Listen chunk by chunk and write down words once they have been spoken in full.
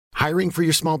Hiring for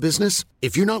your small business?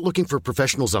 If you're not looking for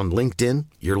professionals on LinkedIn,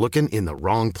 you're looking in the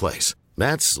wrong place.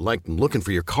 That's like looking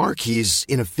for your car keys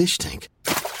in a fish tank.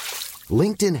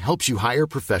 LinkedIn helps you hire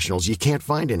professionals you can't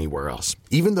find anywhere else,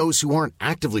 even those who aren't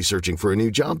actively searching for a new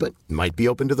job but might be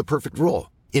open to the perfect role.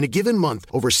 In a given month,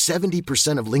 over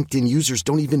 70% of LinkedIn users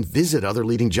don't even visit other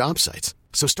leading job sites.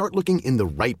 So start looking in the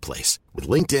right place. With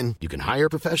LinkedIn, you can hire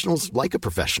professionals like a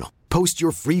professional. Post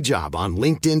your free job on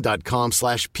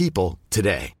linkedin.com/people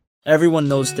today. Everyone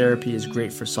knows therapy is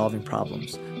great for solving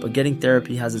problems, but getting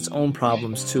therapy has its own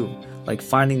problems too, like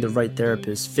finding the right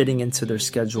therapist, fitting into their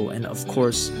schedule, and of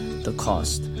course, the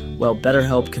cost. Well,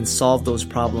 BetterHelp can solve those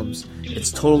problems. It's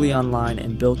totally online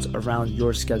and built around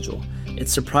your schedule.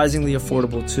 It's surprisingly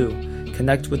affordable too.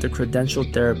 Connect with a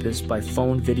credentialed therapist by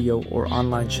phone, video, or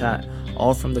online chat,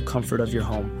 all from the comfort of your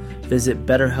home. Visit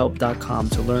BetterHelp.com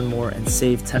to learn more and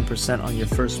save 10% on your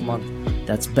first month.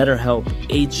 That's BetterHelp,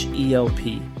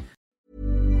 H-E-L-P.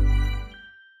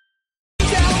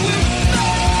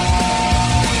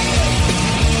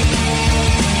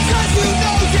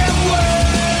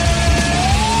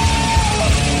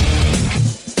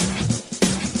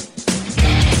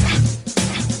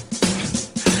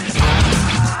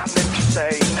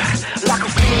 Like a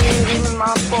feeling in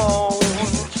my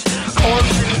bones,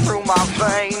 coursing through my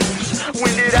veins.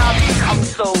 When did I become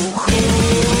so cool?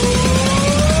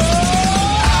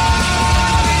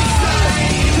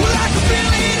 Like a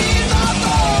feeling in my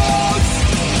bones,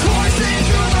 coursing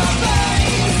through my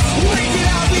veins. When did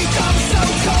I become so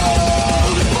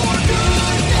cold? For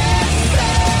goodness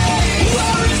sake,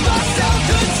 where is my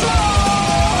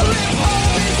self-control? If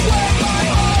home is where my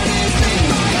heart is, in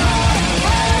my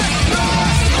heart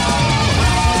has lost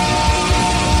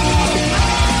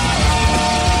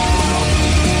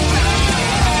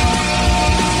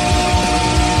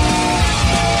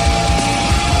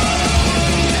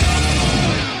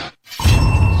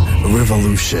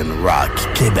Revolution Rock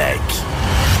Québec.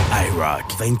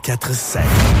 IROCK247.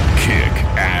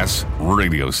 Kick-ass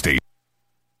radio station.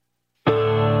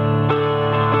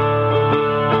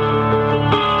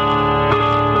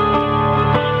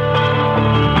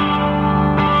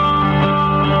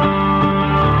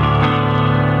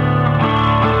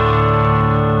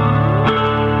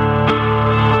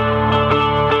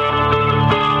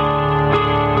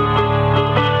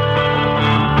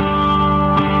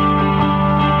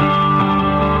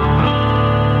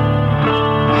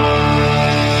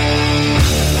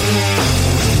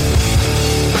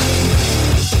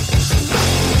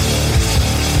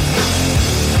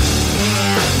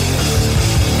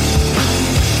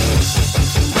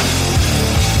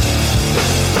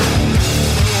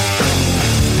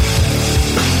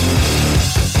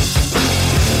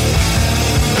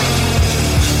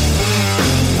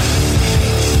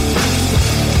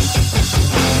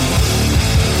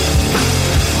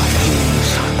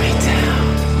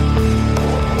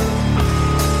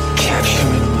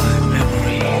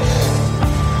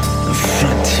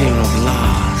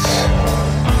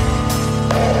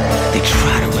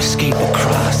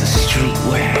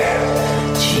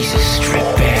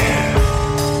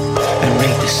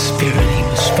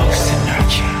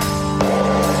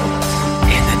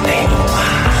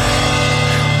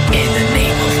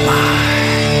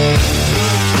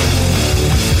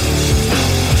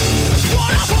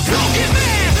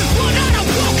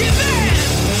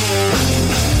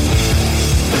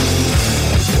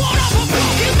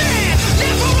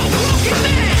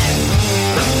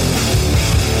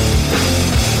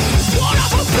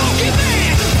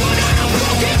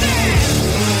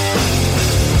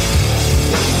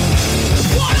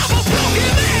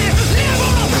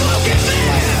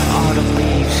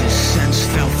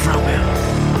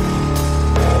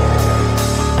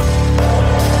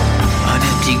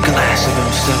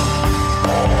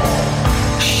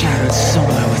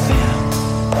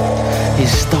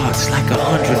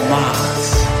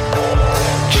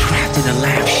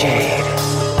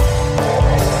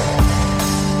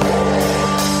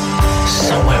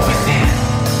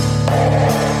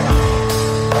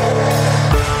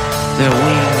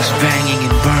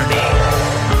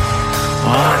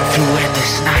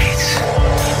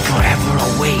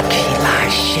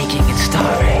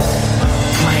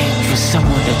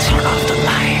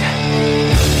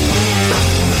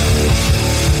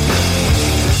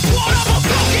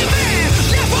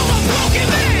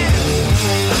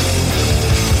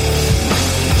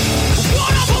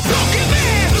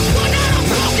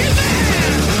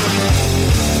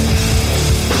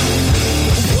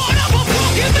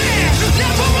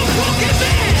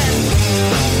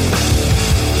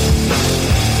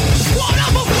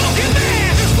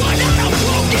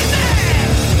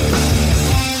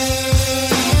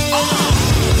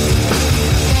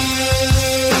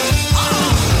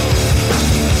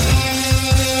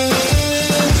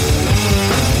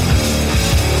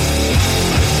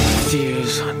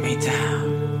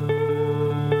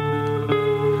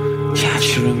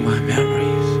 capturing my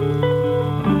memories.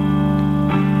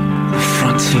 The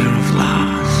frontier of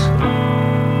loss.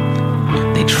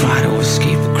 They try to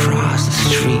escape across the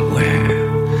street where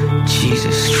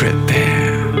Jesus stripped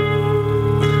bare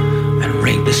and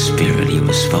raped the spirit he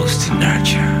was supposed to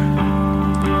nurture.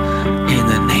 In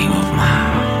the name of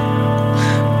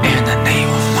mine. In the name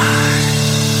of mine.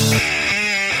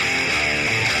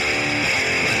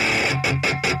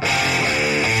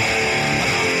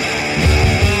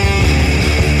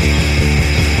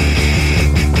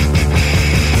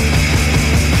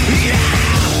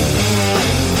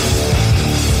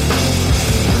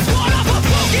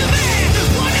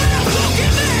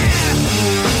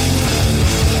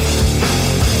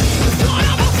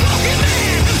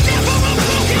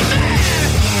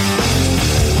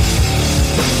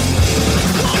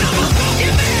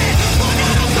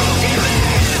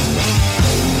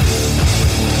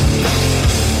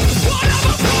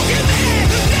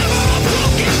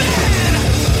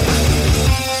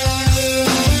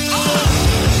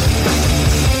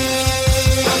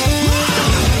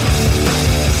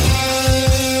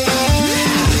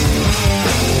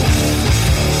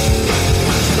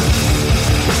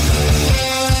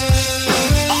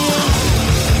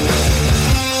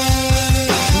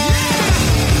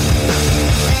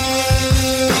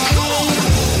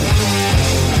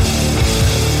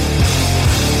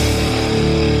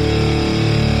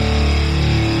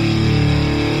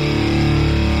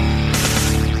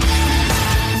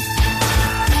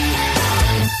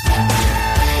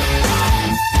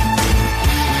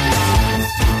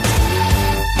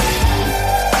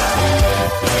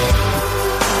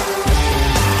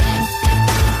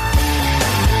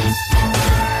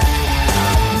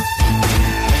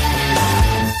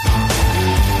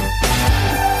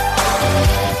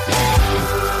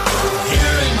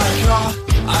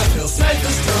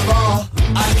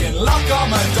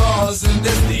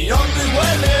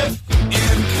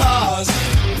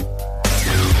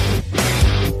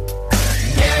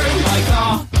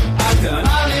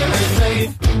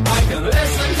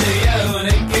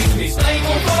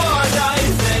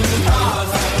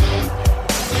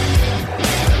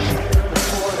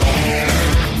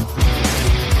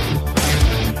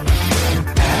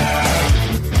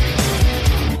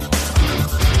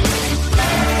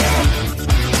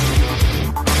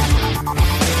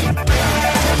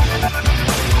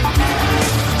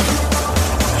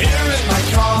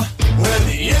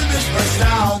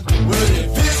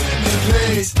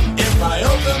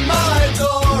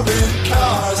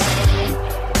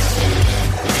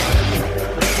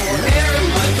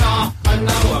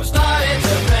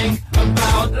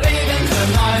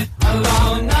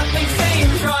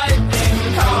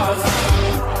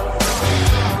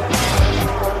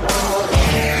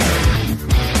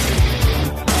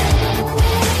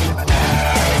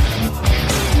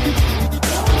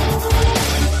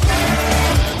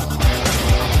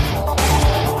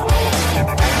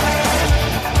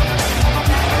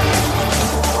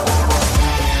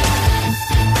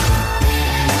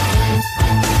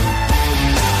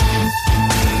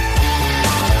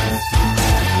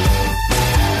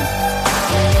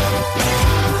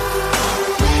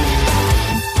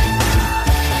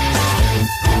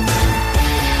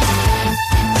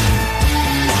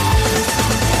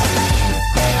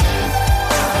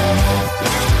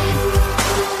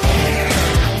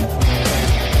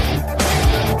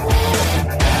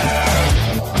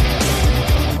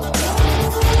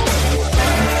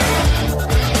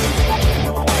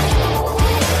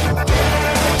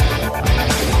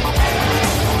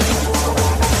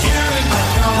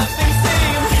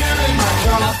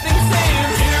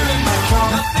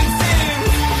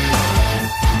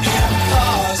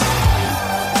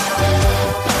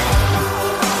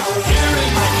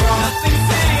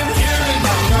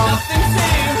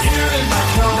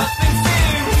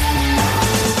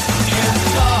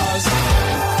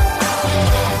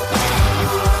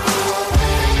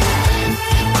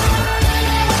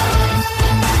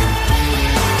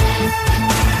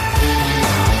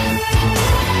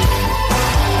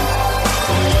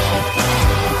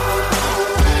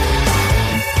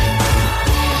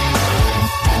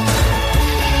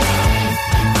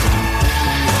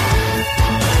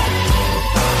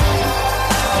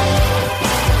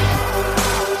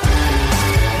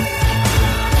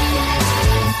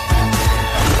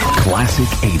 Classic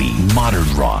 80, modern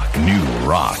rock, new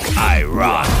rock.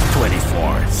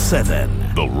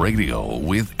 IROCK247. The radio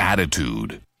with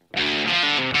attitude.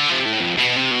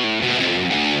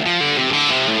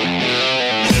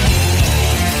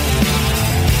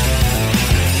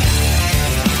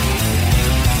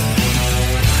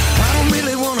 don't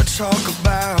really want to talk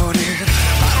about it.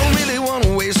 I don't really want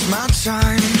to waste my time.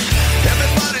 time.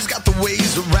 Everybody's got the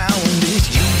ways around it.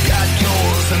 You got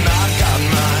yours and I got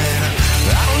mine.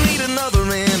 I don't need another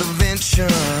intervention.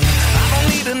 I don't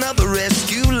need another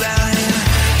rescue line.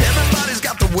 Everybody's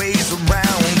got the ways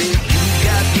around it. You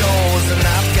got yours and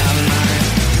I've got mine.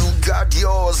 You got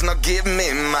yours, now give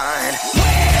me mine.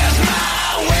 Where's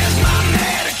my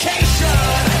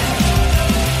medication?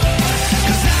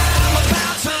 'Cause I'm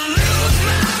about to lose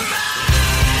my mind.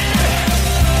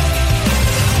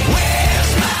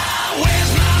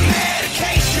 Where's my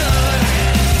medication?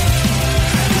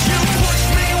 You pushed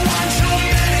me one too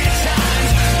many times.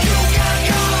 You got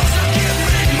yours, now give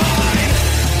me mine.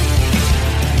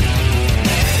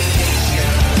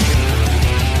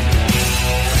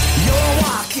 You're a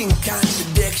walking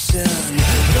contradiction.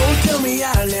 Don't tell me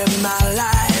how to live my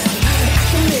life. I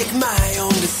can make my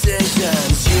own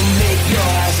decisions. You make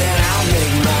yours and I'll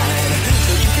make mine.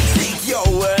 So you can take your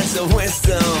words of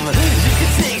wisdom. You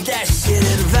can take that shit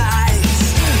advice.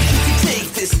 You can take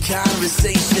this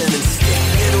conversation and stick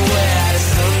it where the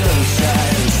sun don't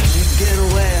shine. Stick it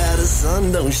where the sun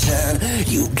don't shine.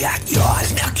 You got yours,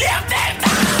 now give me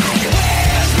mine.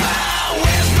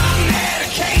 Where's my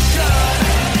medication?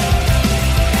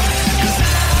 'Cause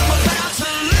I'm about to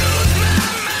lose my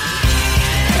mind.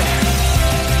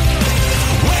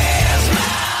 Where's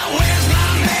my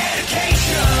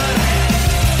medication?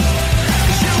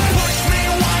 'Cause you pushed me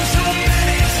one too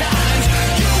many times.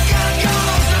 You got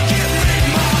yours, now give me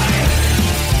mine.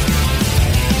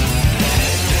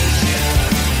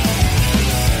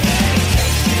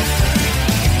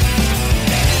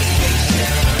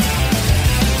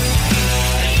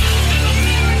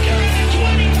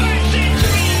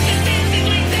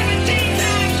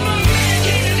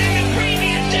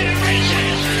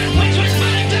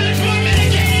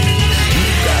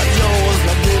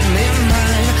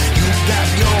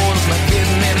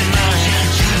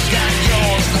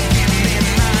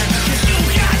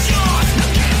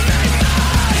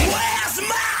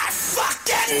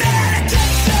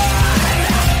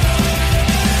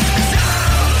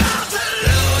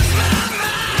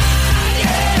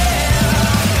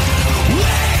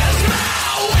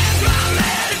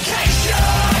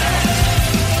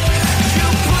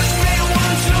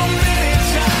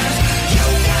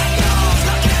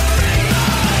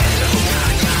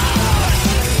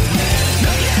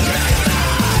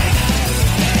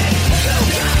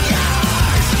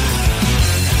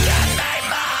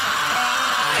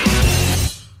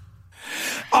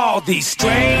 All these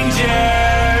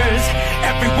strangers,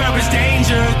 everywhere is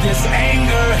danger. This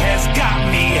anger has got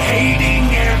me hating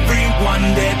everyone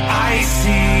that I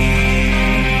see.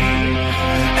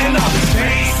 And all these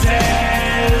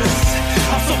faces,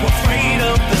 I'm so afraid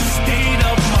of the state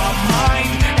of my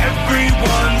mind.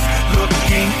 Everyone's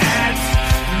looking at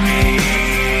me.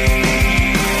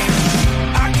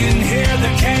 I can hear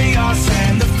the chaos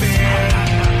and the fear.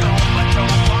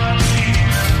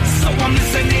 So I'm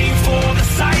listening for the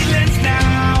silence now.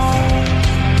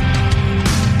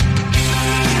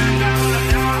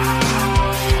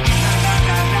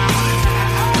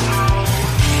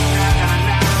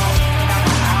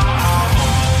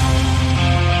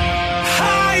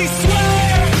 I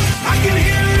swear I can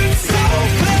hear it so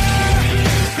clear,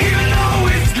 even though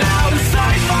it's loud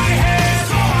inside my head.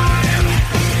 So I'm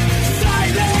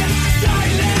silent,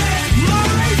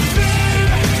 my fear,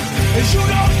 and you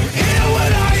don't hear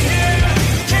what I hear.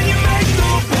 Can you make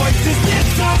the voices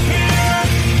disappear?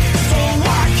 So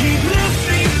I keep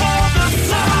listening for the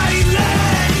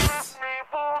silence.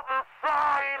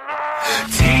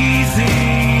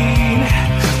 Teasing,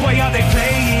 why are they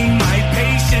playing my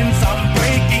patience? I'm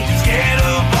breaking, scared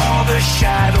of all the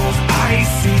shadows I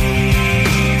see.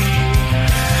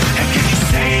 And can you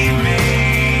save me?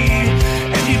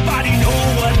 Anybody know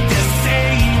what they're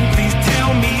saying? Please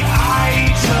tell me, I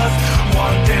just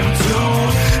want them to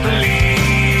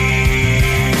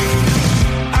leave.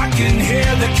 I can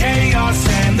hear the chaos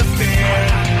and the fear.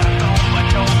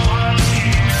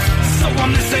 So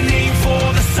I'm listening for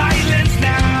the silence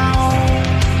now.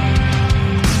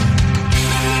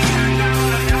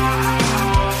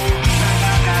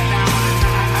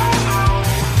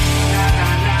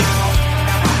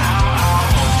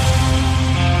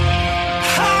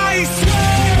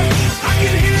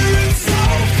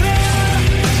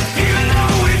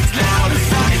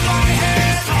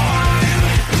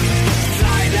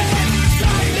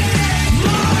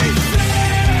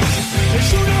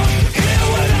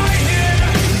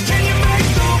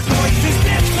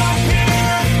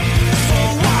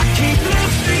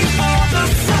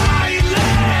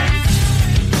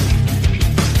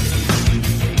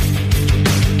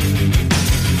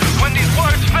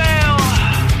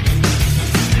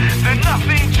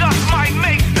 nothing just might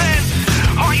make sense.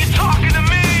 Are you talking to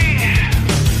me?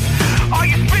 Are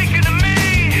you speaking to me?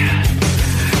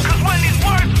 'Cause when these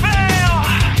words fail,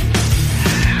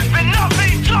 then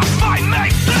nothing just might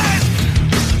make sense.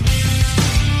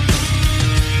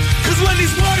 'Cause when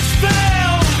these words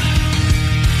fail,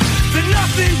 then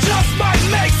nothing just might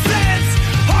make sense.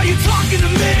 Are you talking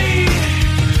to me?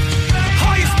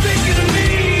 Are you speaking to me?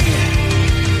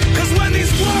 'Cause when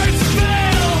these words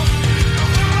fail,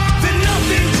 then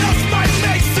nothing just might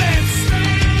make sense.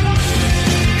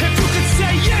 If you could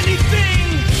say anything,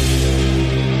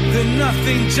 then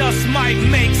nothing just might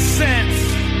make sense.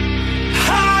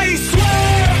 I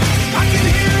swear I can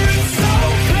hear it so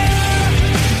clear,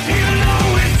 even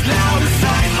though it's loud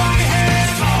inside my head.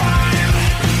 So I'm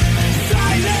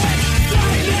silent,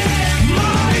 silent,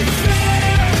 my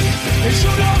fear. And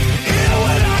you don't hear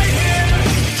what I hear.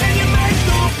 Can you make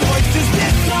the voices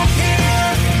disappear?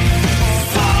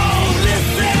 So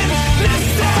listen,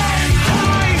 listen.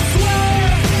 I swear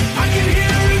I can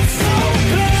hear it so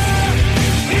clear,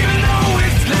 even though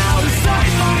it's loud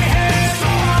inside my head. So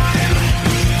I'm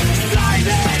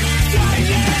silent,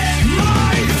 silent,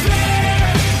 my fear.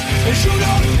 And you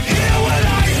don't hear what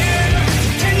I hear.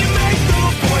 Can you make the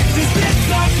voices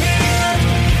disappear?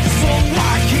 So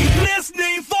I keep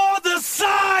listening for the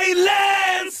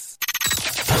silence.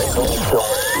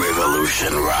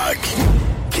 Revolution Rock.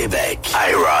 Québec.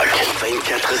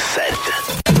 IROCK247.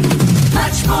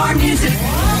 Much more music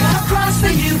across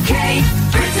the UK.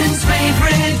 Britain's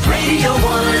favorite Radio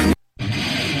 1.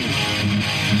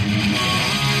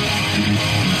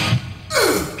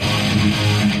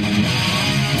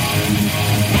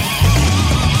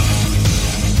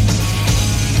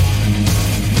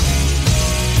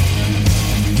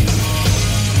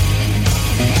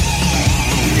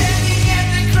 Standing at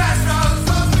the crossroads,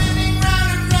 so spinning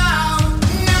round and round.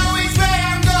 Know which way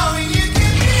I'm going, you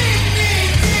can lead me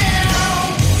down.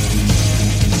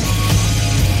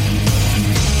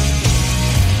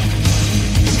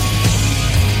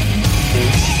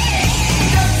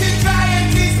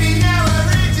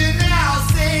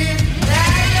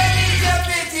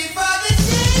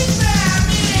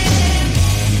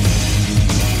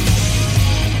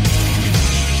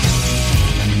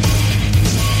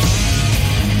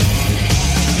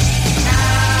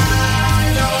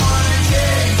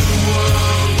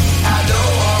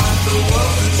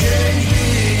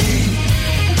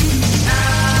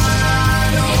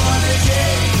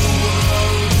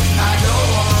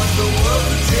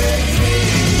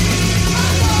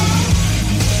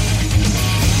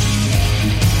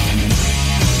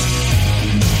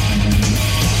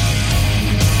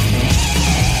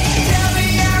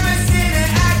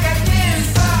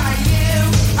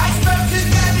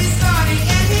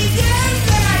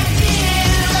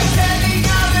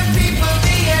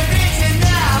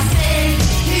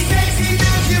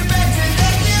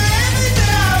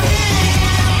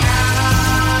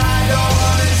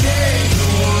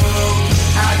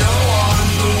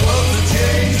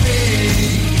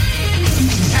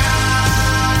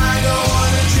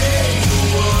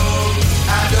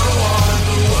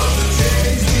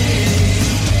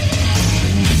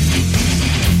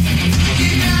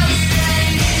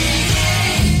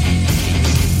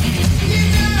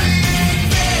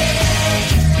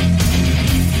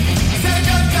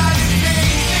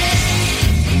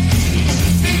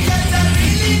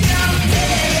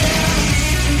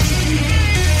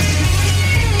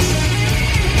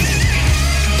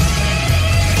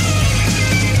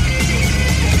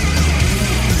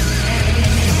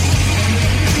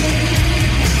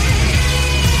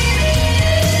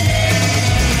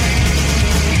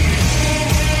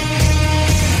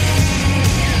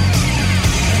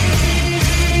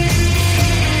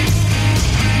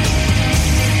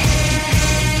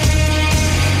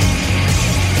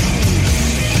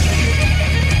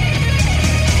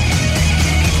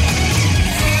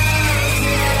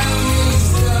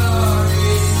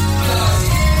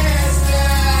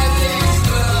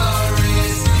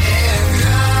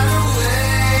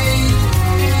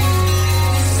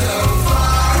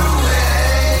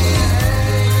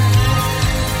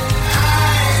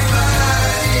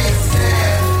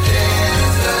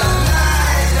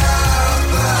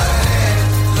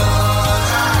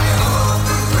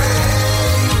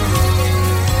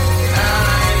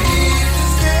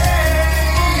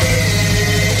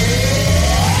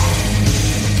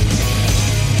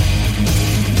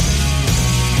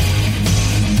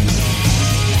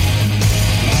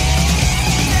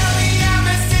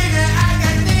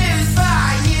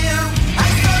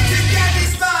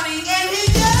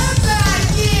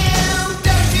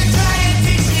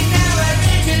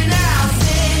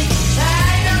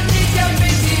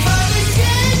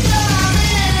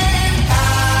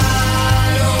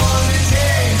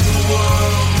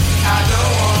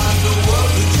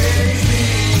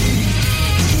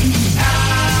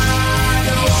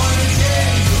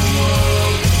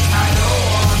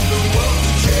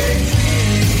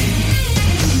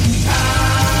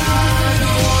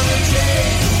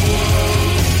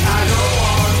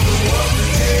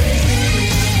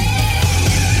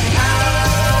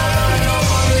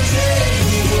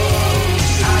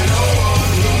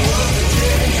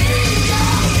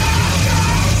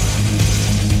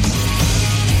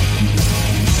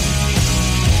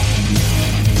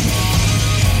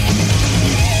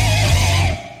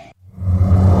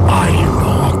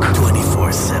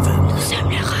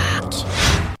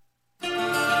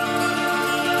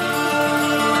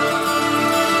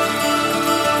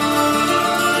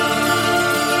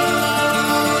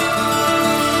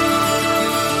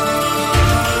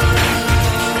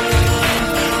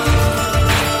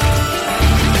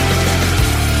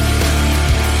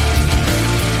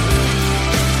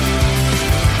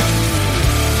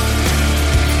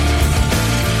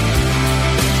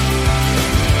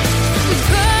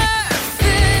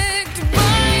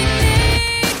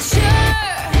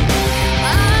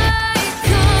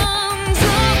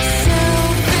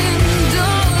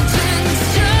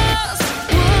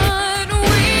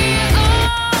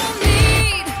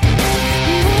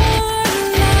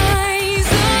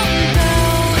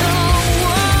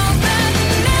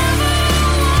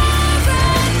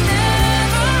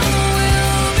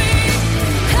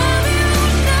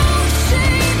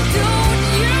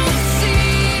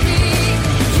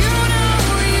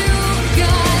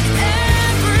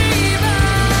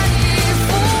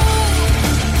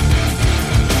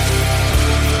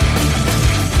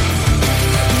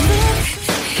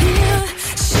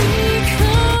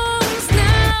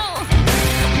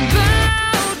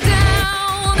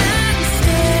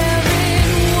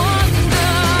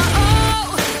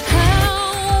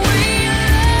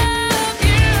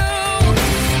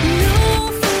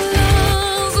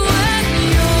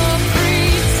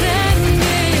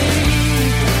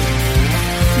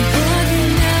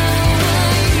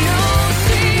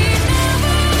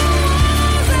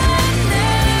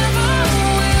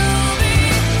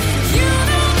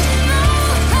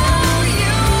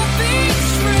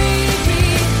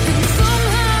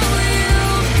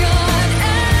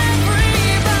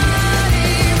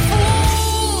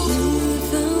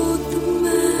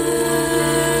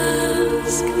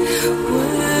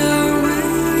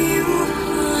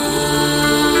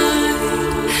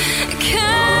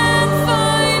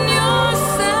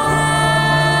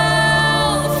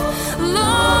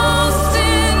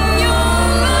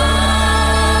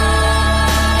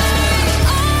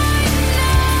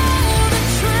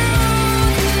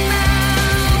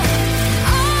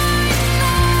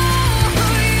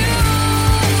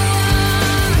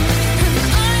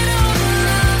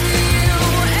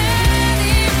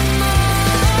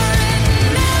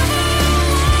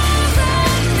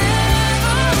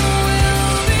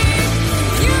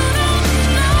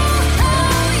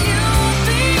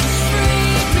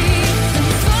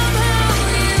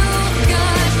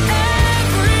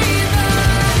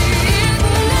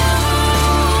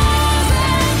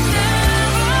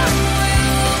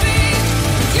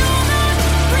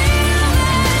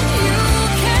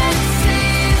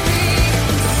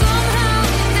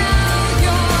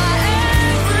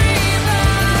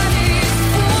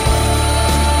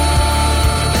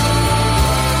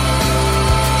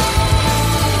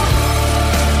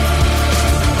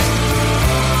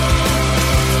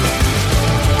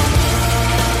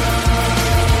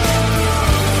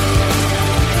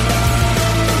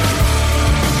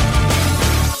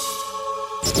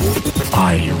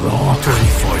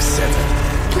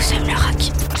 Tous aiment le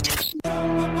rock.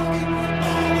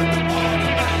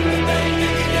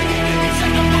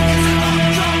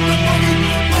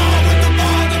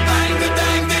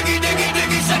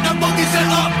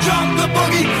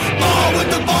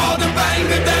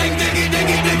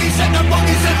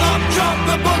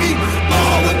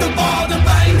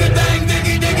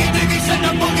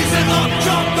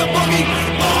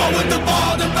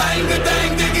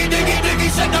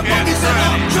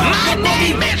 My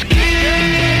name is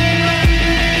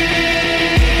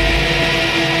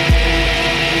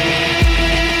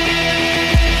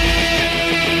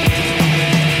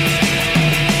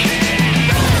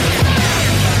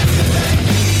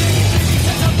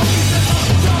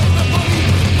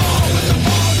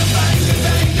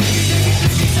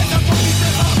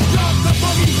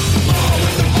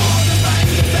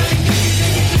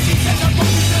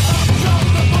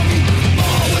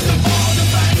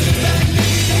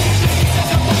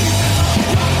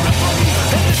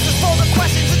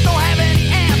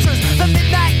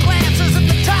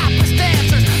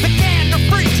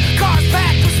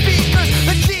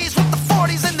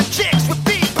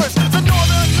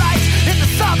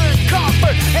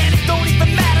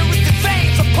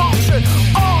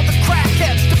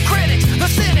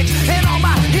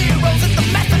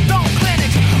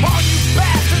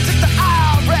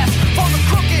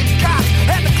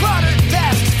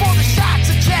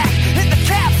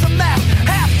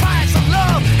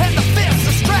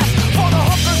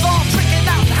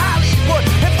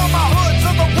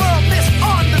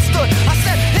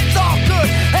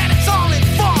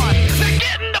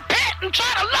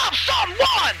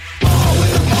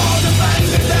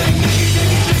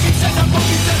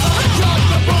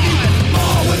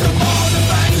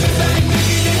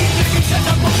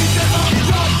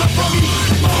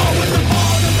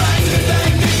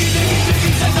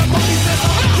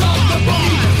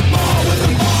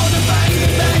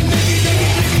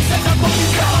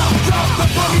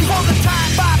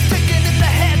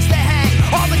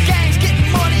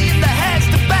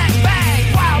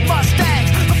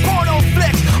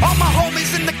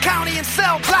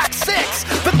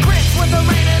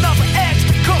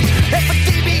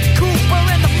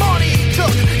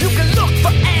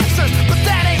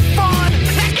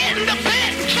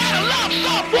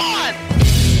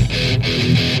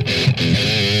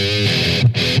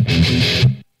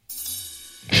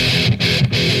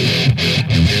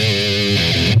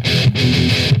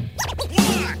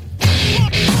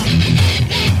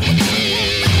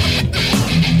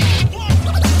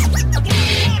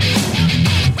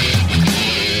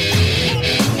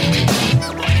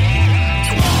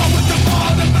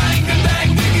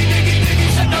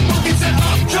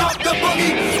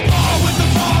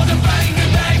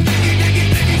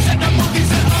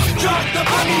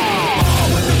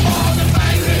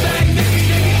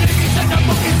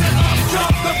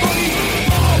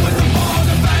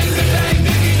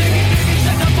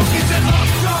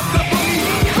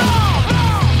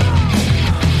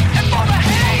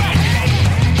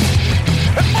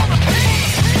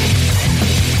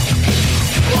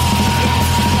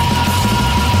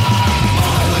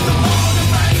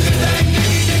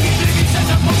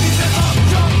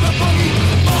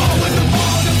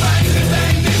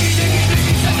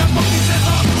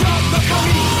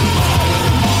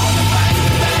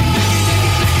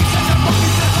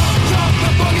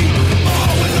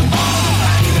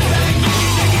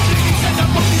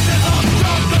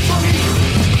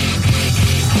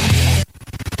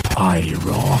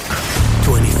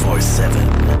IROCK247.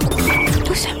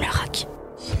 Tous aiment le rock.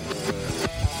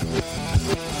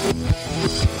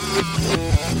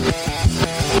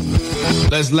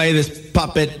 Let's lay this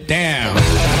puppet down.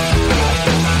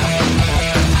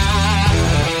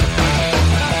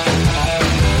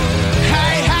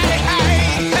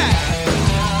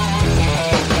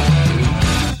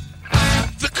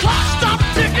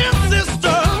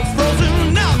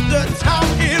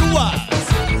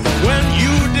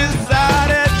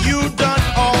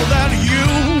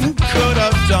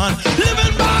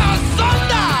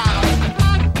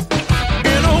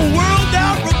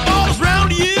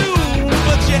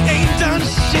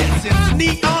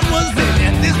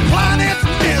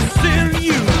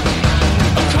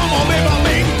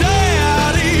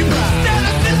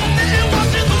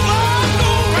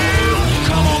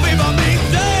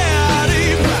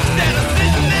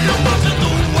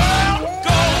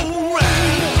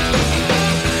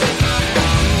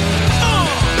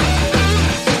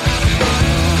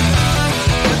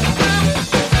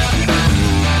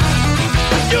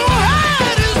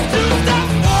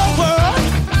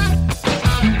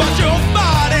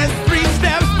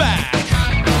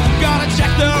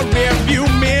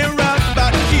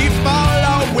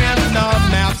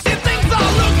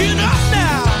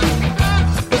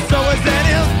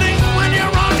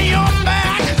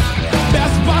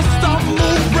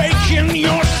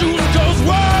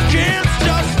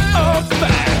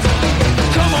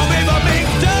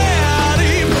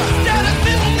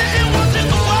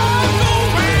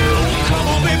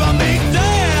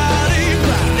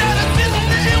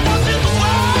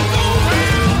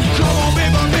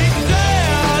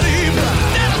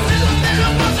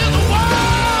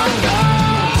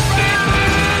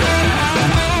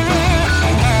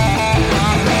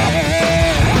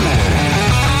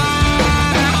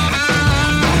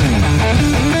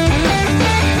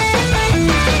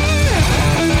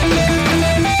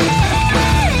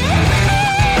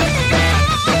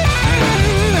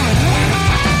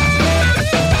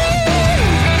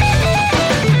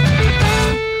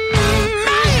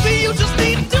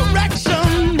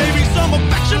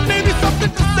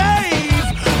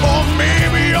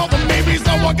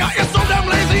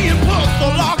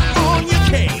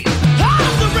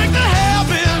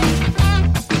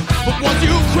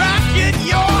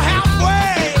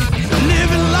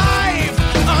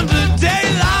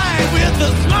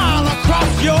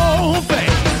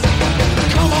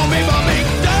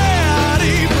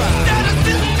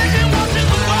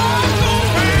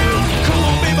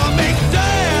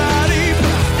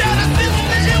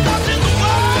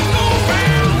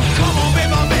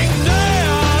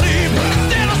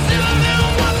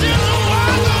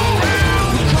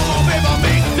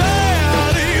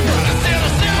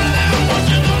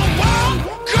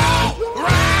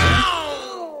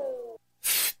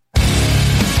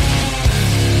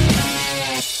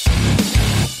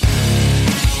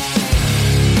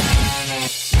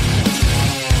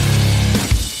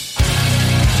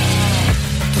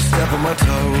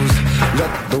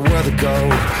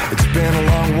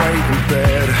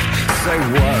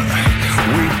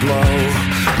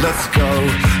 let's go.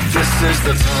 This is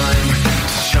the time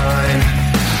to shine.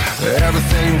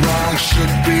 Everything wrong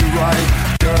should be right.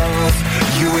 Girls,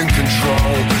 you in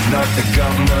control. Not the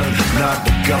government, not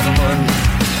the government.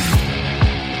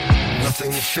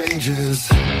 Nothing changes,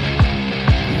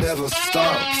 never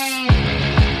stops.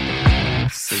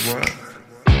 Say what?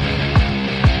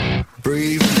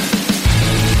 Breathe.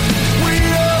 We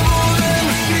are more than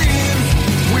machines.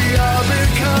 We are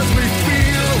because we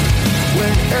feel.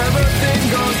 When everything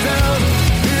goes down,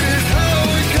 it is how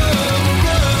we come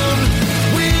around.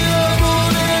 We are more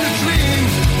than a dream,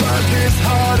 but this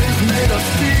heart is made of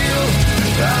steel.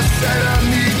 I said I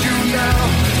need you now.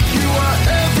 You are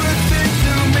everything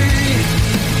to me.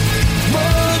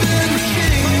 More than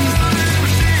machines.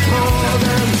 More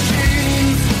than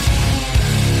machines.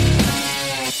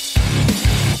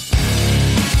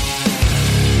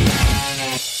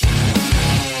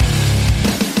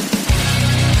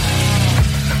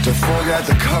 Don't forget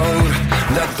the code,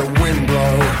 let the wind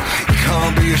blow. You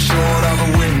can't be assured of a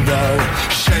window.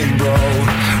 Shame, bro,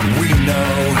 we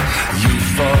know you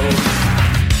foe.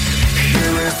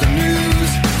 Here is the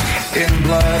news, in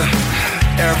blood.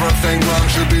 Everything wrong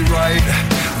should be right.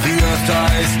 The earth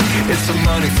dies, it's a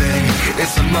money thing,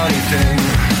 it's a money thing.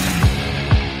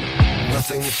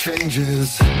 Nothing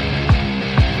changes,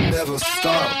 never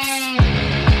stops.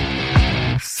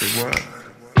 Say what?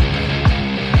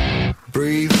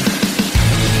 Breathe.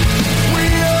 We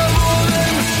are more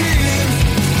than machines.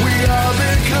 We are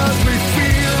because we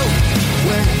feel.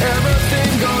 When everything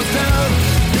goes down,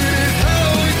 it is how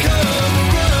we come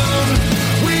around.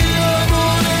 We are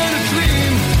more than a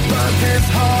dream, but this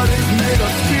heart is made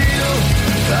of steel.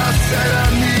 I said I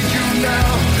need you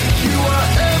now. You are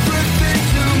everything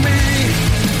to me.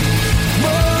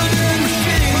 More than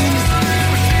machines.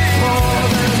 More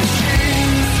than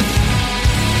machines.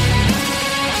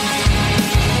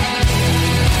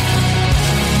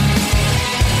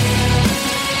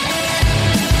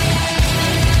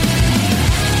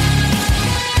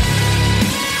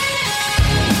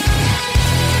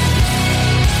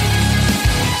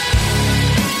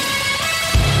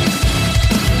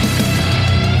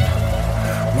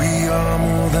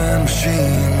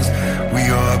 Machines. We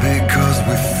are because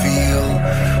we feel.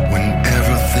 When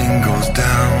everything goes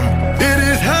down, it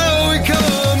is how we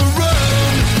come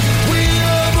around. We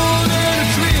are more than a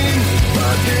dream,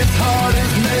 but this heart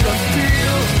is made of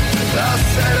steel. I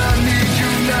said I need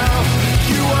you now.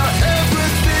 You are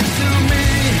everything to me.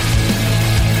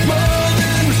 More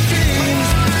than machines.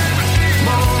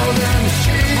 More than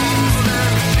machines.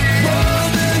 More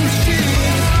than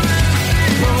machines.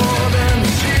 More than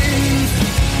machines.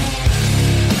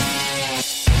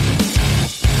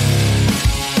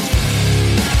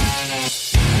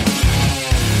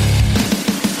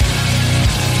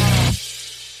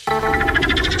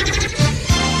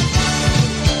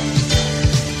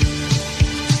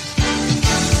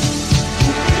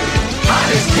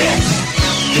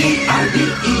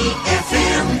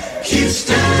 KIBE-FM,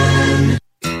 Houston.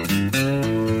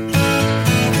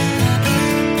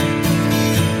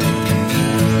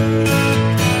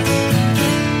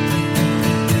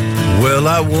 Well,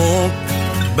 I won't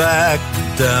back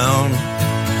down.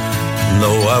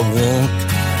 No, I won't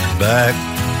back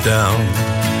down.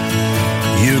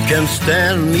 You can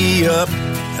stand me up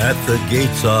at the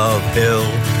gates of hell,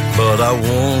 but I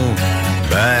won't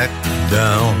back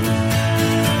down.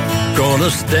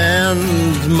 Gonna stand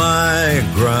my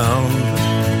ground,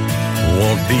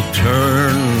 won't be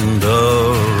turned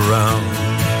around.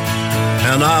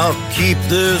 And I'll keep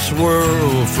this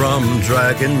world from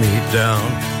dragging me down.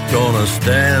 Gonna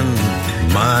stand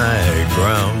my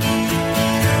ground,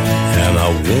 and I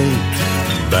won't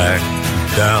back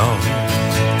down.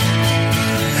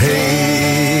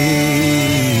 Hey,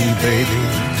 baby,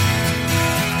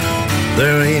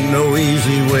 there ain't no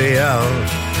easy way out.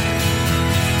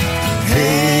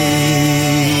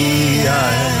 Hey, I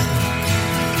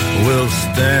will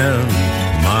stand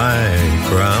my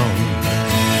ground,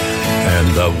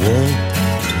 and I won't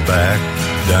back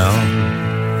down.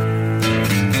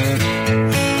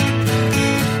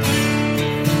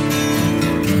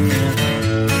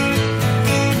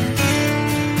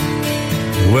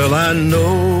 Well, I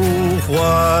know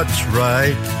what's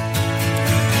right.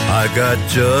 I got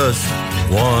just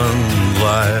one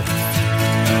life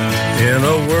in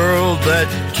a world that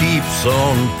keeps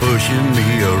on pushing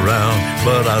me around,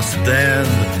 but I stand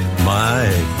my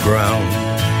ground,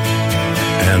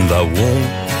 and I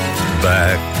won't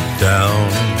back down.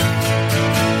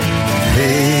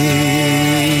 Hey,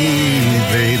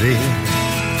 baby,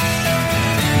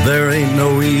 there ain't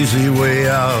no easy way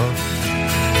out.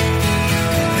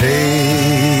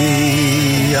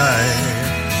 Hey, I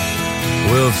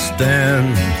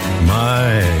stand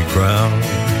my ground,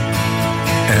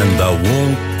 and I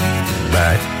won't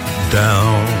back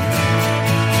down.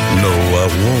 No, I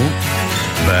won't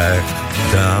back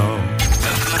down.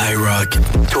 IROCK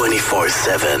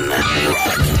 24/7.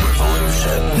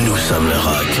 Nous sommes le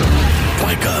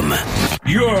rock.com.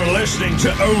 You're listening to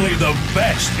only the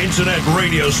best internet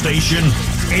radio station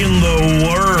in the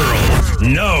world.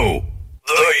 No,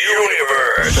 the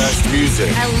universe. Best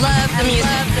music. I love the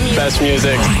music. Best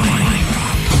music.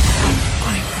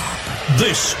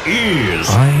 This is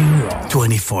IROCK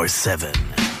 24/7.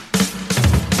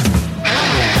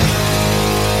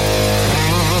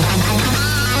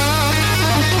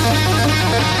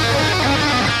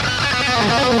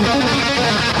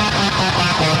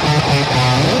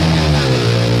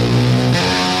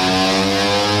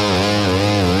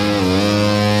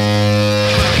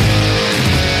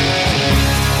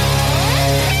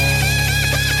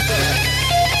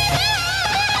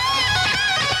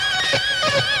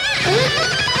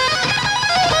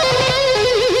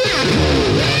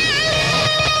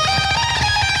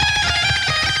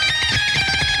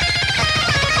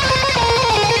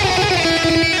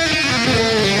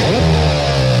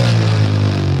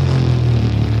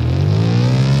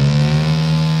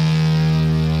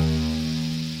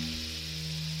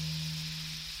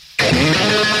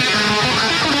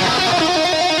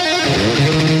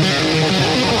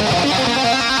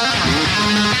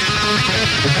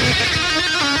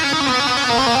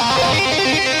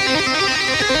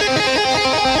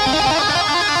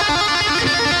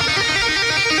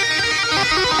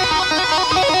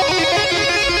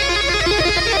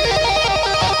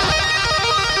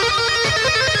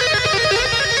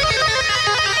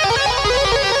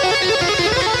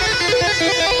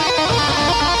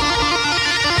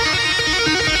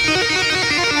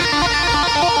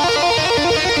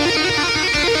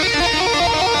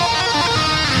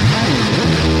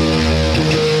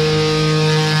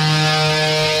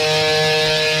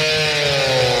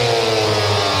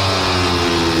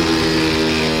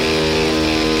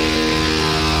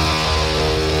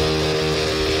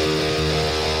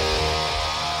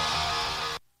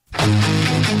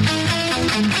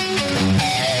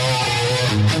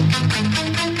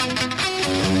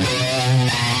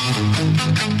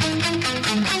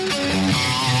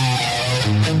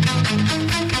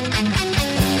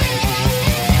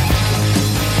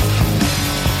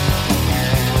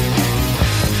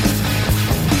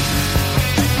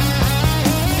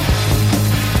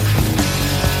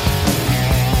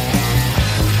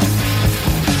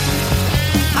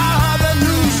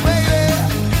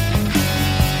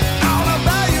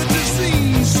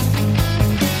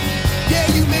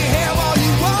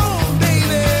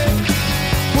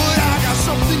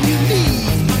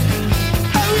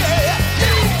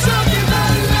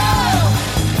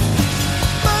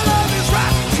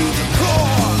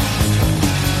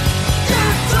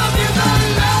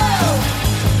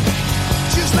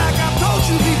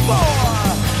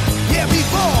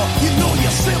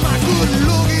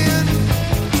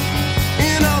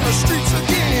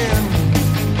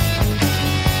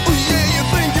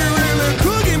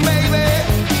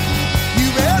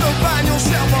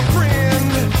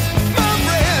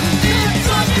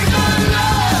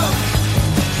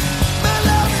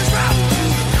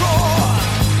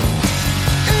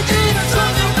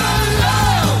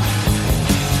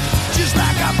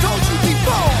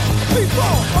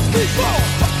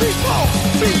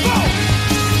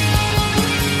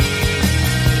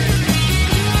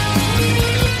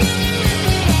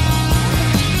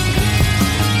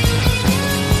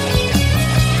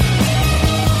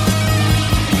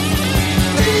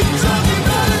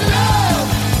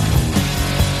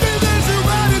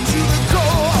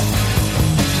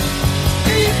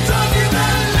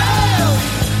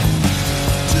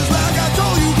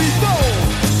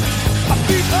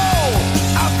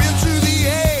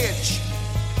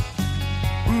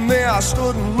 I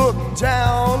stood and looked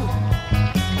down.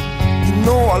 You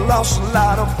know I lost a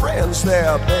lot of friends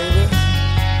there, baby.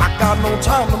 I got no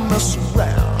time to mess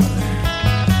around.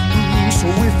 So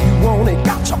if you want it,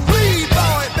 got to bleed,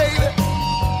 boy, baby.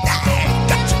 Yeah,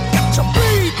 got to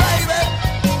bleed, baby.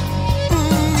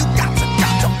 You got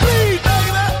to bleed,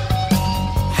 baby.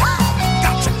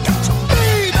 Got to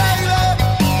bleed, baby.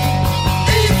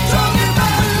 Keep talking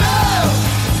about love.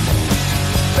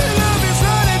 The love is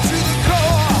running to the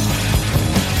core.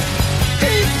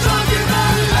 Keep talking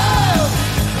about love.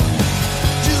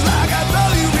 Just like I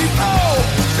told you before.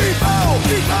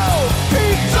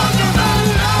 Keep talking about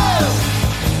love.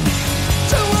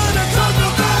 To wanna talk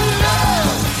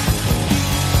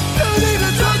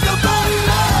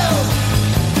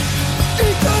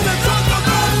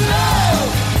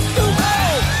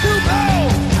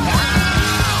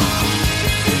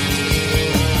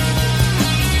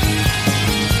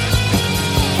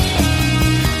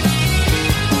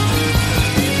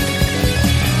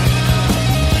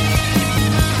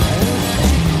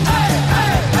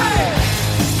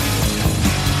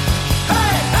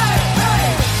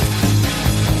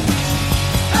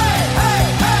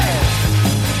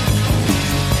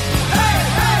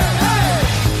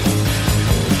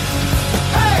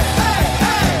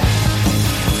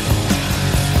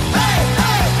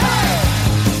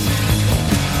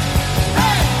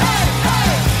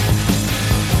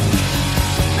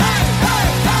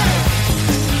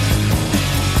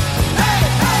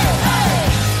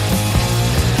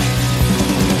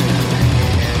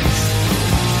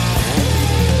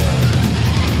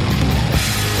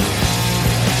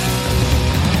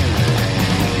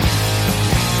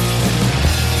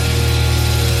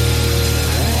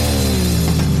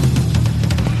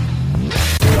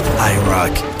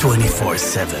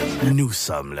 24/7. Nous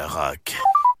sommes le rock.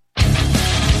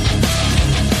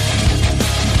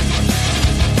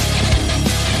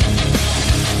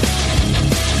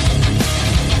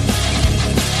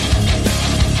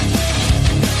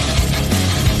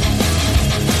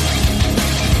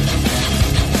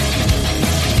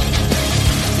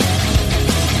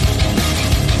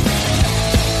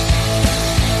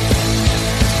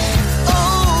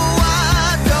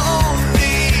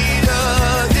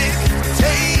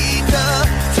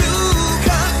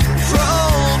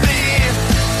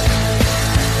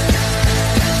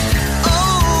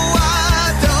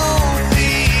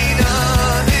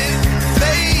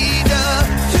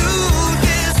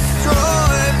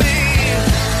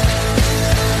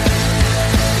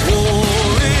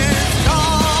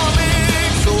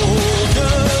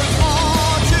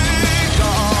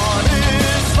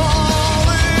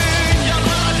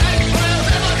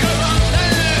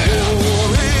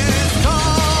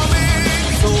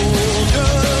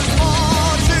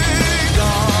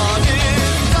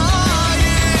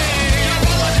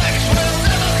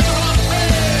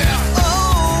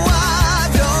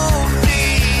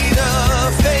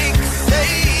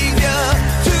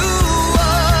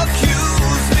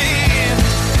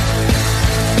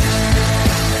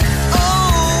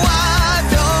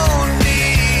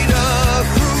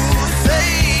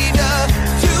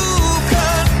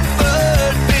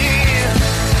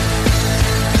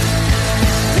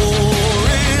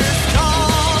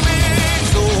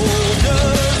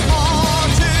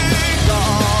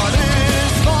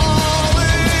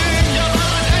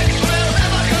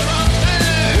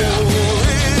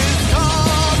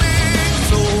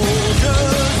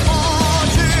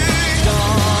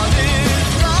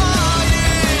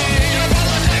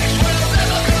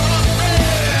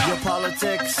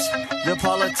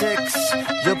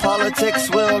 Politics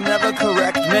will never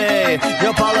correct me.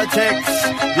 Your politics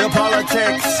will never corrupt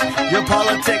me. Your politics will never correct me. Your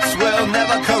politics will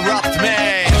never corrupt me.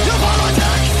 Your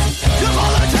politics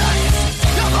will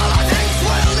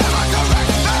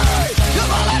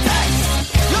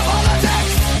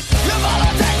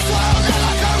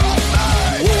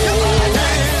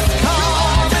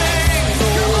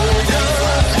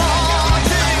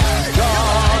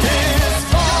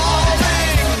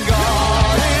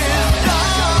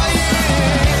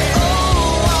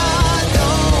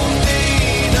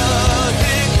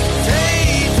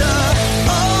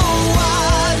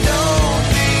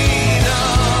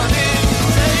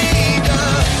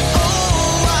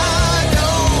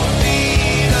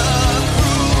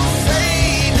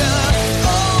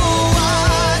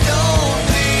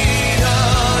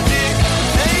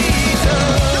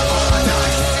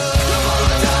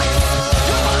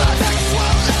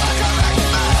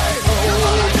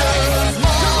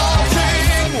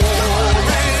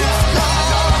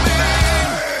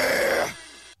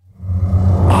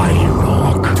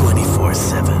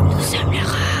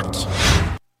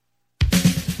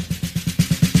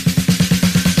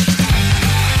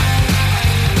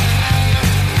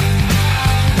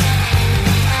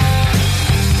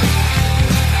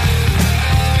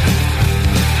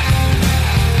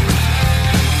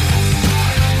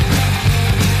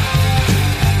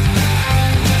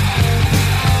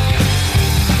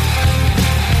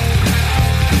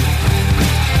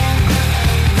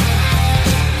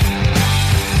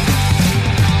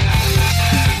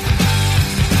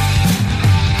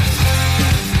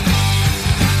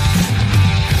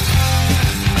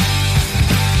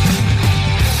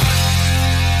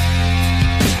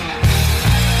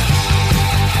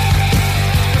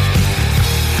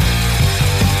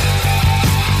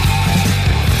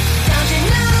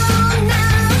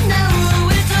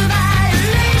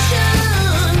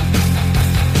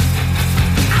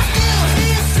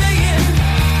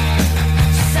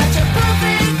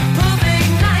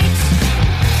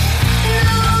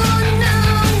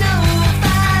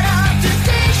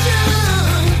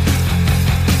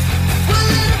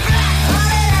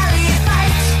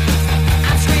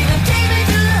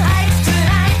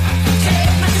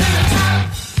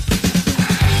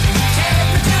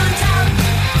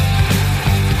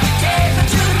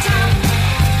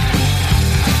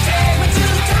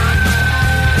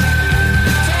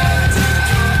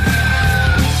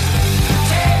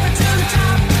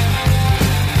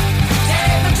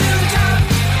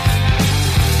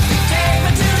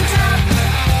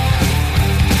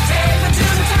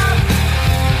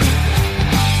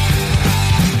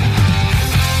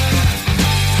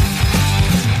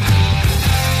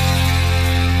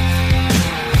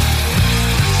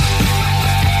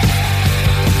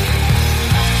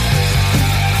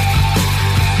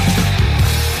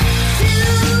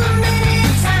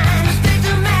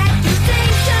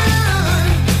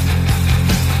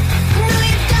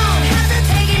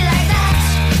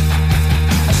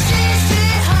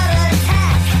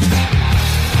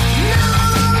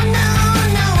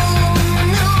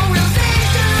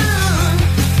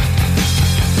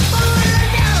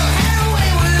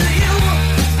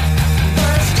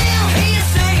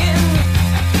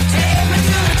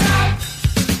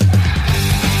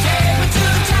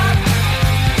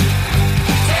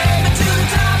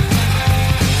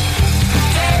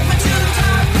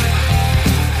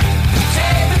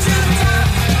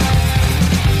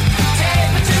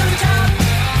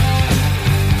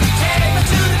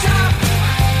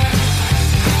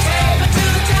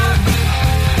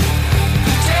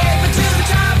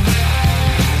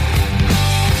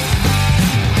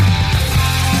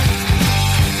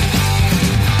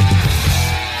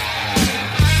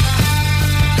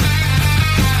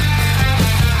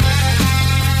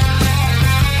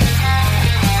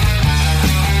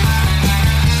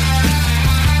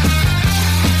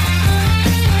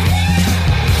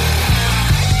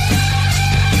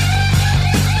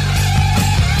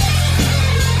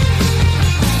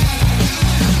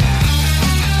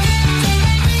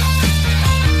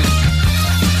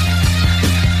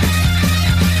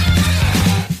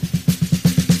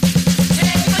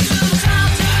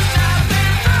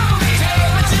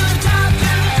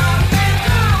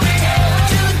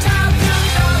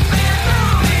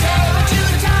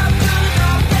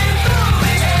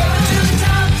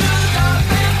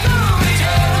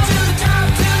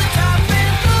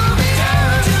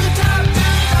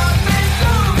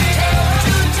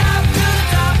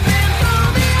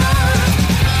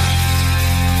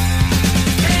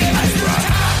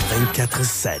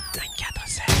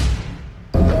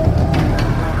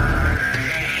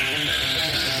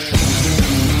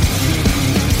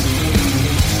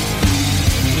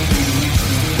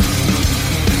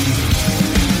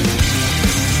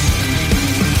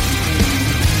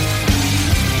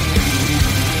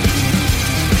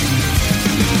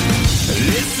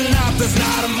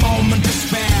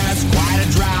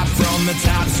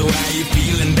So how you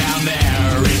feeling down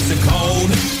there? It's a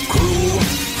cold, cruel,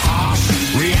 harsh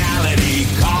reality.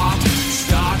 Caught,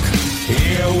 stuck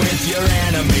here with your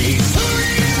enemies. Who do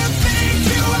you think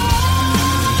you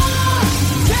are?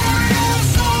 Tearing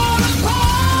us all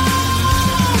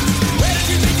apart. Where did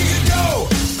you think you could go?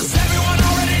 'Cause everyone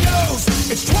already knows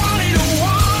it's 20 to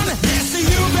 1. Yeah, so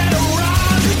you better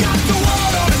run. You got the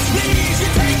world on its knees.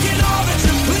 You're taking all that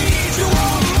you please. You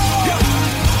want more,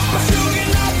 but you get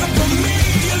nothing from me.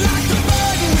 You like the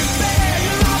burden we bear.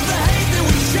 You love the hate that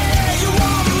we share. You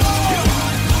want more,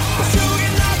 but you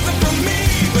get nothing from me.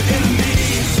 But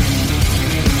enemies,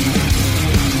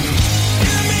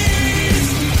 enemies.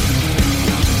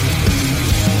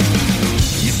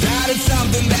 You started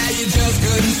something that you just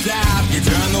couldn't stop. You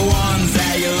turned the ones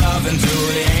that you love into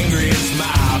the angriest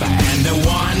mob. And the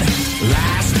one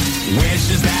last wish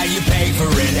is that you pay for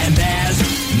it. And there's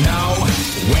no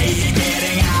way you're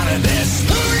getting out of this.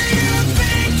 Who do you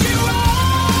think you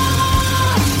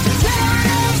are? Tearing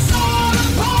us all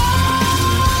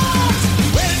apart.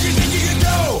 Where did you think you could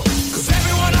go? 'Cause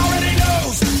everyone already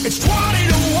knows it's 20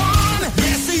 to 1.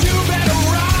 Yeah, so you better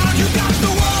run. You got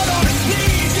the world on its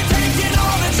knees. You're taking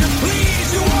all that you please.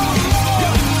 You want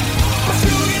more, but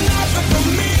you get nothing from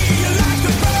me. You like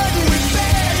the burden we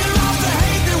bear. You love the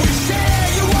hate that we share.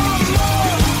 You want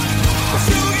more, but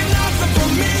you get nothing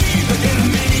from me. But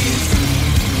enemies,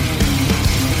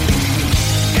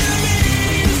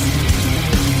 enemies,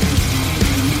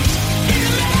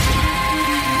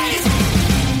 enemies.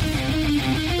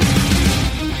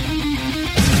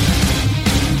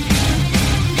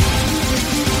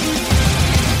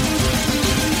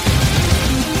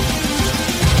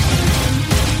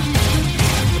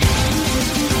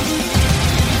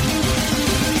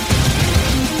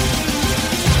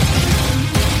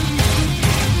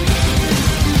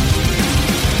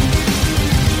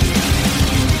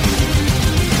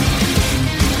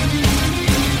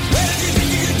 Where did you think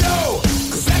you could go?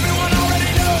 'Cause everyone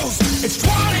already knows it's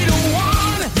 20 to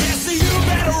 1. Yeah, so you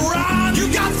better run. You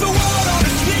got the world on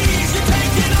its knees. You're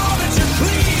taking all that you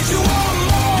please. You want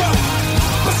more,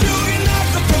 but you get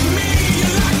nothing from me. You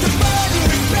like the burden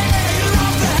we bear. You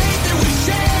love the hate that we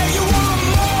share. You want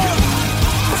more,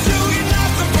 but you get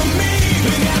nothing from me.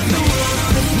 You got the world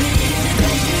on its knees. You're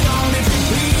taking all that you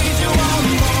please. You want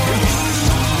more,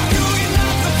 you get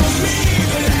nothing from me.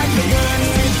 You like the burden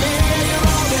we bear. You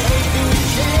love the hate that we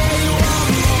share. You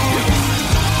want more,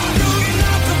 you get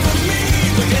nothing from me.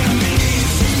 But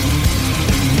enemies,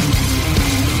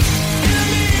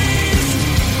 enemies,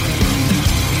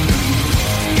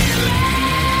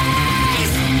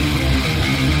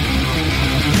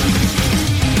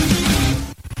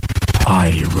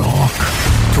 IROCK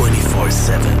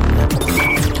 24/7.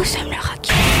 Nous sommes le rock.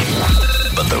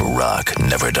 But the rock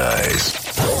never dies.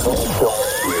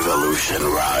 Revolution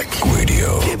Rock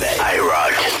Radio. Québec.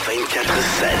 IROCK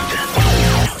 24/7.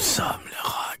 Nous sommes le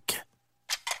rock.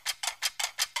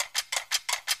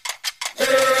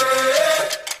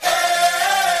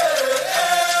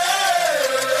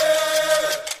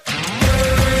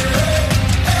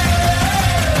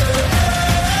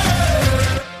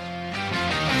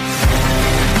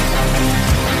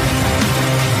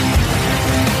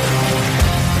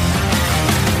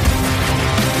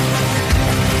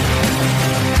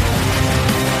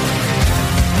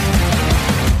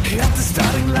 At the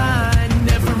starting line,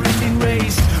 never-ending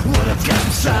race. What I've got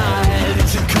inside,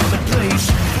 it's a commonplace.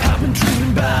 I've been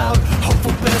dreaming about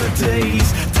hopeful better days.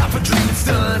 Time for dreaming's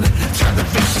done. Time to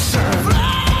face the sun.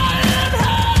 Flying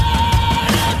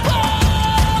high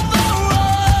above the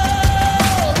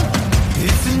world.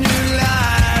 It's a new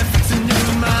life, it's a new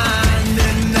mind,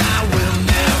 and I will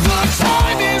never.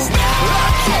 Time is now. I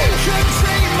can't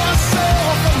contain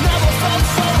myself. I've never felt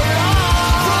so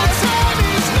alive. The time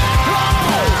is now.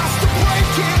 Past the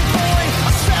breaking point,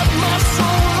 I set my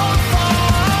soul on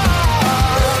fire.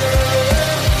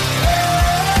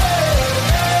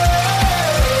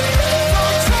 The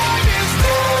time is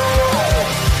now.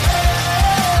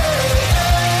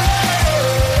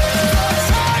 The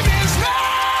time is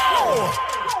now.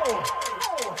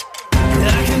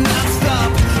 I cannot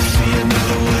stop, see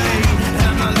another way.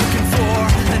 Am I looking for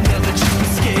another to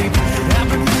escape? I've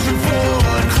been moving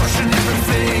forward, crushing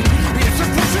everything. It's a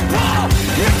push and pull,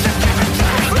 it's a give and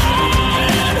take.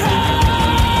 Flying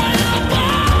high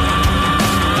above.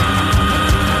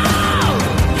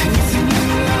 It's a new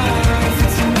life,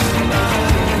 it's a new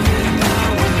life, and I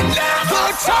will never. The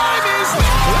time is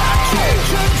now. I can't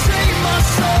contain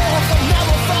myself. I've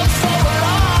never felt so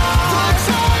alive. The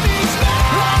time is now.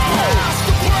 Past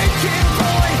the breaking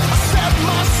point, I set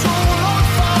my soul on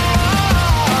fire.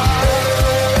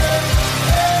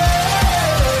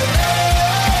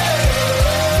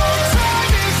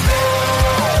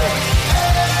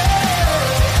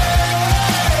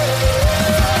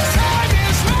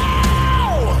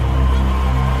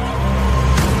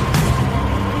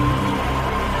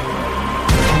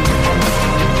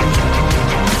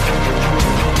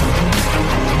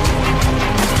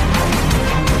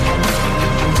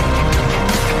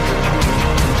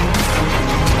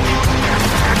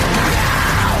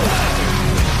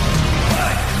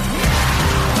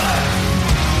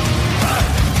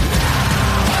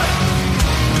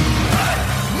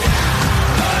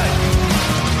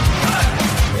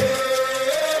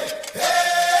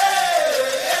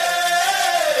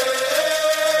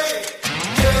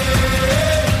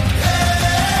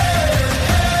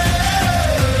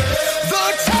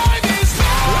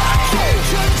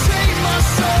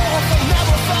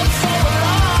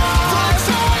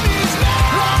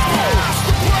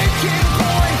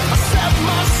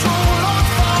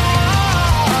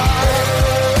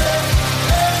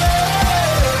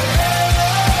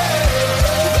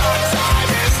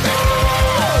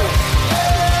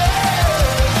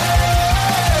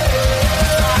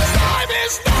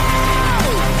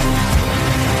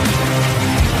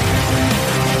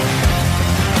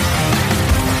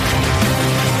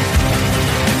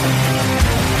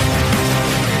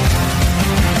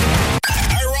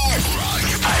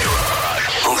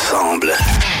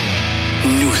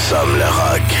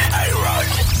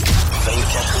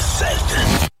 24/7.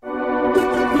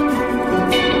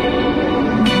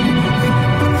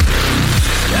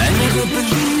 I never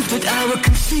believed that I would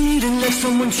concede and let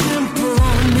someone trample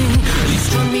on me. You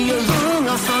strung me along,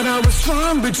 I thought I was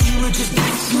strong, but you were just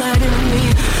backsliding me.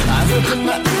 I've opened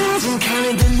my eyes and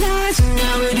counted the lies, and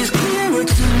now it is clearer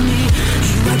to me.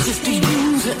 You are just a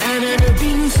user and an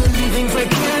abuser, living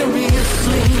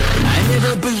vicariously. I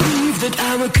never believed that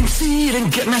I would concede and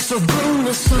get myself blown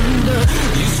asunder.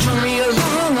 You strung me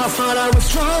along, I thought I was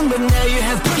strong, but now you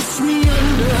have pushed me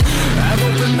under. I've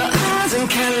opened my eyes and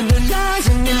counted the lies,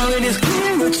 and now it is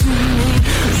clearer to me.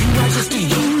 You are just a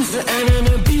user and an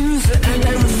abuser, and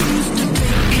I refuse to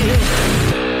take it.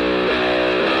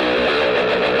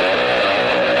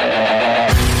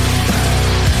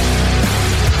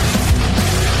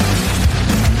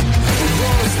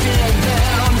 Won't stand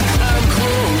down, I'm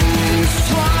growing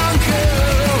stronger.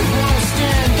 Won't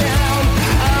stand down,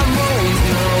 I'm old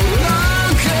no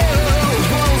longer.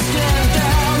 Won't stand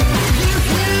down, you've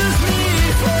used me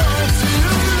for too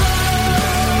long.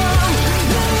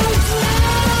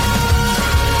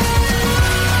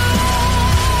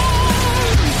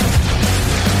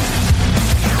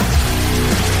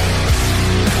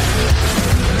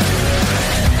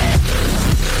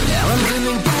 Now I'm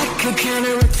coming back, I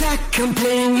counterattack. I'm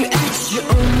playing you at your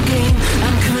own game.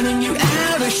 I'm cutting you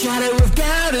out, a shadow of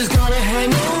doubt is gonna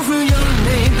hang over your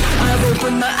name. I've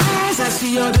opened my eyes, I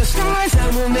see your disguise, I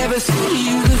will never see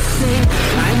you the same.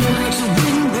 I know how to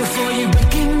win before you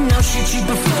begin, I'll shoot you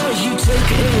before you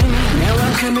take aim. Now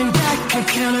I'm coming back, a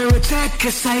counterattack,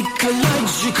 a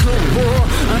psychological war.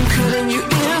 I'm cutting you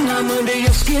in, I'm under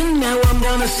your skin, now I'm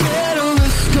gonna settle the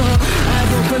score.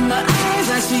 I've opened my eyes,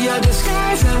 I see your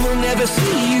disguise, I will never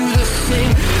see you the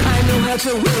same. I know how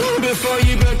to win before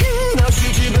you begin, I'll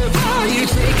shoot you before you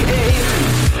take aim.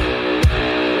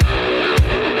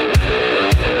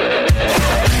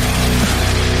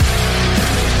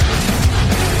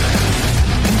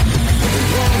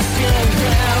 Won't stand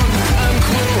down, I'm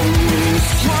growing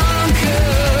stronger.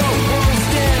 Won't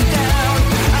stand down,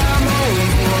 I'm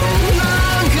old no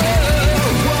longer.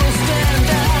 Won't stand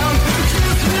down,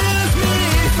 just leave me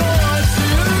for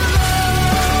too long.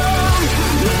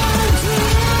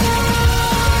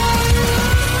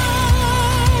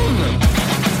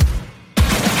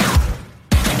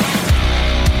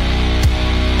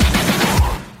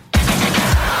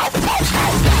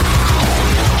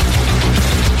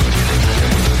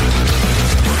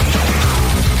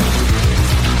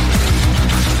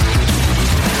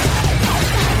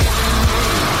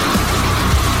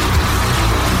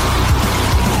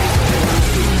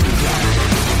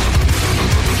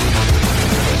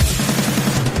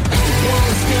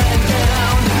 Won't stand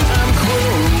down, I'm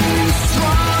growing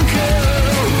stronger.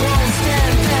 Won't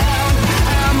stand down,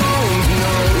 I'm old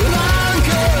no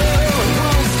longer.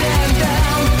 Won't stand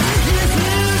down, you've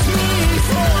used me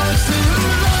for too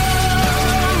long.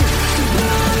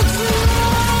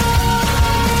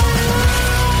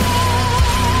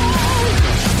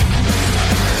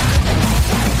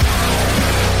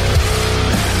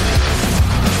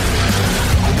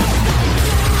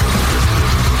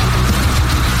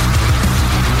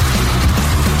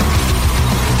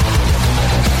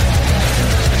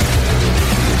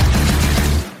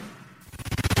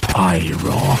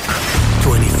 IROCK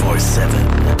 24/7.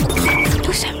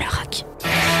 Nous sommes le rock.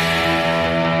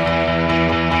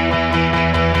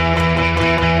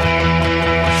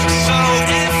 So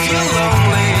if you're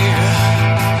lonely,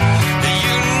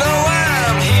 you know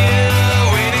I'm here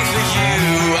waiting for you.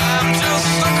 I'm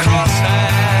just a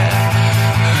crosshair.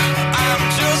 I'm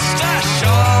just a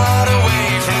shot away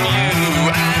from you.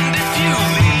 And if you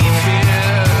leave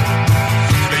here,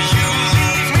 you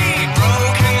leave me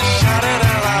broken, shattered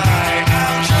and alive.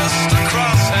 I'm just a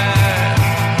crosshair.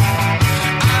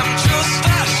 I'm just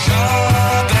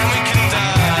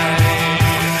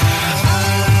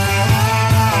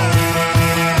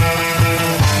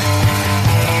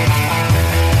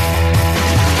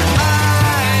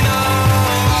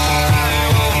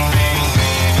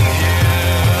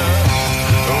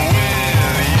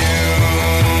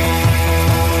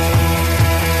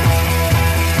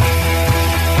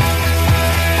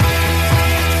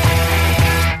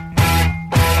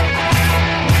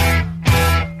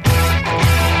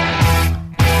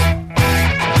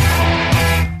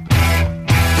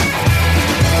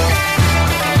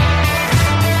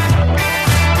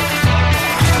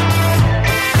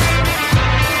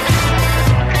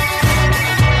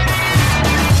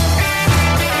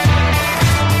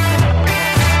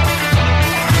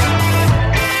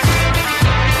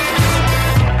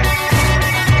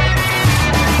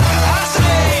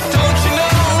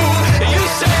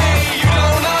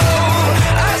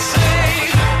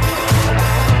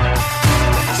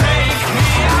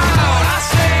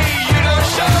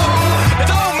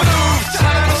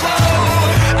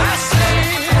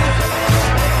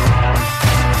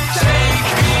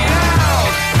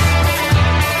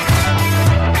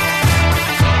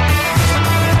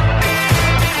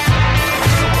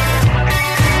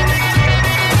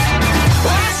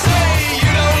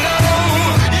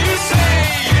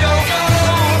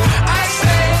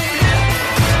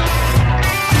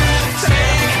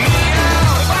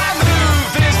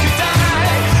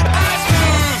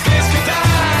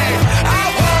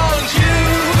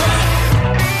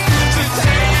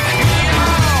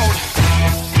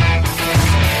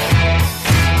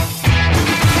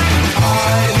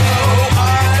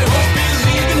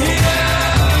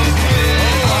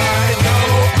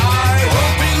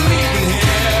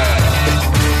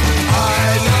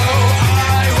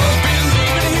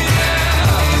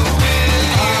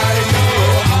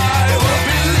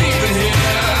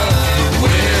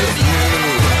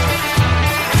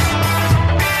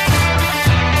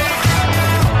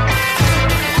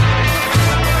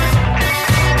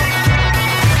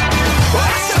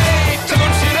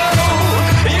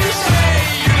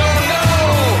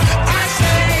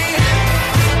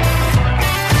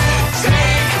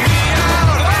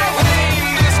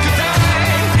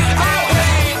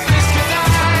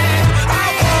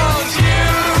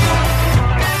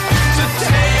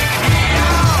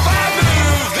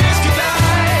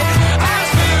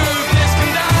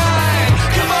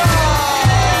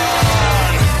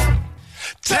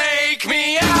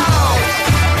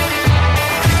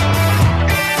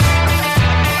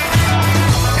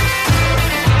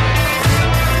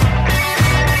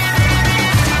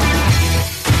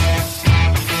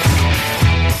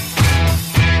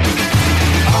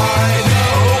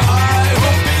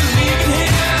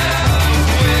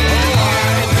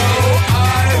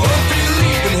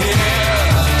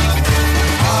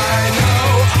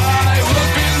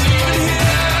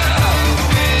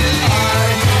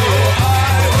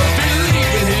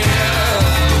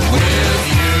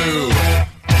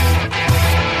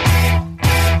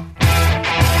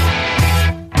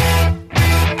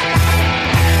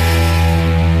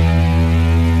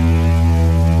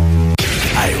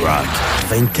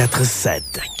 24/7.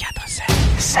 24/7.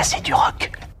 Ça, c'est du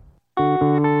rock.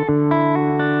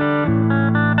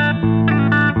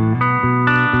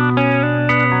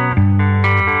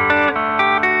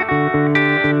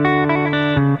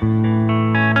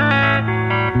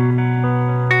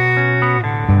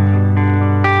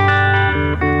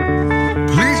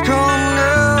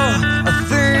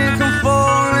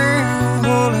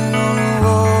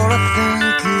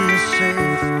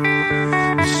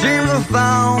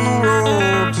 Found the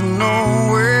road to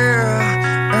nowhere,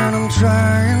 and I'm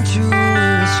trying to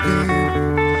escape.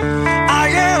 I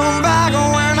am back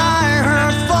when I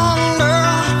heard thunder,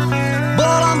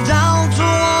 but I'm down to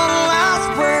one last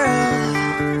breath.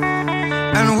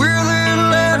 And will it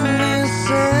let me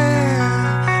say,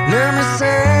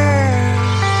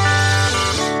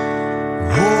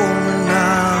 hold me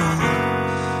now.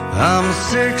 I'm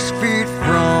 6 feet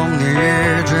from the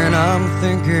edge, and I'm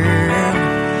thinking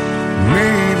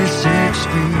maybe 6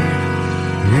 feet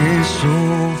is so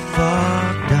far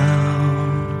down.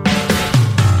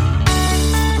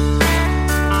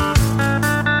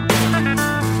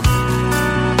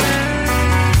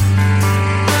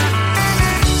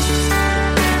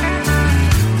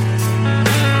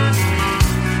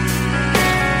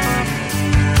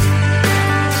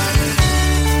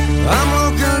 I'm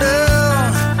looking down,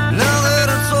 now that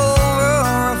it's over,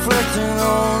 reflecting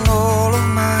on all of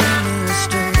my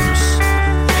mistakes.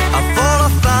 I thought I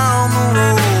found the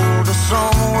road to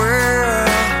somewhere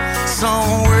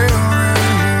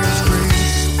in His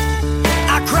grace.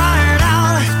 I cried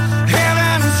out,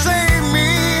 heaven save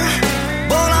me,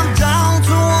 but I'm down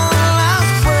to one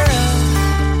last breath.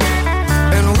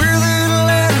 And will it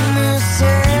let me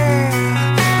say,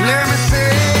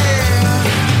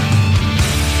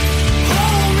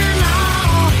 hold me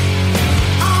now.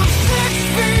 I'm 6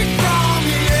 feet from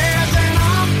the edge, and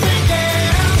I'm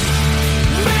thinking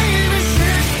maybe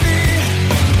 6 feet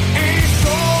ain't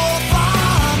so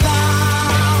far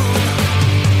down.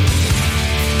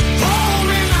 Hold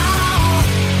me now.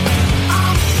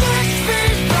 I'm 6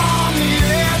 feet from the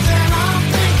edge, and I'm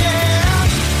thinking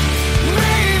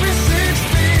maybe 6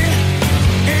 feet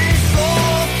ain't so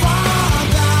far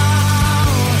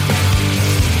down.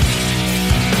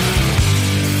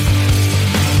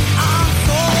 I'm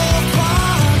so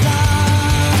far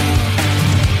down.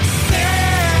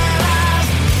 Said I'd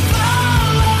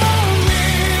follow me,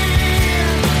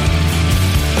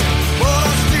 but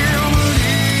I still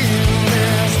believe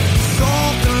there's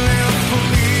something left for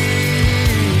me.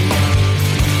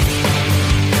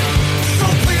 So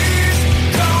please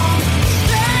come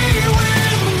stay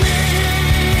with me,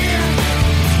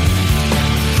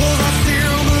 'cause I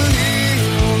still believe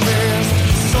there's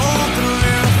something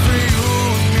left for you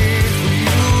and me, for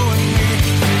you and me,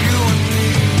 for you and me.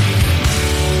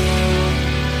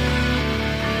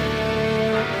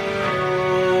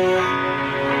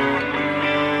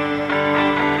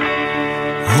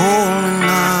 Hold me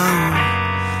now.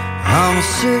 I'm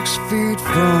 6 feet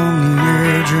from the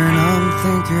edge, and I'm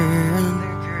thinking.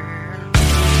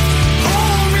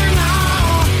 Hold me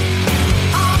now.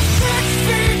 I'm 6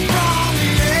 feet from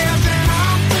the edge, and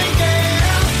I'm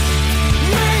thinking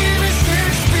maybe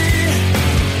 6 feet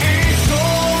ain't so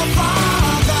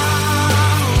far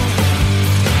down.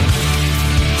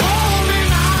 Hold me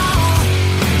now.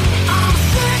 I'm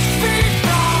 6 feet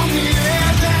from the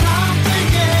edge, and I'm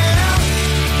thinking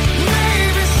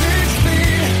maybe 6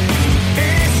 feet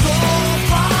ain't so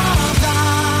far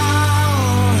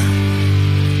down.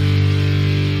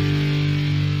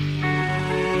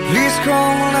 Please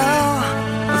come now.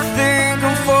 I think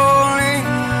I'm falling,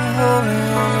 holding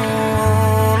on to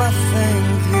all I think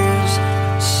is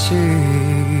safe.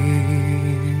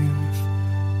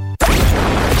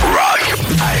 Rock,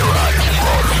 IROCK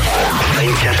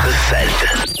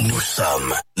 24/7. Nous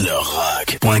sommes le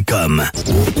rock.com.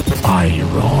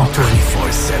 IROCK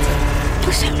 24/7.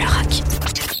 Nous sommes le rock.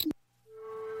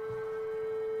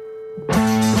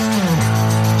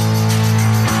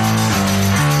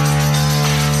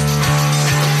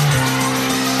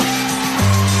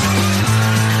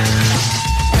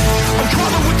 I'm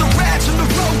crawling with the rats and the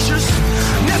roaches.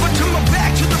 Never turn my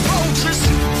back to the vultures.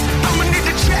 I'ma need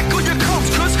to check all your codes,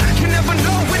 'cause you never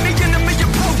know when the enemy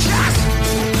approaches.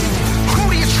 Who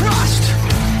do you trust?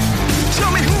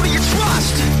 Tell me, who do you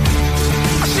trust?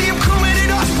 I see him coming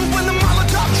at us, but when the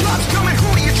Molotov drops, tell me, who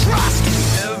do you trust?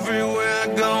 Everywhere I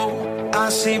go, I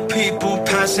see people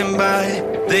passing by.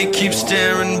 They keep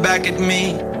staring back at me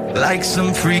like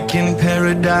some freaking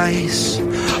paradise.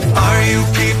 Are you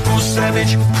people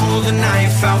savage? Pull the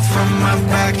knife out from my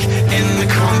back. In the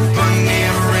company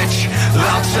of rich,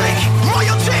 I'll take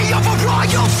royalty over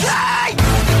royalty.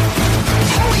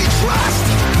 Who do you trust?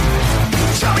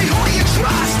 Tell me who do you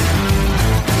trust?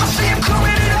 I see him coming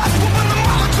at us, but when the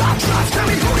Molotov drops, tell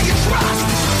me who do you trust?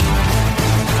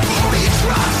 Who do you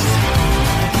trust?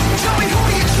 Tell me who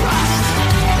do you trust?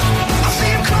 I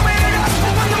see him coming at us,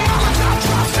 but when the Molotov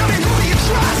drops, tell me who do you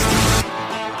trust?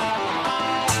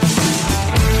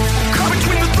 Caught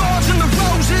between the thorns and the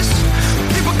roses,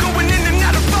 people going in and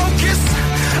out of focus.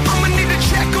 I'ma need to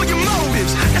check all your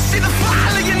motives and see the fire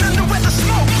laying under where the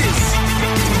smoke is.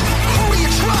 Who do you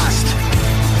trust?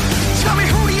 Tell me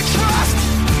who do you trust?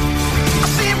 I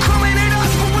see him coming at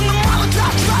us, but when the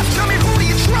Molotov drops, tell me who do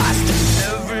you trust?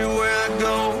 Everywhere I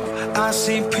go, I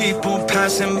see people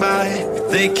passing by.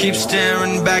 They keep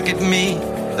staring back at me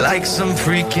like some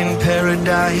freaking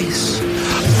paradise.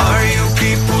 Are you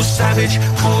people savage?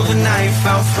 Pull the knife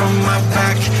out from my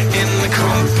back in the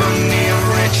company of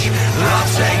rich. I'll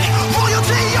take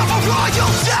royalty over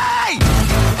royalty.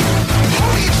 Who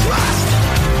do you trust?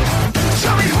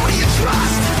 Tell me who do you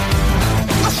trust?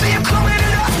 I see him coming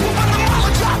at us, but when the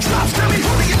Molotov drops, tell me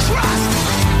who do you trust?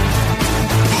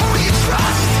 Who do you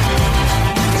trust?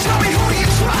 Tell me who do you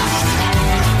trust?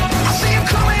 I see him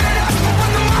coming at us, but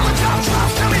when the Molotov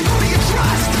drops, tell me who do you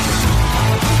trust?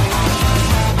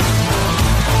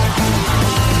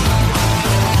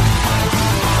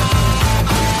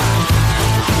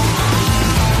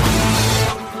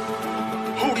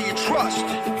 Who do you trust?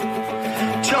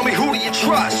 Tell me who do you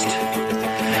trust?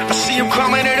 I see him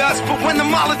coming at us, but when the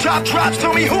Molotov drops,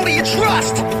 tell me who do you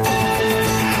trust?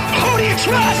 Who do you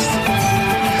trust?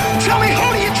 Tell me who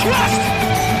do you trust?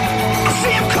 I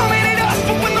see him coming at us,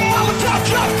 but when the Molotov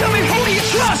drops, tell me who do you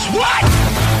trust? What?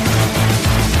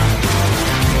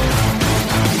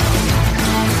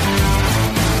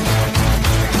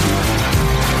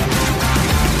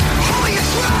 Who do you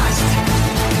trust?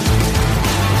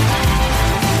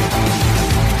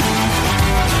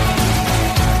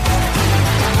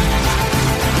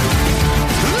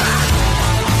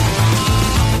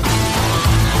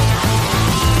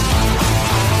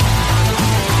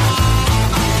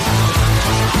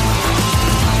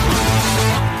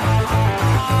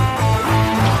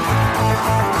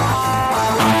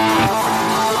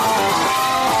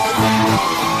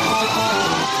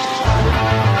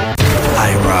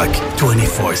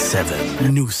 IROCK247.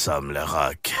 Nous sommes le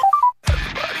rock.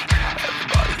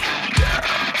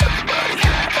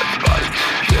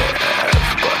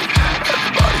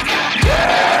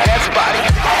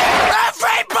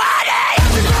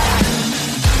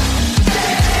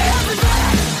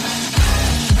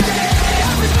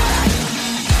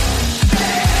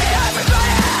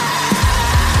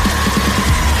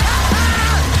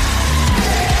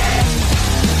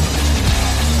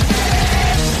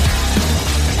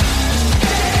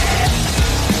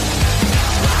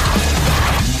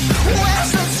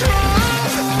 Where's the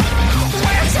truth?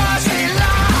 Where does it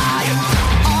lie?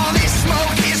 All this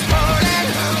smoke is burning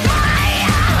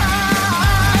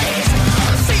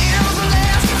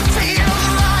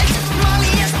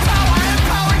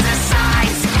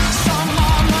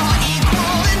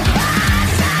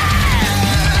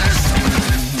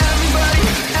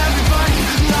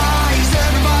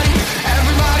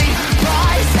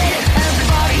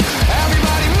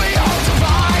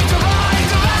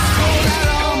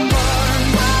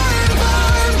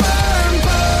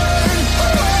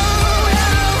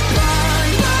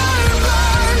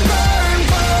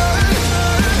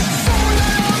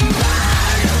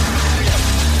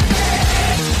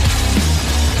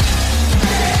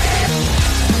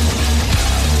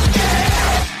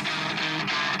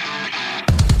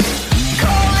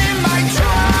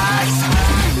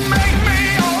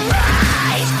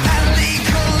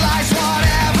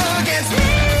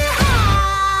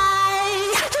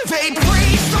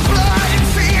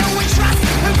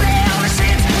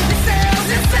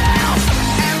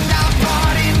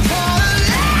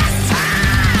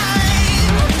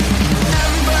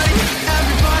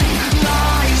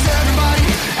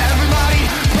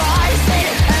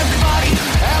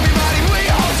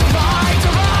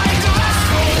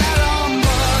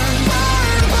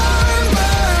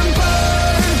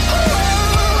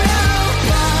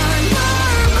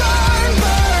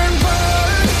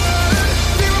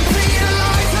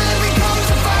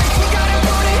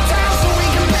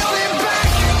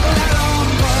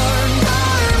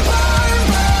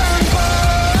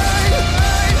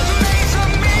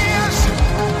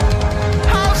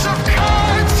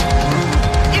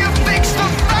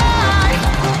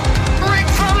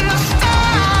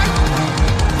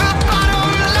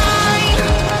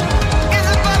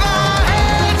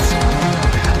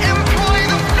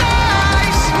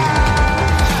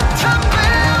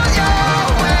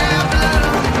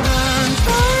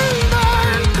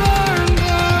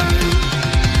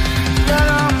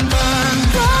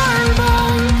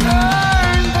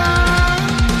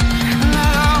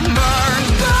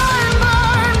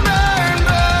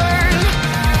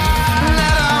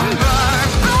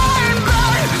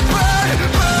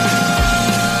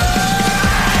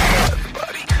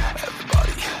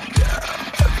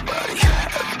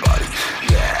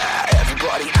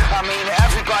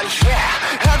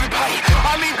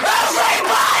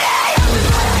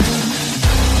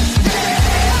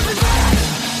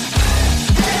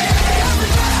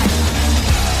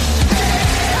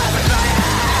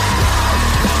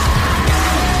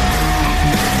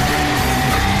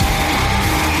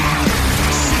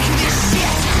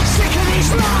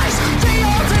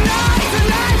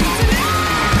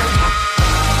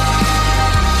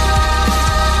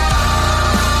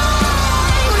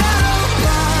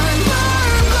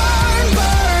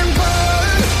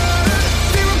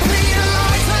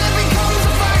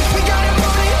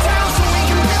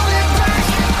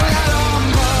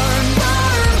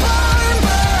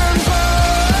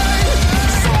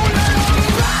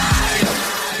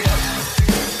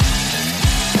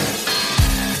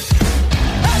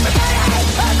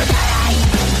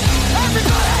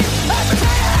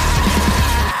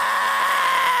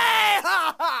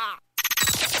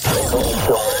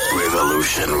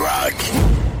Revolution Rock.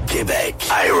 Québec.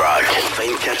 IROCK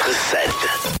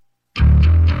 247.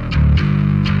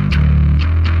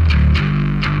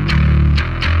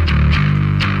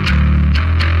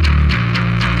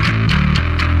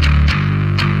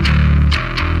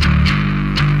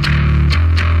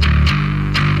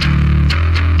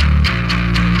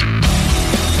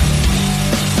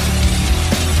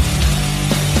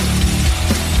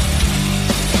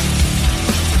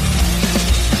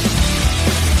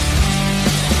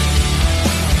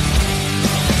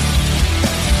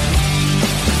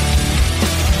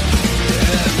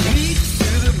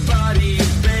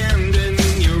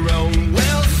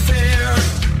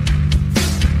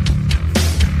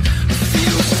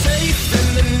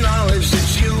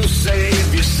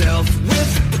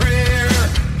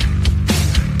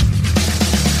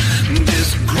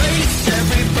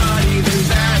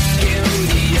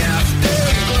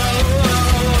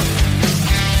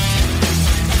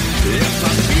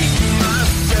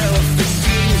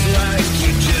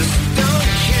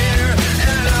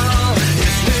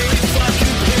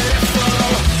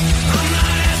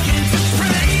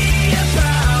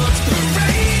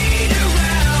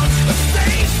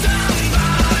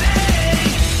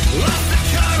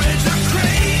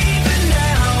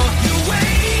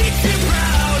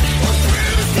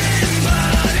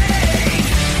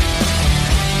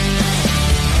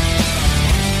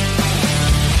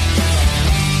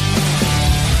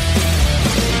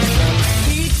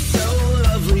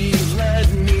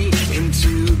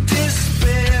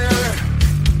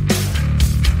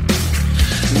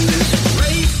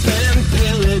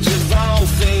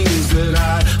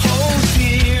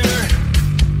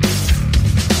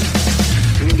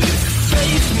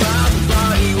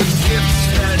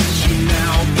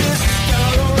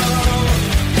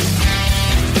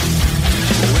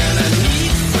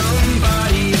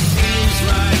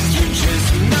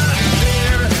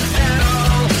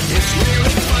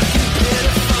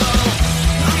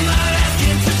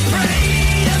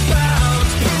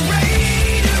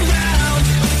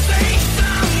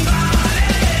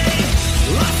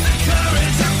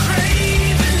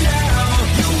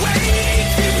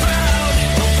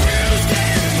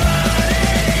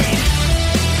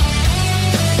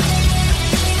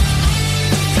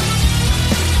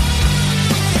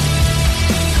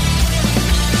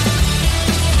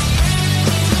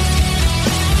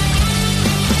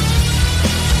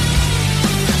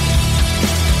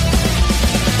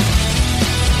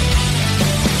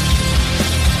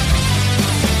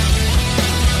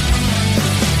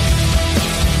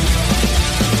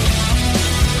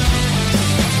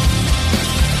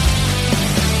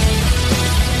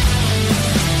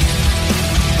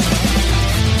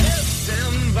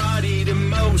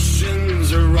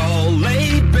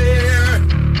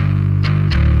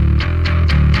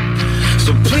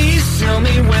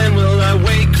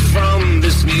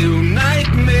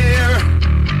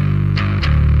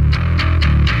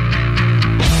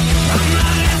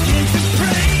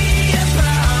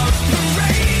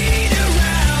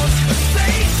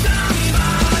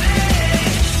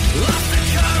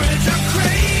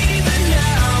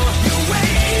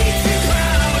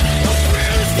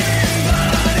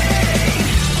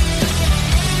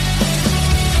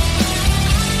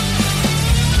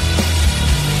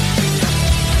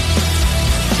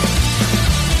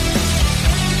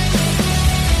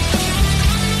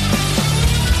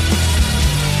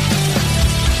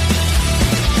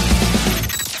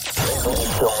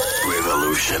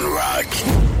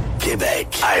 Québec.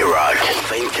 IROCK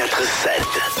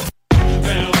 247.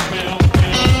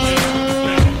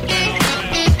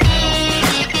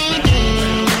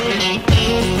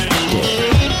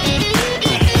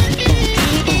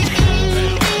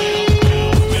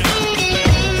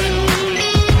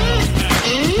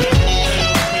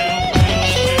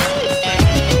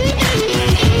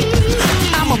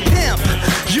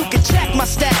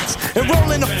 And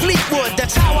rolling a Fleetwood,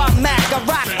 that's how I mac. I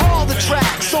rock all the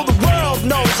tracks, so the world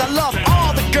knows I love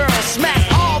all the girls, smack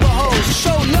all the hoes,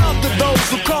 show love to those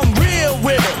who come real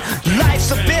with it.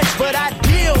 Life's a bitch, but I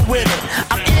deal with it.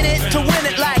 I'm in it to win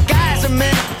it like guys and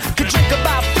men. Could drink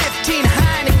about 15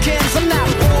 Heinekens. I'm not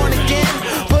born again,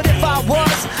 but if I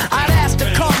was, I'd ask to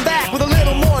come back with a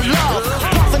little more love.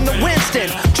 Puffing the Winston,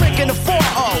 drinking the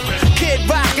 4-0. Kid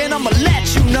Rock, and I'ma let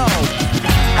you know.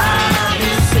 I've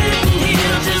been sitting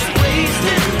here just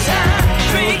wasting time,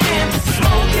 drinking,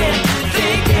 smoking,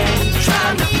 thinking,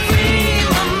 trying to free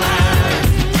my mind.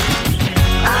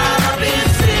 I've been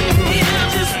sitting here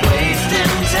just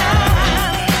wasting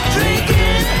time,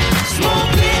 drinking,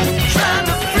 smoking, trying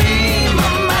to free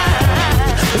my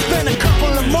mind. It's been a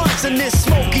couple of months in this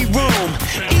smoky room,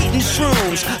 eating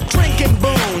shrooms, drinking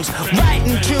booze. afternoons,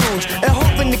 writing tunes and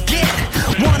hoping to get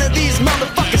one of these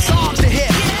motherfucking songs to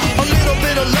hit. A little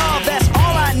bit of love, that's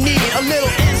all I need. A little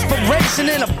inspiration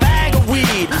in a bag of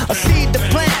weed. A seed to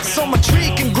plant so my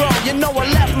tree can grow. You know I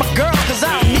left my girl cause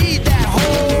I don't need that.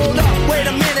 Hold up, wait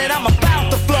a minute, I'm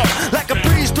about to flow. Like a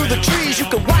breeze through the trees, you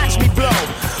can watch me blow.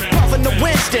 Puffing the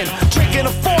Winston, drinking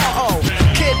a 4-0.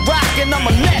 Kid rockin',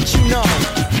 I'ma let you know.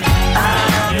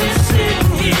 I've been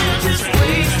sitting here just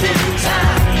wasting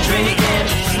time, drinking,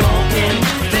 smoking,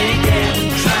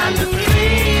 thinking, trying to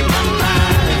free my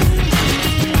mind.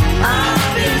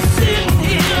 I've been sitting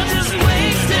here just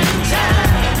wasting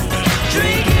time,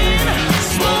 drinking,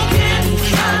 smoking,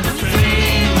 trying to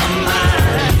free my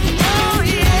mind. Oh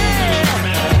yeah,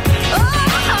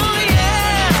 oh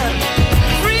yeah,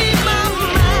 free my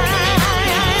mind.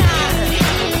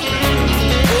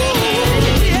 Ooh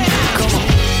yeah, come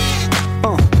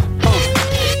on.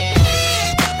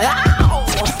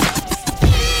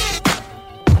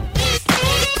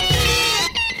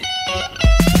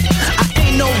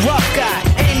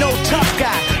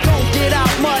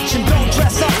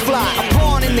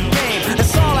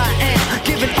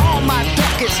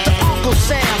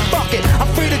 Sam, fuck it, I'm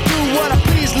free to do what I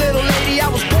please, little lady. I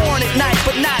was born at night,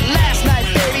 but not last night,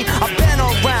 baby. I've been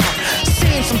around,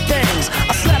 seen some things.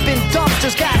 I slept in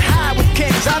dumpsters, got high with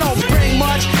kings. I don't bring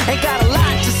much, ain't got a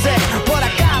lot to say, but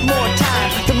I got more time,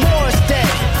 the more it's day.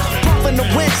 Puffing the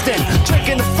Winston,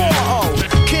 drinking the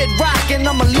 4-0. Kid rockin',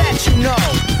 I'ma let you know.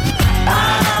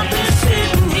 I've been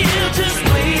sitting here just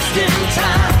wasting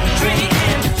time,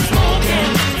 drinking, smoking,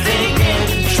 thinking,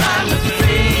 trying to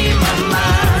free my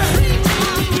mind.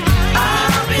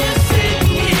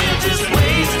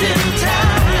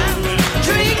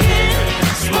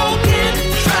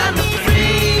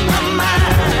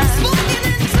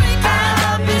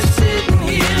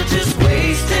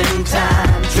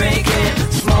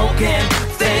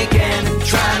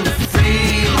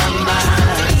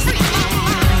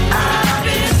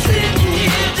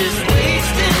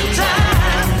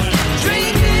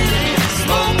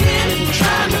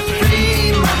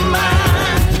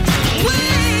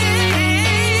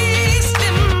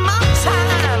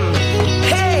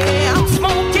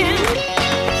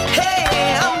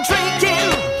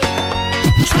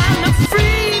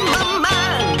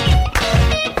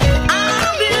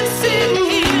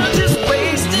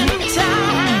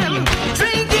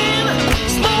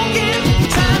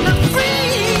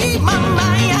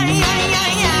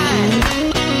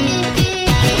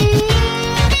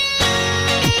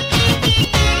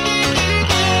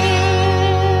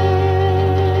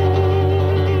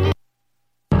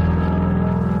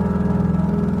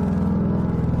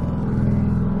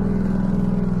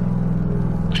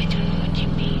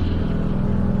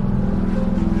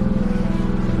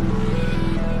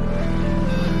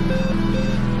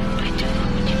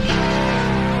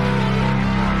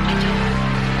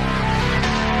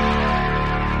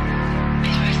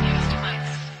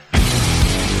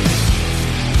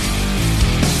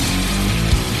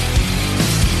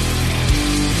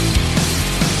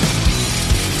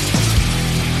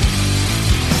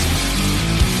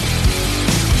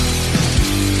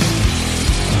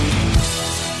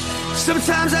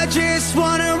 Sometimes I just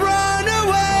wanna run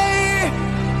away,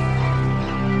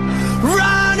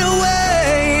 run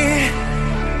away,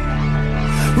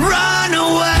 run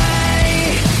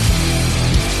away.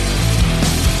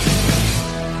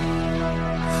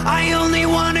 I only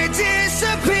wanna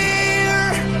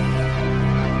disappear,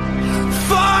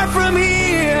 far from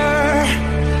here,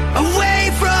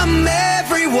 away from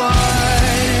everyone.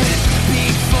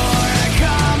 Before I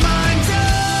come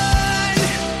undone,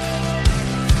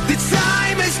 the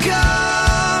time has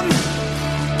come.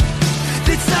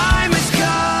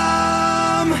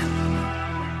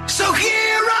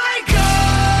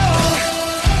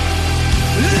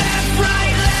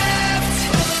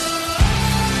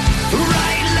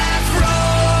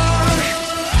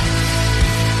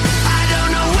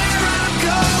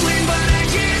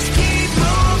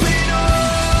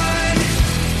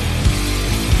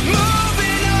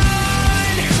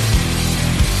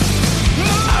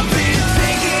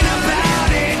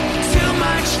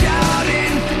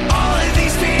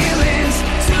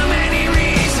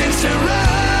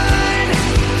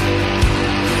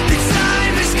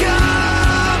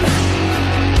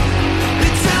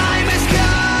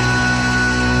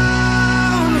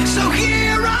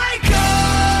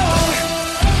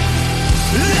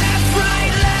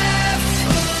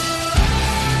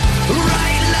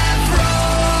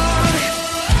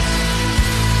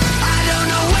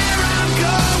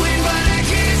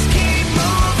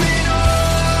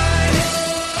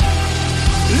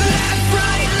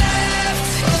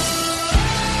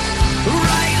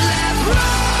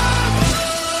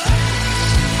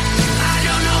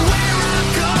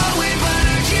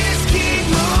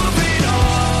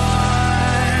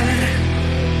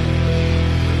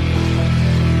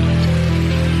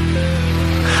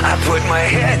 put my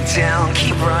head down,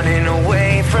 keep running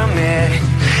away from it.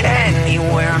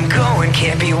 Anywhere I'm going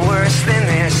can't be worse than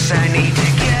this. I need to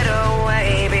get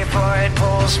away before it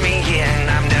pulls me in.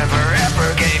 I'm never ever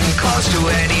getting close to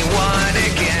anyone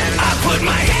again. I put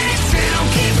my head down,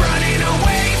 keep running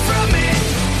away from it.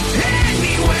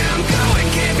 Anywhere I'm going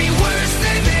can't be worse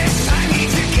than this. I need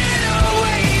to get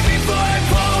away before it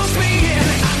pulls me in.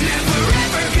 I'm never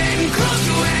ever getting close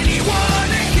to anyone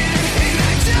again. And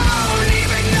I don't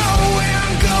even know where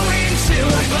I'm going to,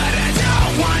 but I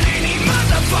don't want any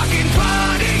motherfucking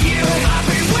part of you. I've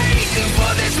been waiting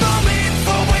for this moment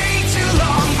for way too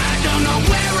long. I don't know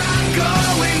where I'm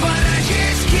going, but I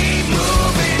just keep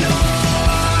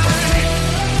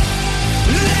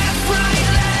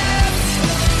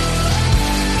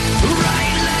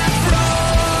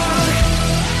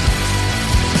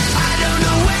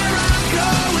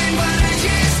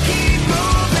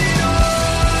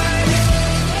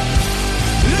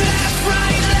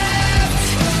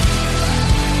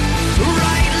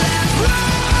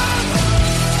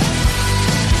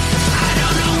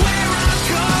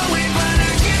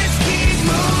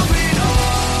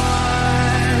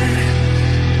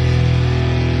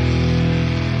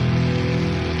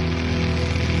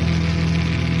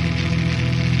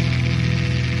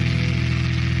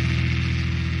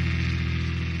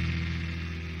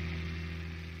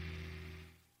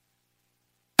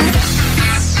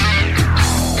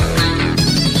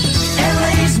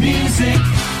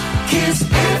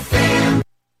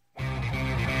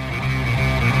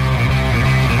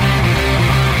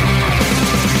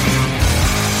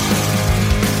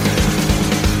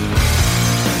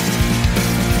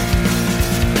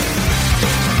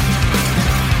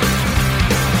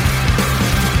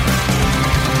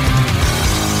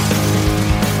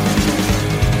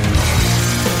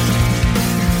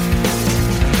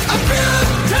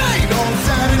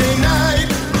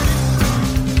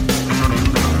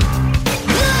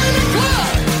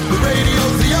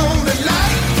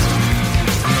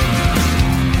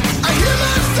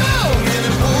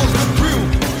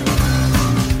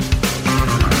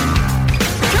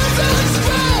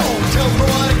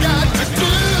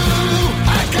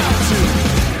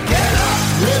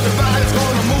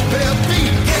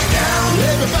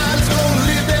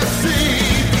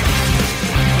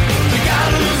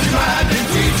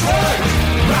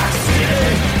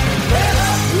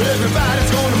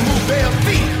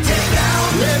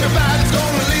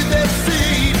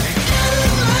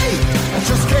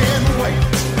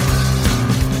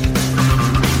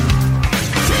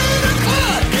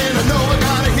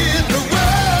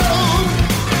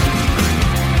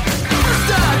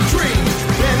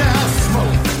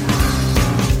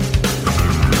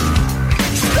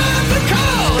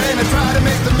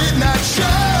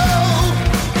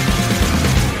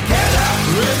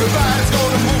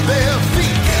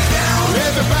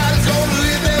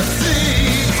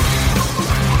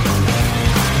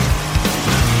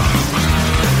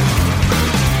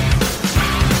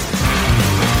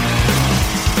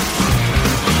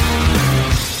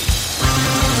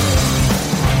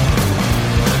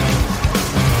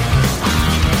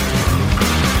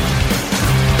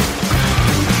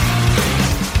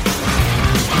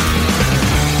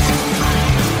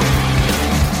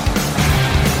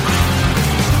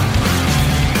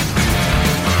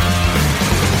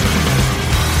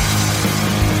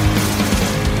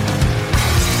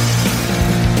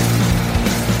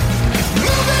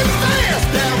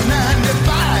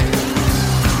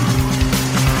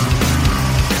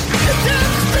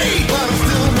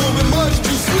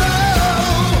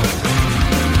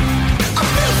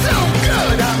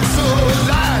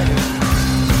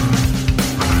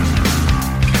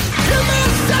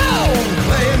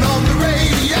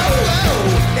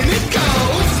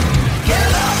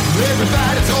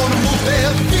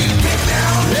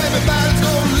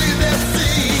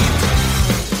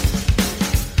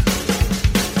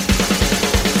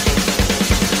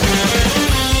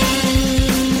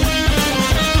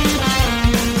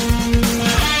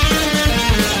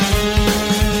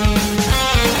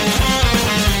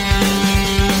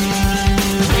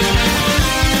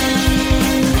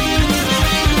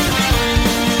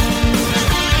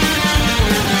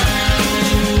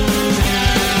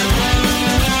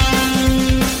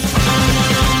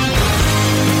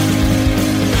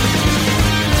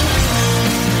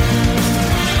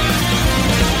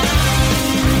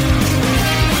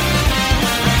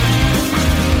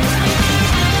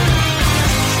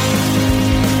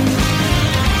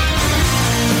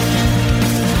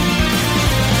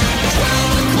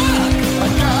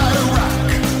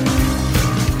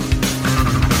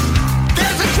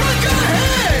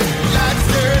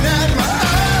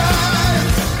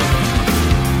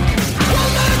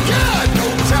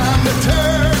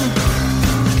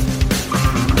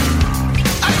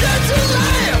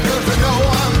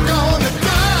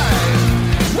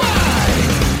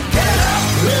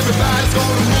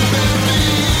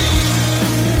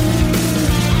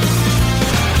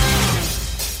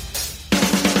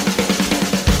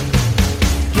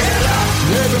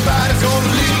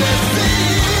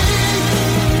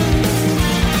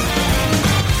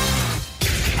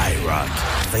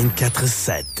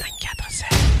 24/7. 24/7.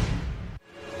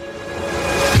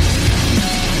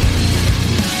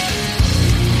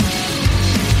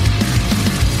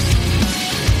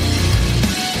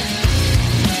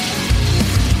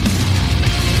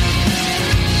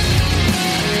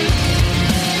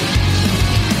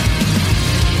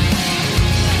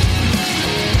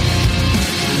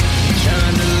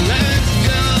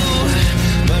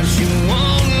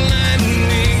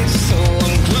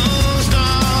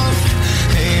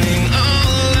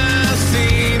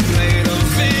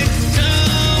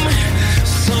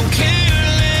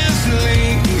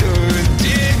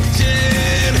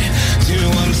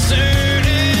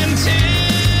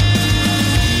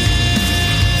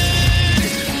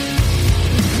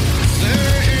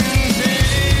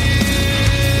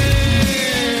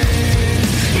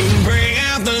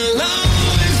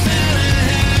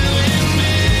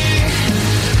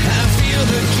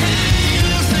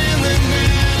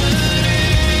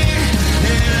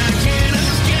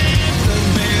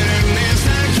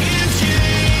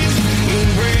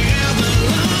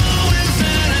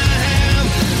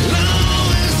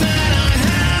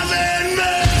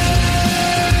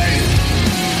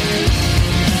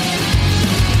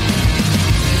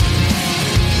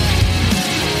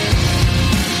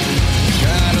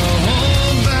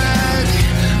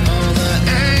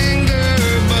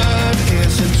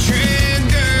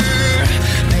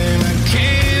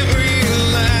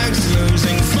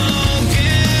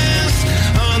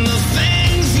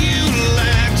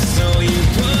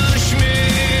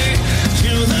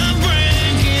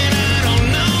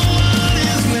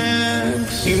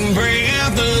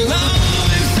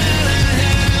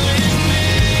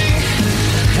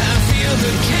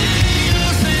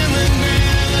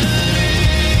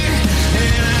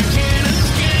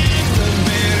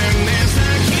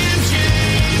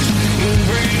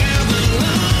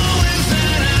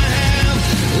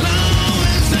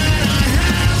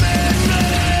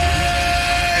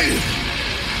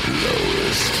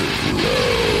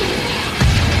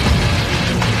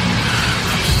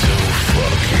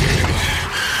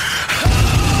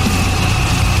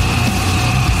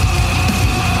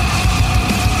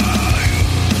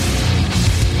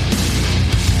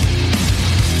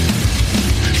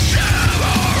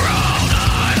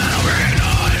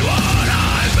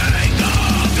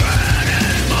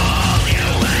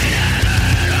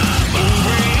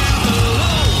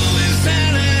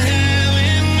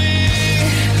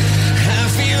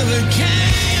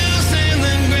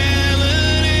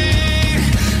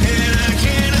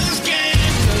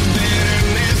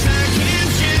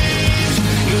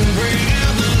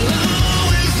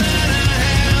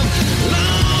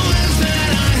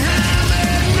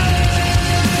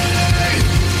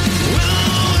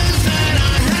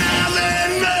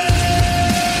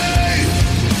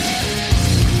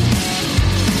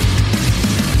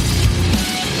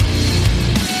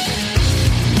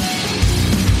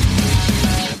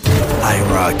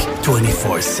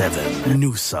 IROCK247.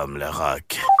 Nous sommes le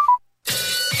rock.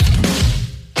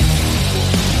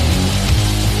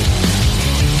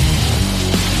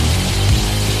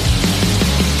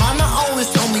 Mama always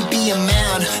told me be a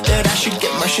man, that I should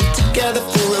get my shit together,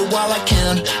 fool it while I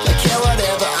can. Like yeah,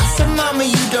 whatever. I said, Mama,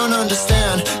 you don't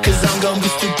understand, cause I'm gonna be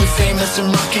stupid famous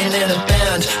and rocking in a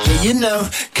band. Yeah, you know,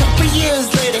 couple years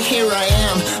later, here I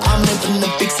am. I'm living the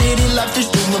big city life,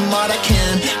 just doing what I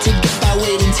can to get by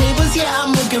waiting tables. Yeah,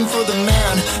 I'm looking for the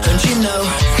man, and you know,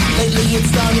 lately it's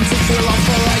starting to feel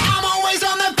awful like I'm always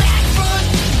on the back foot.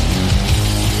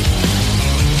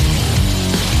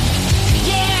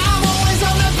 Yeah, I'm always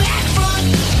on the back foot.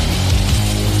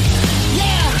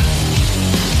 Yeah,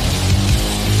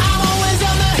 I'm always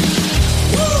on the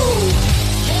woo.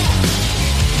 Yeah,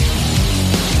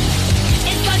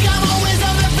 it's like I'm always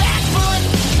on the back foot.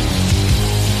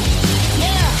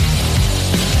 Yeah,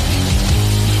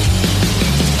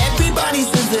 everybody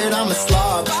says that I'm a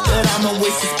slob, that I'm a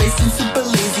waste of space and super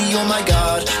lazy. Oh my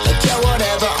god, like yeah,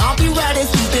 whatever. I'll be right as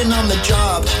sleeping on the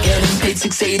job, getting paid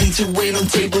 $6.80 to wait on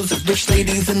tables of rich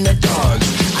ladies and their dogs.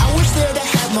 I wish that I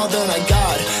had more than I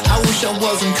got. I wish I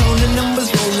wasn't Conan and was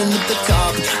rolling at the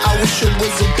top. I wish I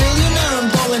was a billionaire and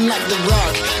balling like The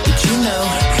Rock. But you know,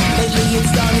 lately it's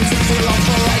starting to feel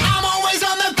awful like I'm always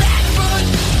on the back foot.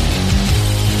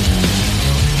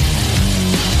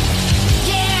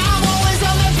 Yeah, I'm always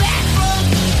on the back foot.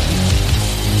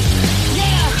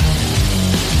 Yeah,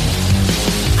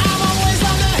 I'm always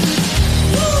on the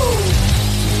woo.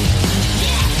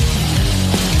 Yeah,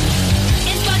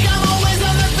 it's like I'm always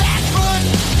on the back foot.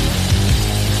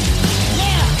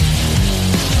 Yeah.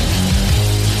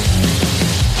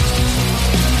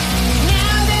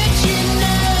 Now that you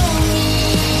know me,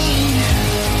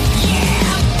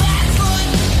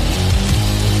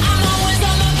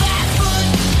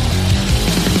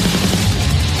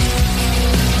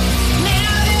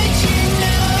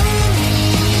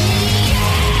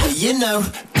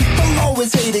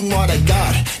 hating what I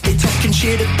got. They talking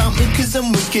shit about me cause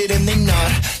I'm wicked and they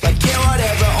not. Like yeah,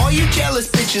 whatever, all you jealous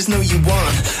bitches know you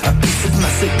want a piece of my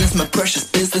sickness, my precious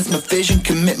business, my vision,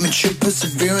 commitment, true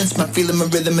perseverance, my feeling, my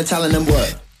rhythm, my talent and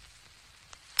what?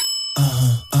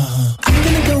 I'm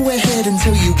gonna go ahead and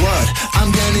tell you what.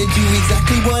 I'm gonna do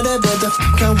exactly whatever the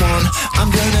fuck I want. I'm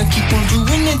gonna keep on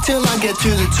doing it till I get to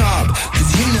the top.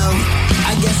 Cause you know,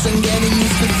 I guess I'm getting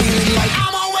used to feeling like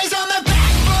I'm always on the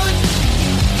back foot.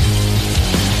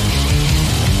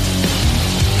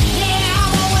 Yeah,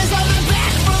 I'm always on the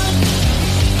back foot.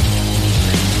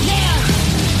 Yeah,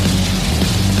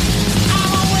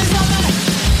 I'm always on the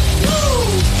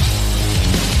woo.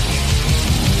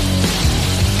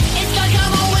 It's like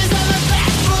I'm always on the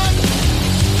back foot.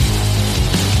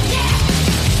 Yeah,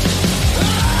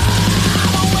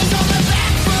 I'm always on the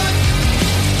back foot.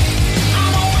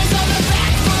 I'm always on the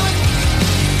back foot.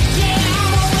 Yeah,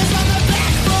 I'm always on the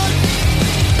back foot.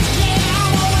 Yeah,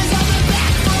 I'm always on the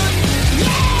back foot.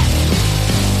 Yeah.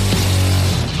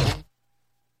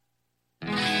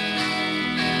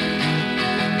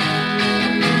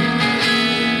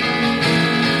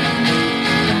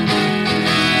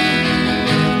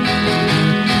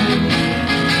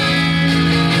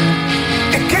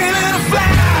 It came in a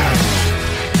flash.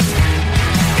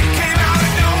 It came out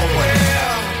of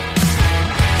nowhere.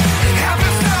 It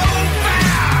happened so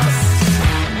fast,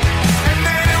 and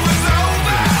then it was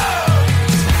over.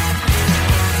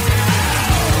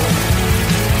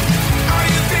 Are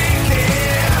you thinking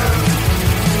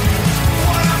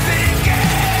what I'm thinking?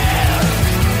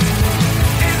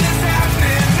 Is this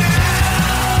happening now?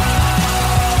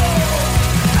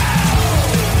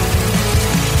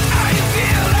 Are you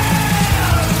feeling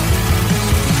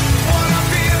what I'm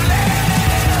feeling?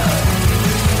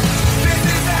 This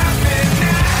is happening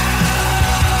now.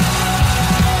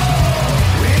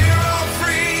 We're all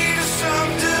free to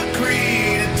some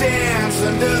degree to dance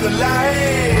under the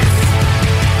lights.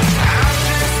 I'm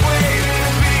just waiting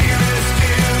to be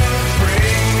rescued, bring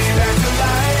me back to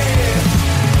life.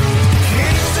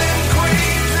 Kings and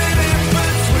queens and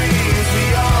in-betweens, we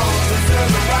all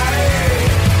deserve the right.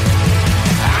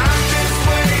 I'm just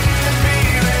waiting to be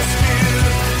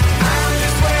rescued. I'm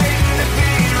just waiting to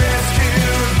be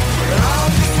rescued. We're all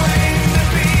just waiting to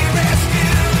be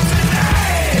rescued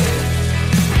tonight.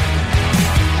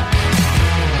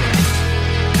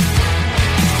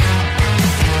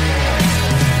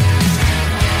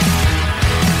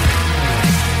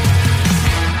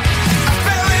 I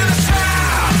fell in a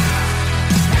trap.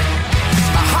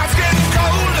 My heart's getting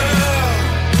colder.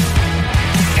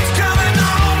 It's coming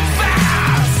on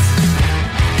fast.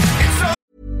 It's so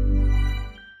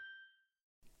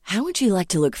How would you like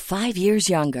to look 5 years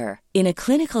younger? In a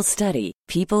clinical study,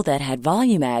 people that had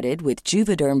volume added with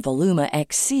Juvederm Voluma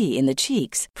XC in the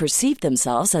cheeks perceived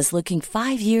themselves as looking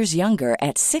 5 years younger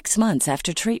at 6 months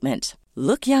after treatment.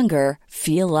 Look younger,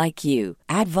 feel like you.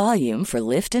 Add volume for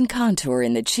lift and contour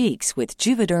in the cheeks with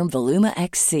Juvederm Voluma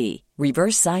XC.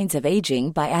 Reverse signs of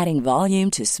aging by adding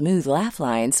volume to smooth laugh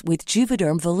lines with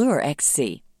Juvederm Volure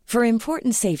XC. For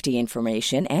important safety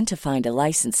information and to find a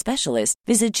licensed specialist,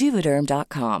 visit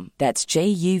Juvederm.com. That's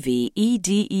JUVEDERM.com.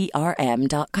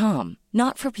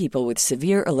 Not for people with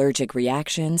severe allergic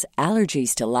reactions,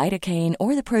 allergies to lidocaine,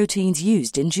 or the proteins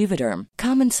used in Juvederm.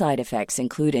 Common side effects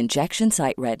include injection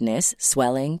site redness,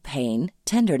 swelling, pain,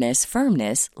 tenderness,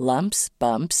 firmness, lumps,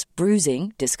 bumps,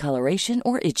 bruising, discoloration,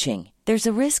 or itching. There's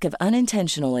a risk of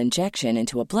unintentional injection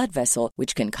into a blood vessel,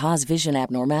 which can cause vision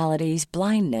abnormalities,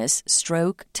 blindness,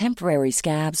 stroke, temporary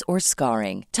scabs, or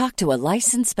scarring. Talk to a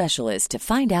licensed specialist to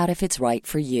find out if it's right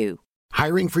for you.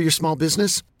 Hiring for your small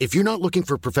business? If you're not looking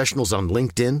for professionals on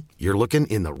LinkedIn, you're looking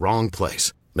in the wrong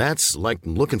place. That's like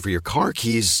looking for your car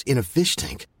keys in a fish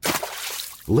tank.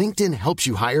 LinkedIn helps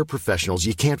you hire professionals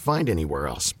you can't find anywhere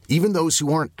else, even those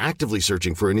who aren't actively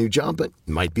searching for a new job but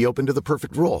might be open to the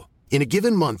perfect role. In a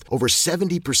given month, over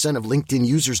 70% of LinkedIn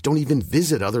users don't even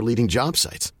visit other leading job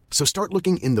sites. So start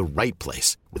looking in the right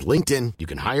place. With LinkedIn, you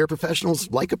can hire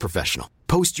professionals like a professional.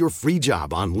 Post your free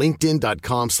job on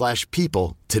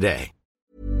linkedin.com/people today.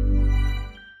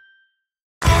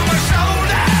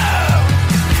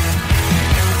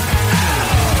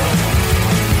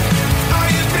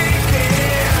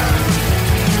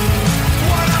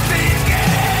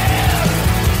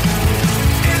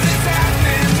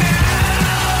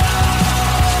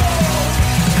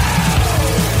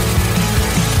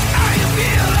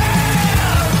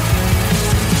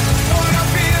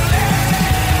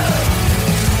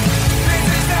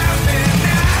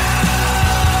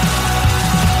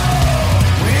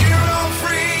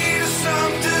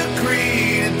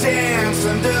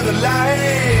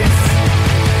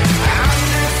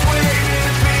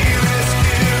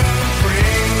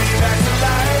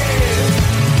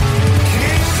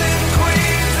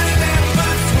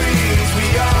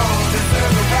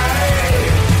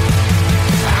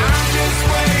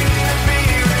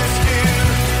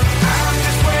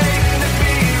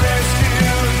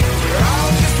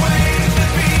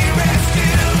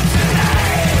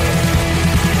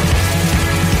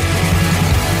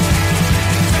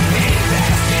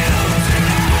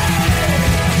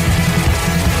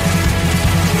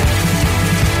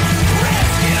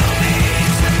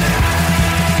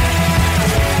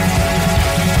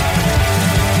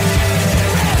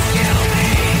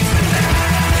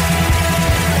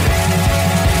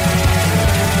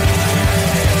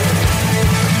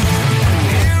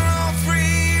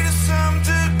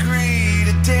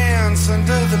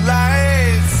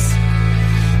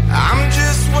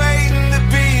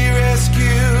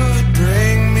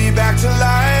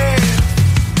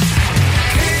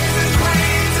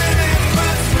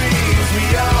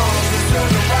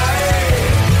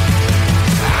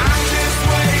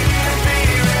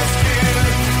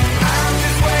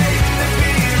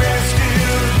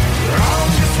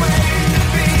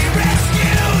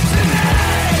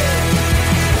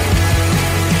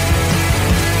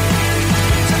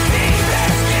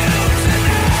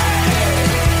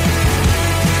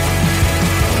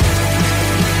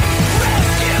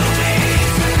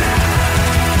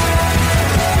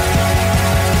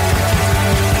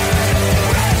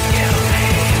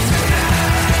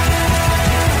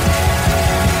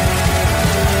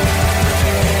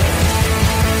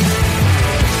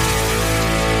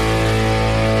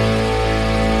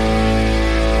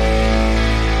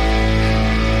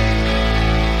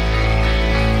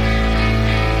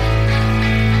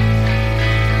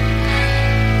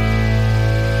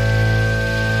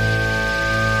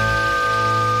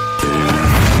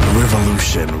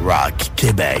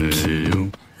 Québec.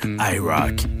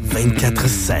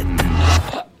 IROCK247.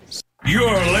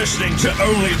 You're listening to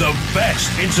only the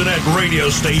best internet radio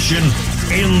station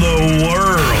in the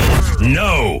world.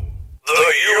 No,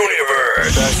 the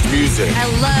universe. Best music. I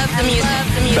love the music.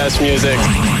 Best music.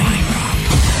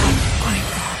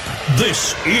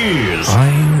 This is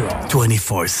IROCK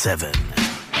 24/7.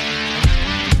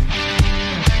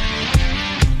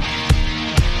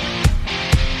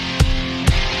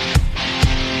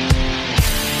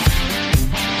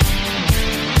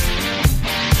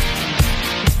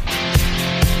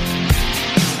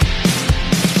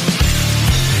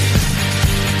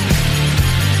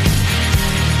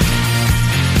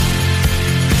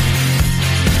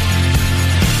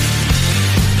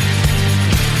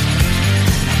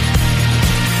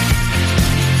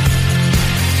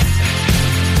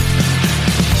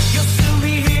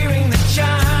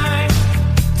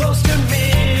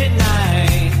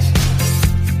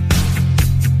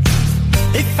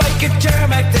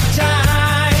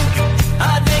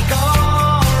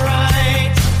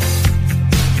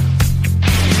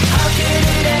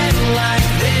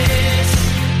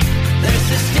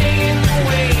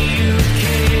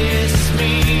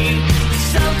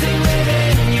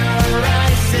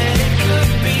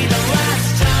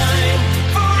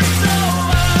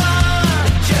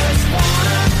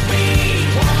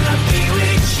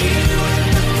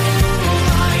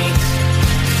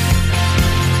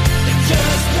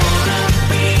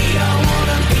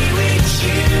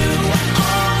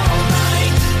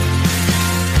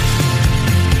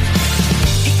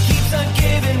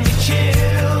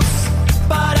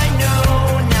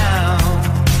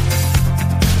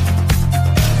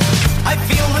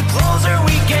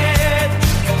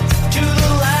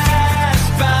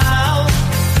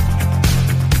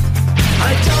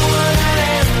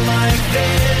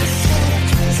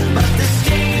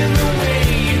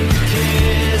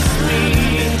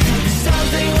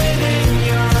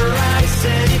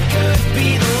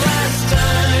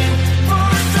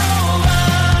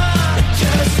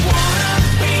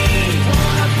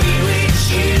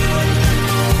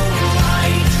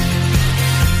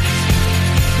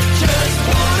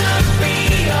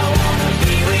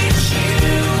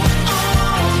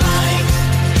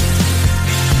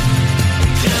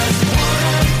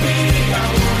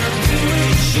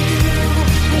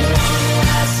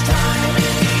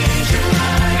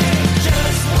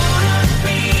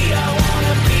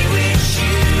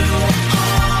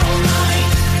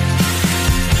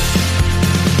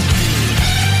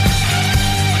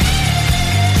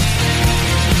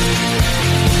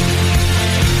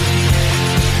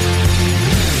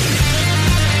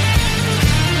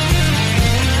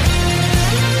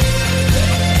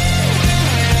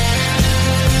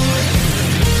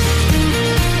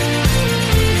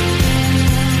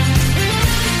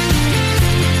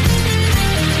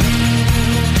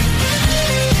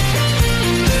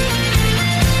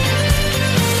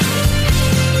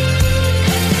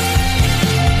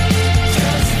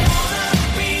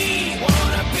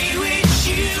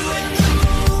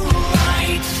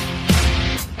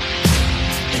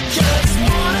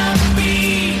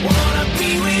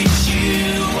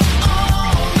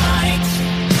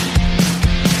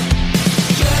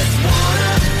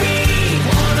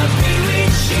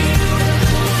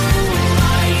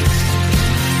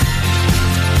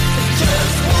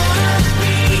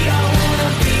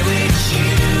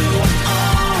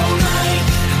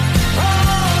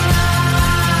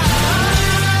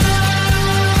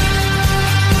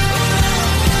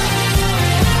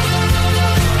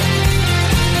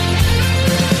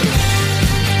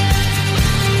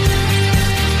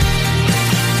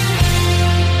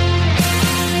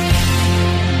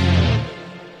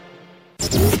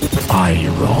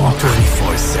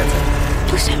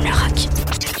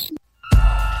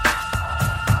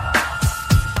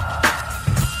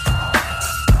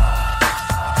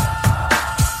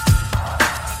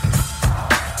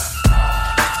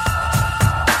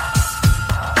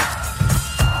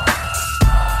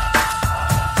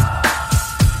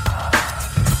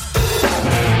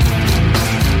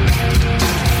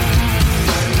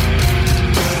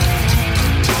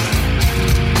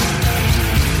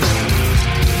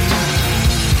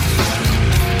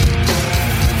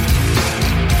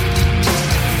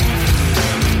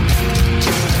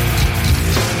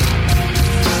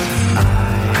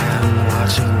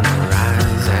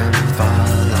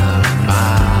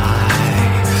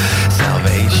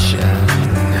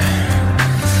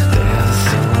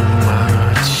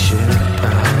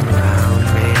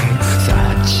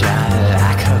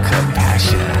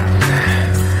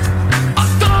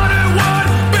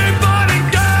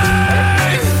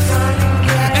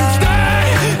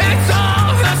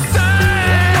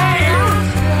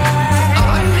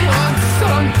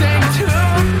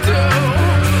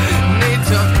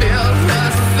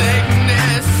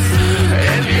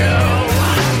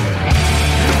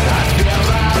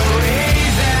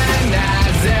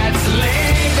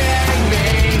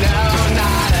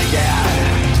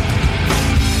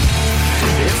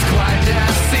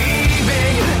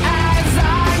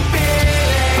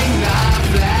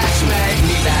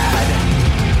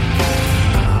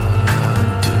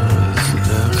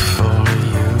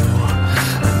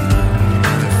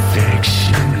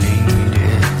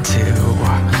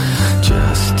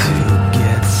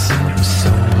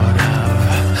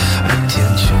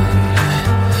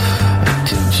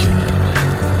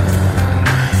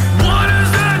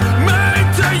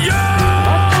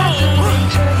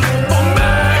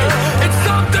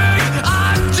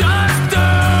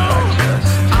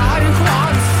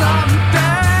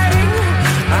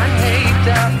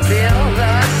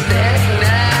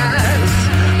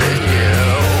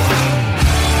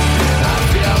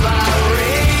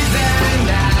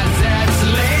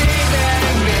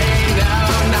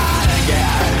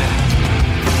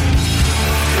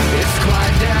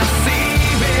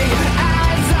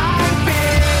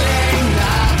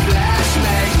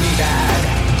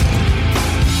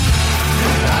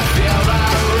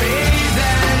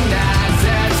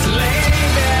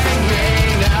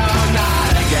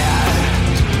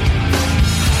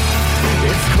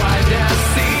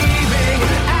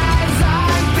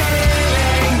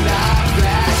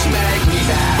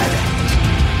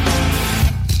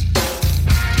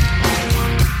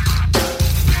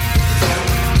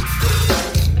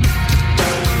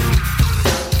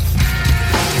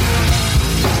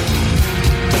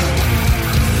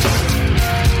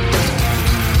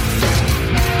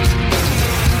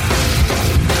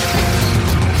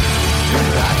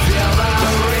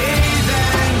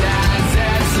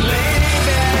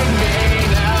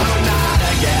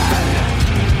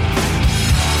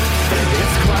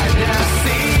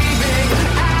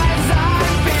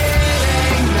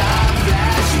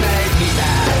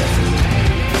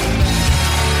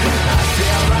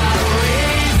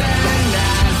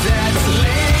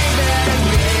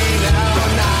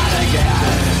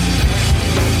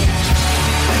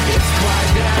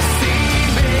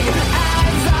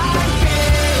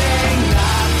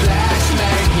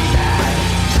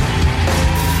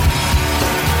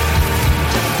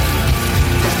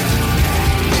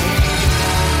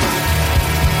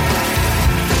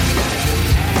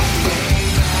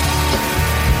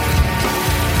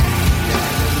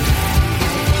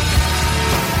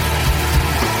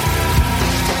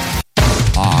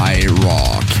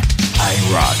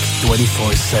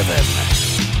 247.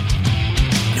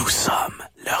 Nous sommes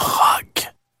le rock.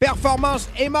 Performance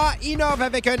Emma innove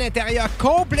avec un intérieur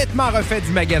complètement refait du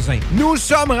magasin. Nous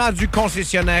sommes rendus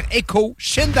concessionnaires Eco,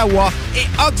 Shindawa et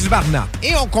Oxvarna.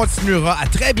 Et on continuera à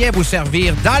très bien vous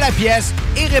servir dans la pièce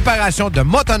et réparation de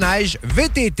motoneige,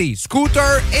 VTT,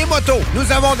 scooter et moto.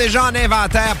 Nous avons déjà en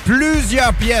inventaire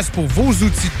plusieurs pièces pour vos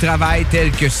outils de travail tels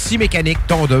que scie mécanique,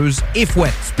 tondeuse et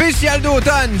fouette. Spécial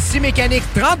d'automne, scie mécanique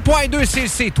 30.2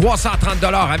 cc, 330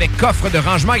 $ avec coffre de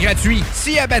rangement gratuit.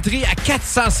 Scie à batterie à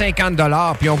 450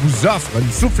 $, puis on vous offre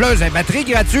une souffleuse à batterie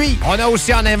gratuite. On a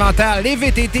aussi en inventaire les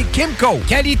VTT Kimco.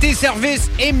 Qualité, service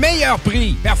et meilleur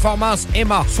prix. Performance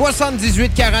Emma.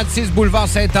 7846 boulevard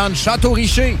Sainte-Anne,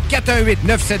 Château-Richer.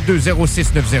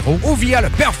 418-972-0690 ou via le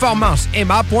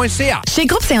performanceemma.ca. Chez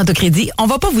Groupe Saint-Autocrédit, on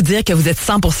va pas vous dire que vous êtes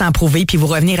 100% approuvé puis vous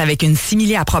revenir avec une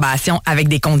simili-approbation avec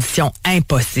des conditions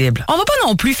impossibles. On va pas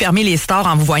non plus fermer les stores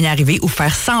en vous voyant arriver ou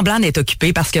faire semblant d'être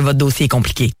occupé parce que votre dossier est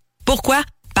compliqué. Pourquoi?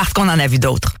 Parce qu'on en a vu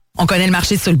d'autres. On connaît le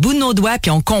marché sur le bout de nos doigts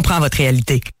puis on comprend votre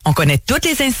réalité. On connaît toutes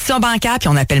les institutions bancaires puis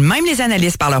on appelle même les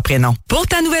analystes par leur prénom. Pour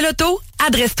ta nouvelle auto,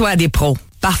 adresse-toi à des pros.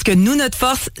 Parce que nous, notre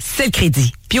force, c'est le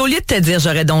crédit. Puis au lieu de te dire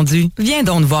j'aurais donc dû, viens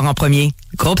donc nous voir en premier.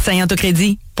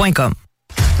 GroupeSaintAutocrédit.com.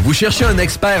 Vous cherchez un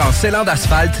expert en scellant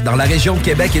d'asphalte dans la région de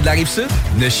Québec et de la Rive-Sud?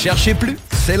 Ne cherchez plus.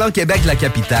 Scellant Québec, la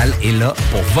capitale, est là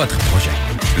pour votre projet.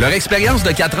 Leur expérience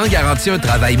de 4 ans garantit un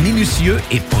travail minutieux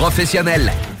et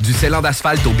professionnel. Du scellant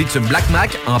d'asphalte au bitume Black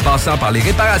Mac, en passant par les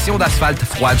réparations d'asphalte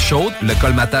froide-chaude, le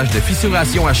colmatage de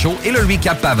fissuration à chaud et le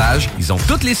recap pavage, ils ont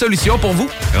toutes les solutions pour vous.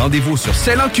 Rendez-vous sur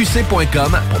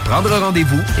scellantqc.com pour prendre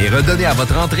rendez-vous et redonner à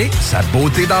votre entrée sa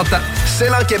beauté d'antan.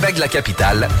 Scellant Québec, la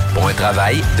capitale, pour un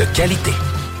travail de qualité.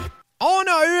 On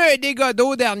a eu un dégât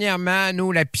d'eau dernièrement.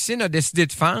 Nous, la piscine a décidé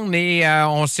de fendre, mais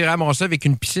on s'est ramassé avec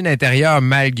une piscine intérieure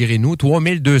malgré nous.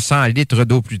 3200 litres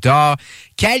d'eau plus tard.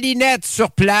 Calinette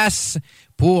sur place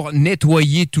pour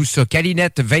nettoyer tout ça.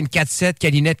 Calinette 24/7,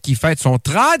 Calinette qui fête son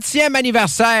 30e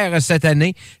anniversaire cette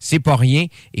année. C'est pas rien.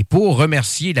 Et pour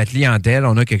remercier la clientèle,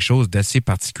 on a quelque chose d'assez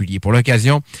particulier. Pour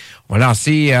l'occasion, on va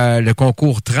lancer le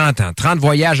concours 30 ans. 30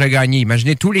 voyages à gagner.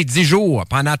 Imaginez tous les 10 jours.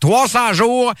 Pendant 300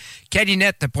 jours,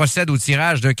 Calinette procède au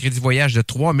tirage d'un crédit voyage de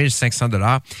 3500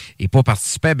 $. Et pour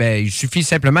participer, il suffit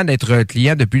simplement d'être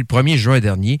client depuis le 1er juin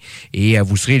dernier. Et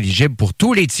vous serez éligible pour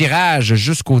tous les tirages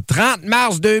jusqu'au 30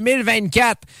 mars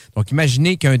 2024. Donc,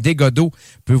 imaginez qu'un dégât d'eau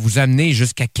peut vous amener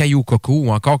jusqu'à Caillou-Coco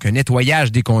ou encore qu'un nettoyage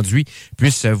des conduits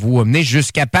puisse vous amener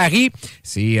jusqu'à Paris.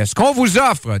 C'est ce qu'on vous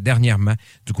offre dernièrement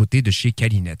du côté de chez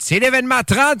Calinette. C'est l'événement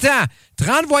 30 ans.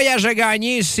 30 voyages à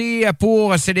gagner. C'est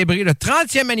pour célébrer le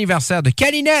 30e anniversaire de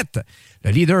Calinette,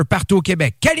 le leader partout au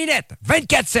Québec. Calinette,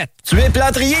 24/7. Tu es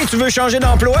plâtrier et tu veux changer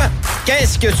d'emploi?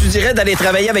 Qu'est-ce que tu dirais d'aller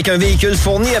travailler avec un véhicule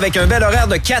fourni avec un bel horaire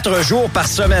de 4 jours par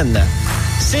semaine?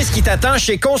 C'est ce qui t'attend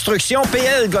chez Construction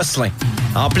PL Gosselin.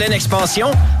 En pleine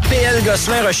expansion, PL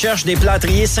Gosselin recherche des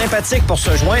plâtriers sympathiques pour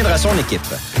se joindre à son équipe.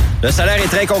 Le salaire est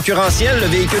très concurrentiel, le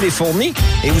véhicule est fourni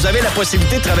et vous avez la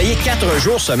possibilité de travailler 4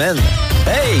 jours semaine.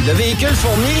 Hey, le véhicule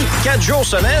fourni, 4 jours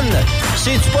semaine,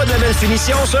 c'est-tu pas de la belle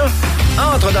finition, ça?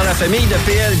 Entre dans la famille de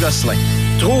PL Gosselin.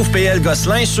 Trouve PL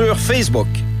Gosselin sur Facebook.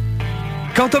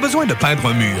 Quand tu as besoin de peindre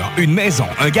un mur, une maison,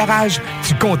 un garage,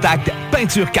 tu contactes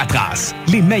Peinture 4As,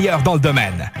 les meilleurs dans le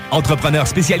domaine. Entrepreneurs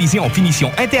spécialisés en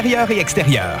finition intérieure et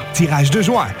extérieure, tirage de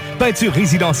joints, peinture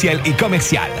résidentielle et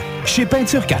commerciale. Chez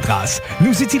Peinture 4As,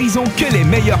 nous utilisons que les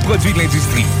meilleurs produits de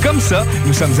l'industrie. Comme ça,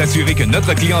 nous sommes assurés que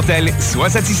notre clientèle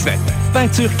soit satisfaite.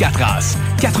 Peinture 4As,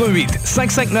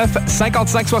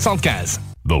 88-559-5575.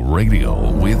 The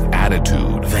radio with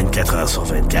attitude. 24 heures sur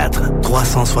 24,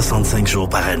 365 jours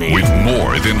par année. With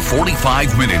more than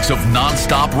 45 minutes of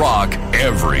non-stop rock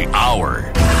every hour.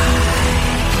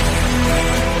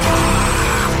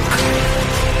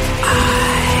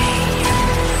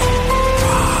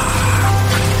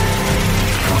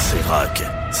 Quand c'est rock,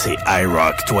 c'est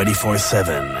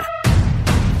IROCK247.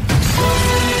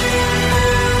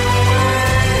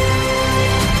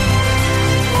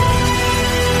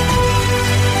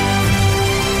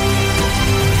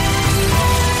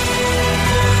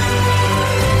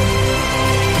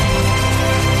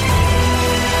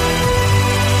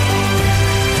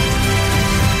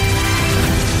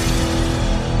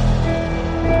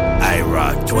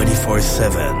 IROCK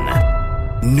 24/7.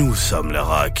 Nous sommes le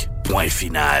rock. Point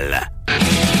final.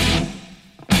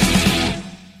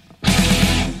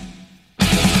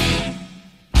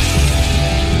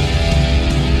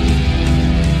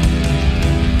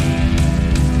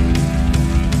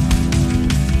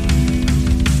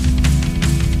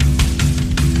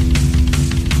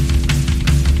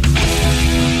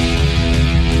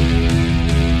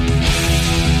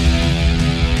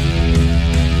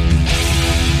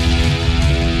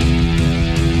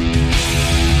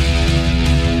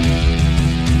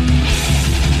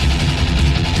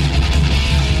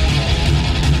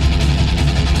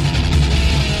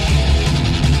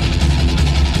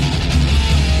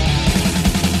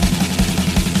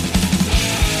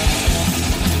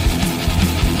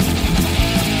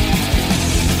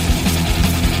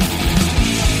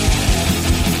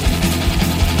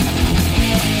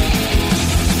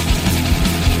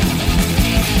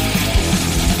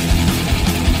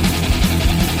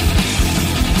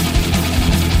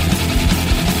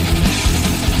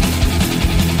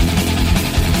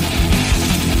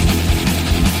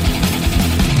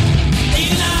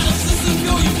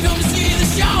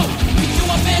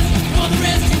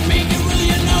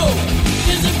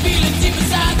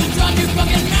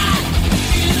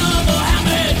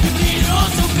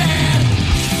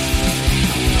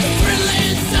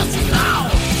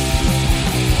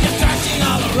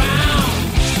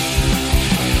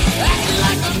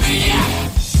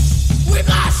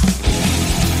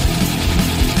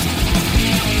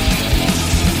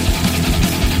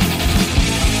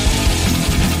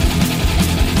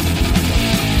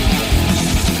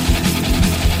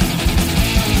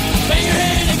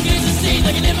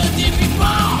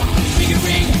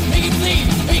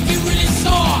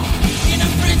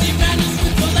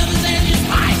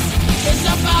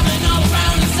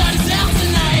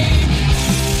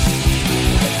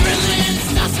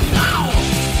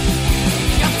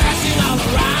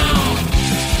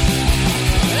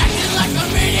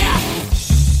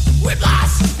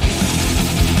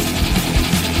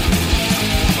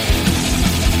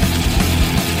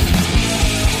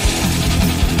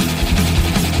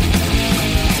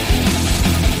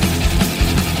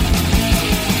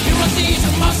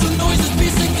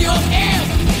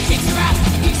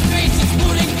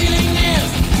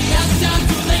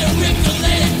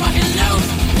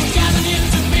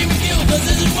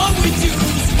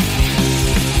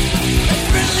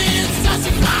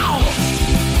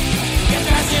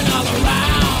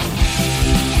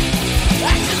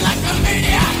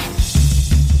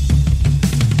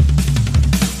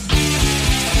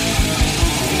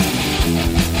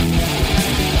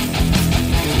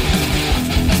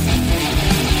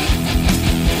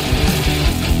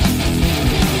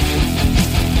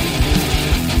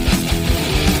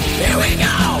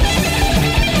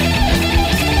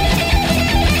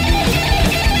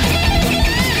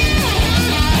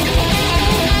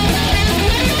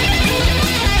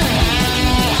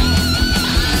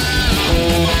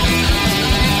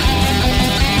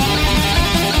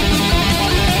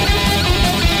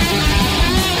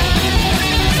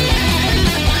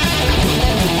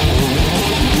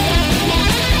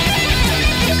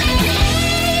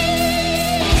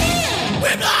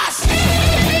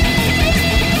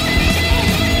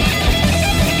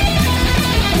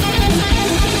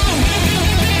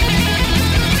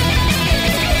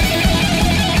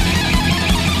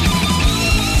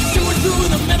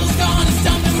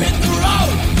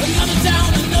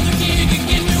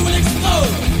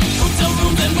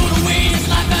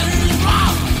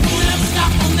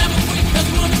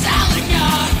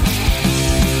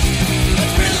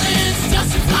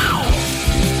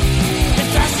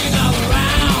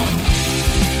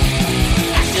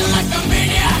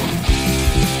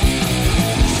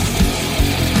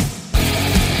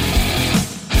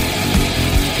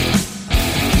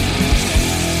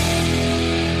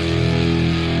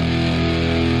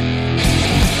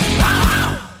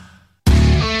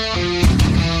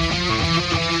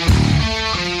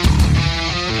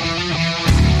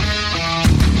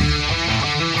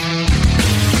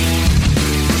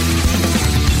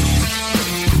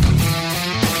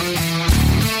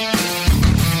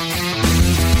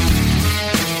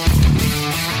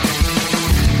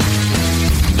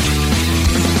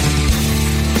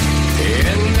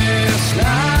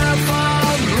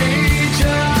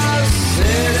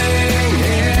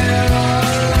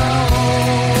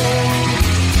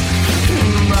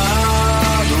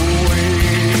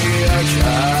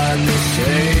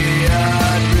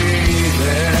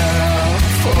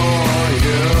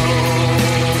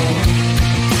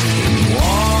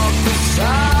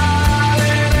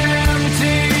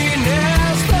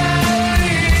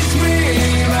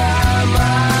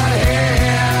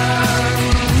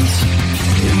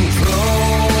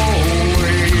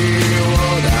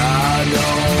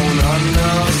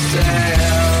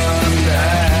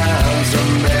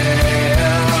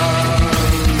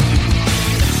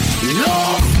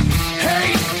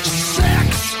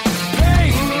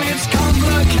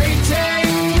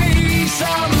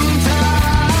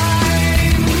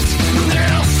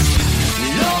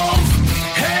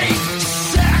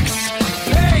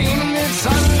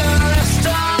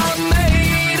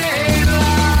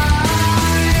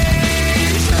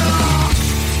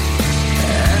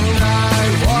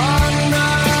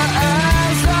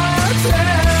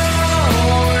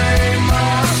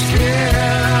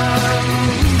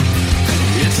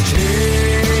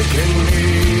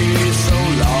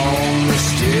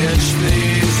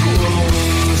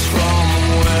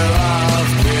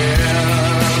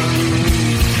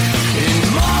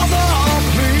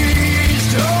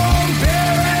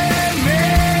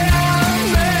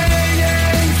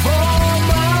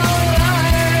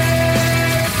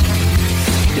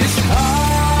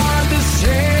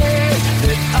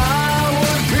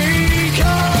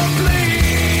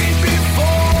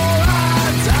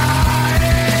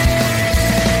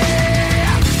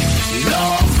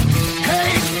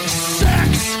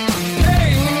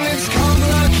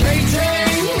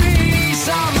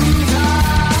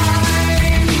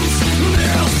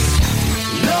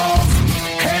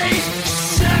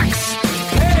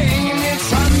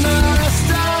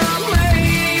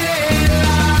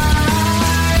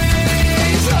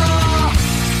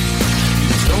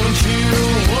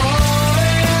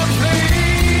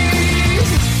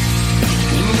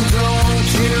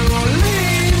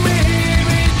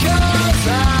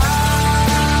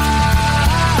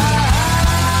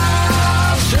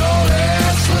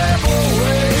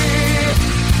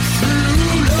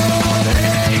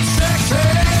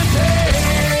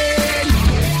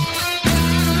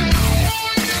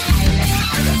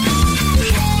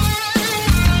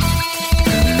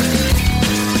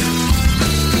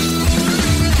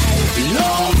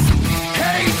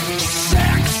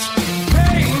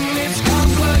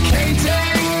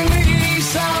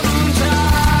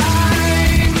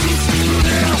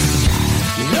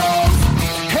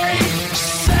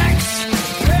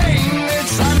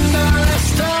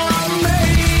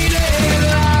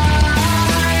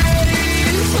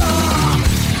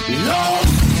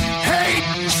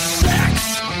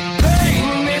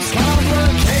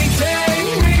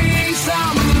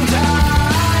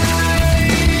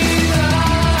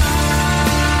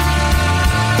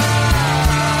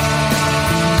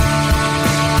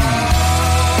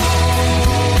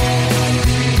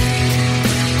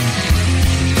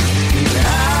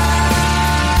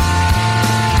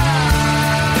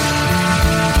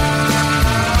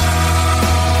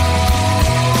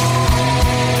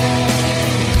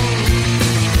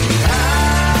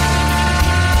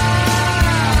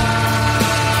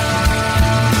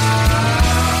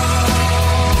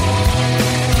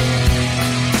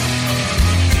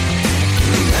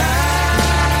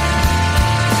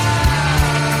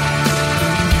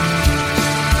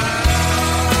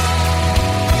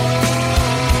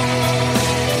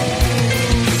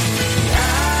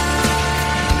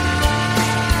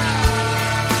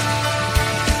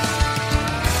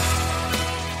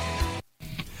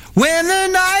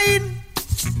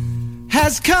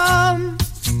 come,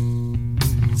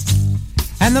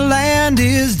 and the land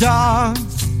is dark,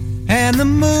 and the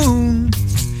moon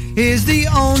is the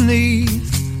only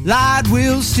light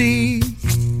we'll see.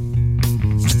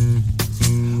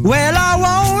 Well, I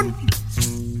won't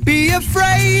be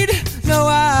afraid, no,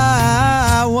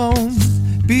 I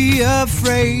won't be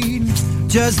afraid,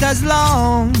 just as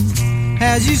long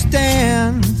as you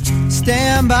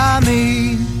stand by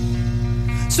me.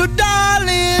 So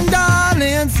darling,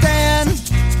 darling, stand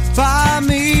by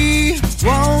me,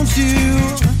 won't you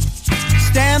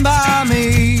stand by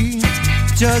me,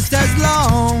 just as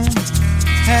long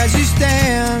as you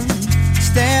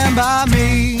stand by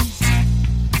me.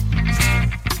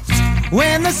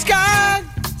 When the sky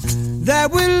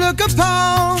that we look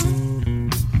upon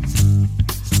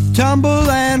tumble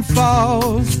and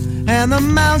falls, and the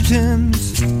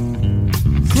mountains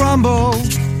crumble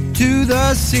to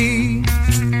the sea,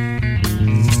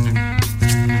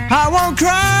 I won't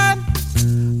cry,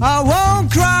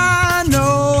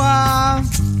 no, I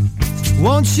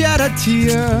won't shed a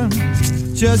tear,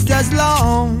 just as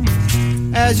long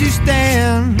as you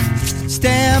stand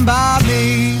by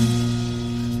me.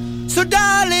 So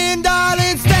darling,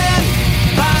 darling, stand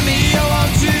by me, oh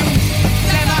won't you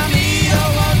stand by me, oh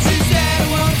won't you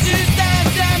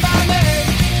stand by me.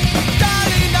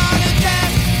 Darling, darling,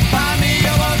 stand by me,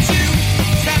 oh won't you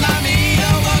stand by me,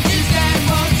 oh won't you stand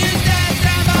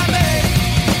by me.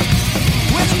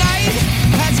 When the night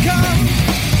has come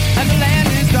and the land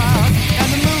is dark and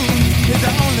the moon is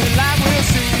the only light we'll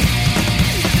see,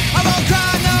 I won't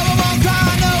cry, no,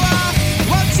 I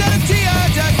won't shed a tear,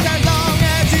 just as long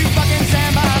as you fucking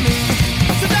stand by me.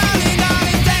 So darling,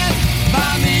 darling, stand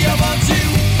by me, oh won't you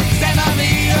stand by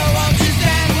me, oh won't you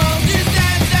stand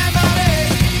by me.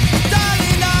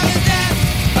 Darling, darling, stand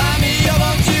by me, oh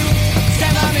won't you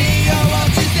stand by me, oh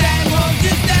won't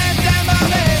you stand by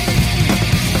me.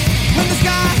 When the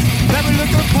sky that we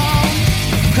look upon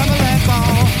crumble and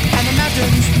fall, and the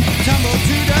mountains tumble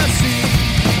to the sea,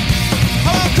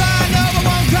 I won't cry, no,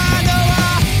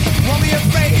 I won't be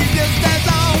afraid, just as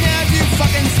long as you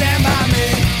fucking stand by me.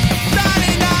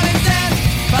 Darling, darling, stand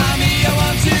by me, oh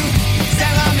won't you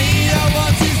stand by me, oh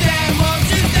won't you stand by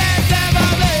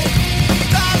me.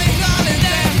 Darling, darling,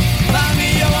 stand by me,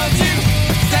 oh won't you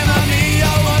stand by me,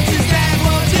 oh won't you stand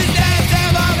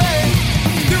by me.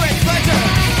 Do it, Fletcher.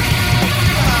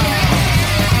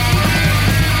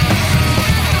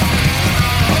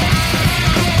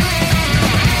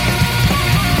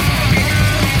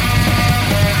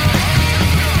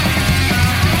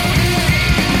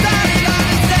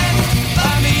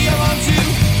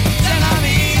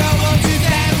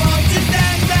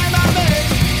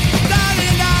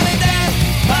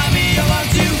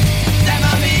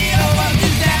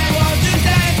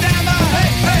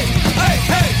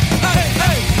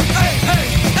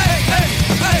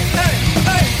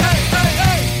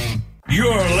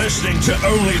 You're listening to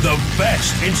only the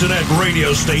best internet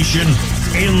radio station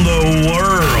in the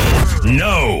world.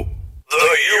 No,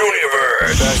 the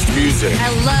universe. Best music. I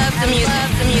love the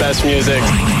music. Best music.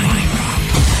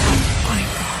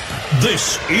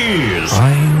 This is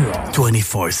IROCK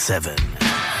 247.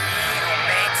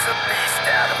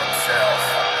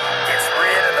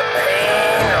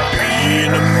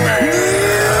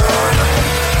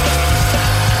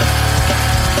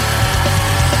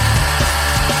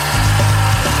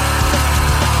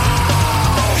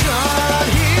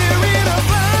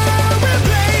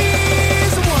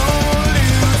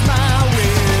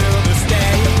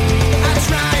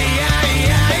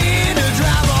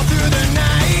 Drive all through the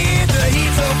night, the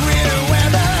heat of winter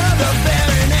weather, the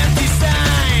bare and empty side.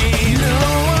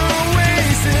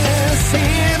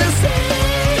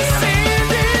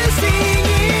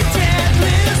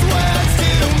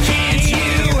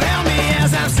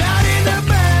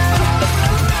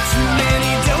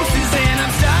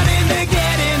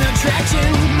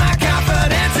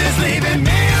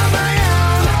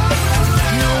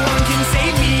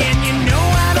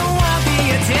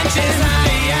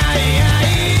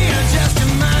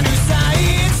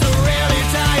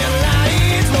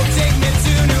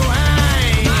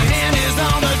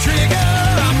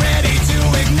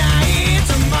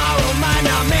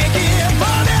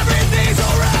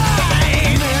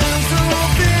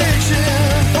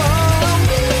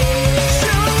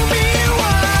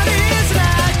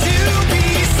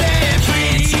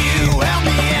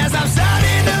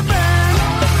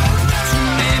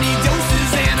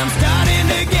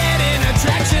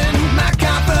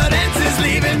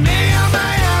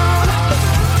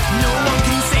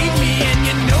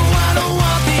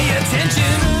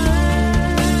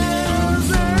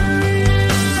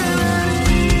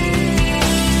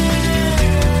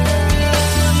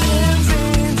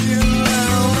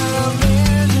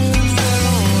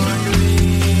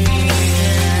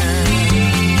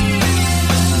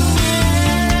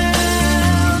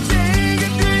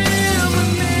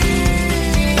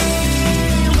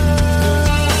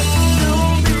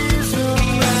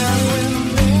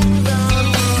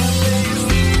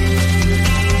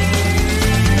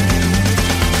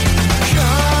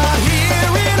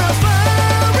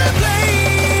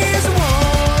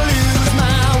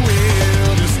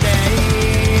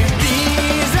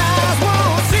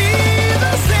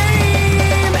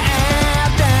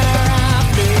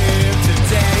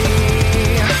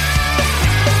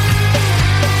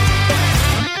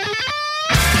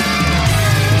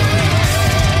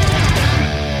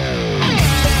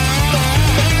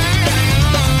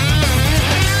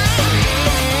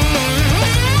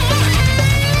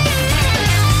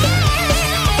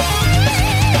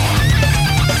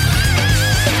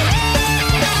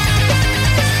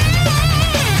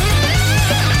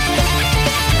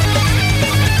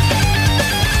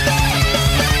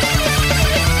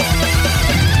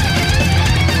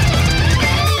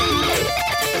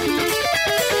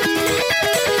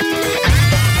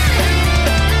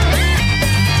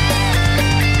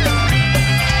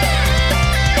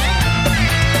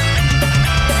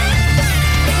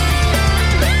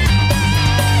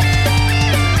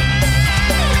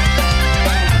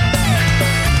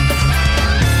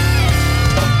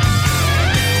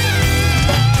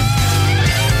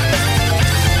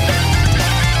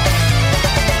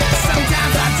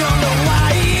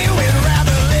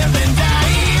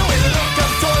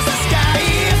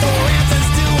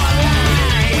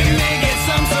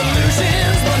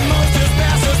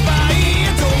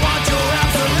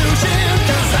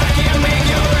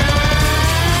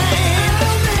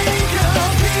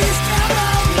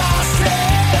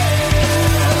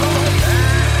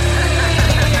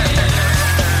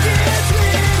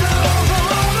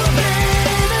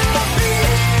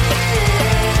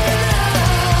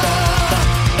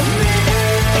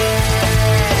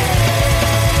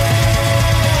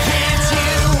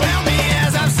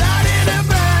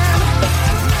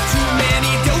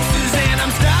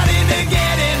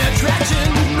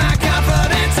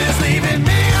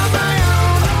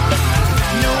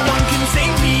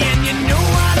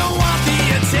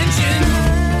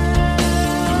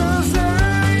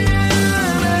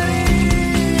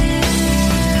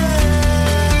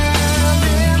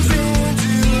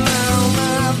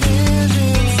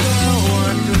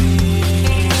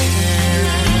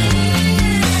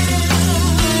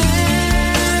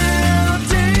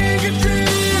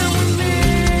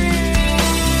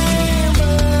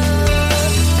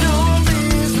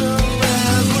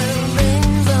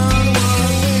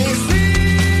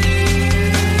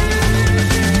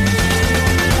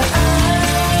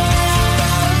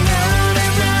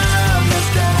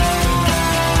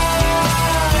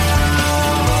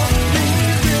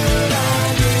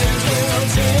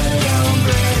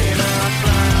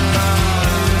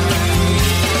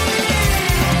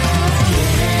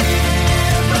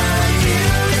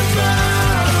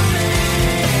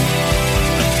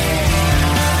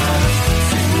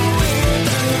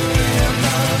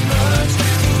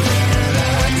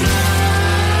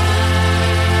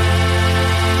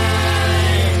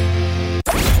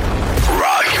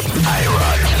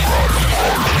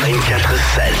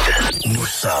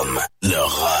 sommes le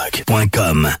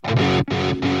rock.com.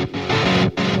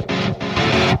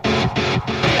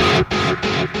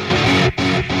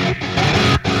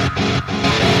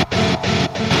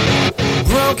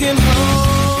 Broken home,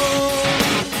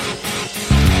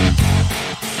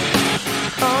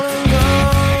 all alone.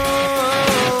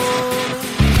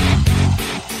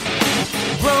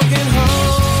 Broken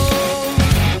home,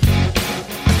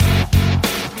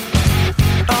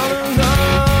 all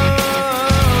alone.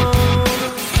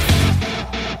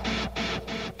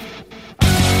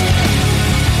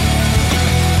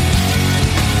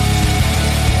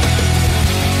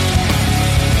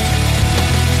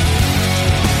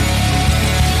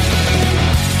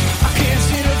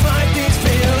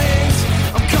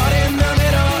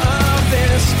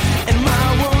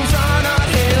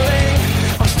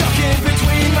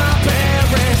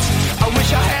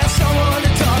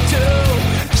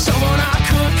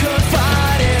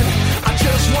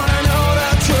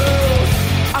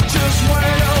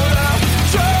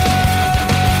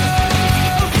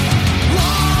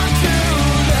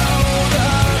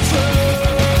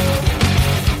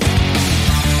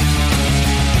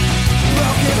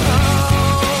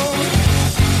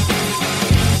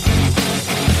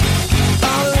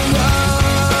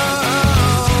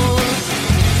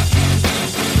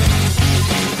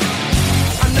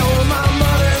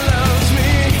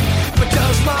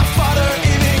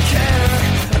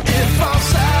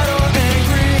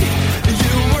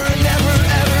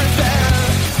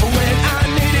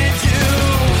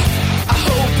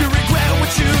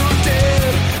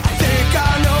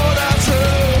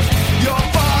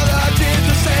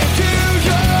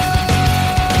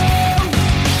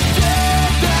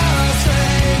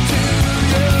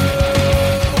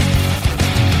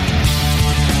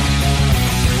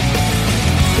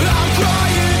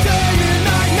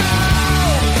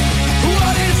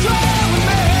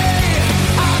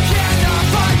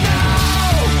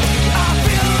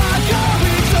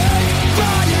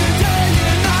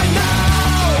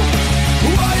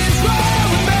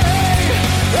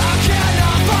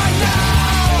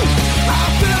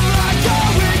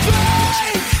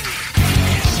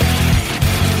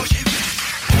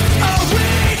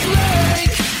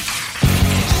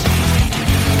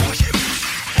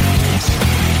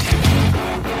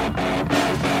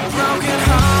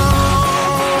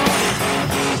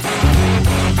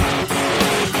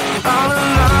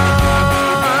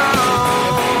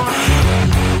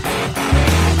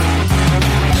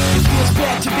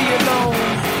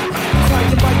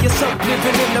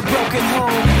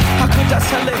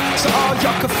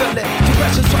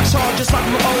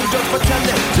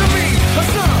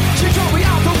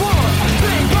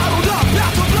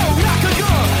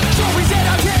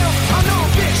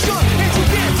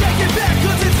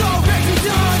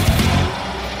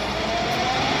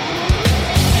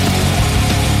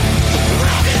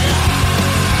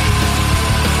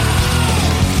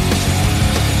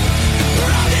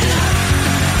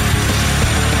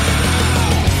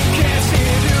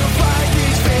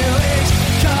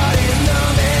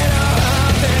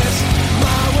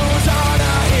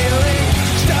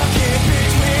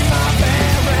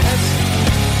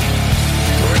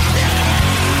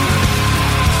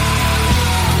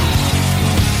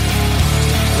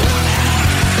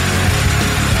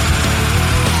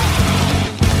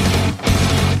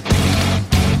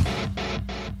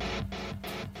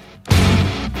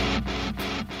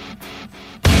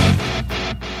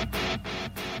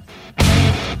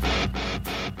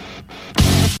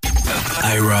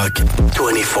 IROCK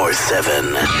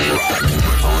 247.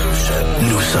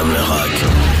 Nous sommes le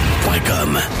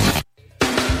rock.com.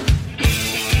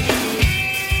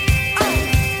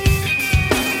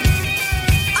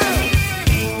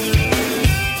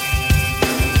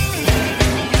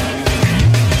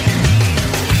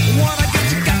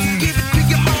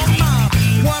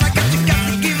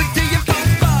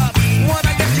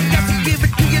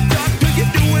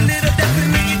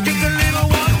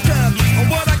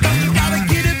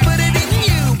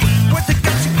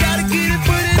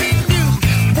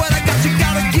 What I got, you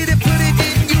gotta get it, put it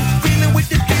in you.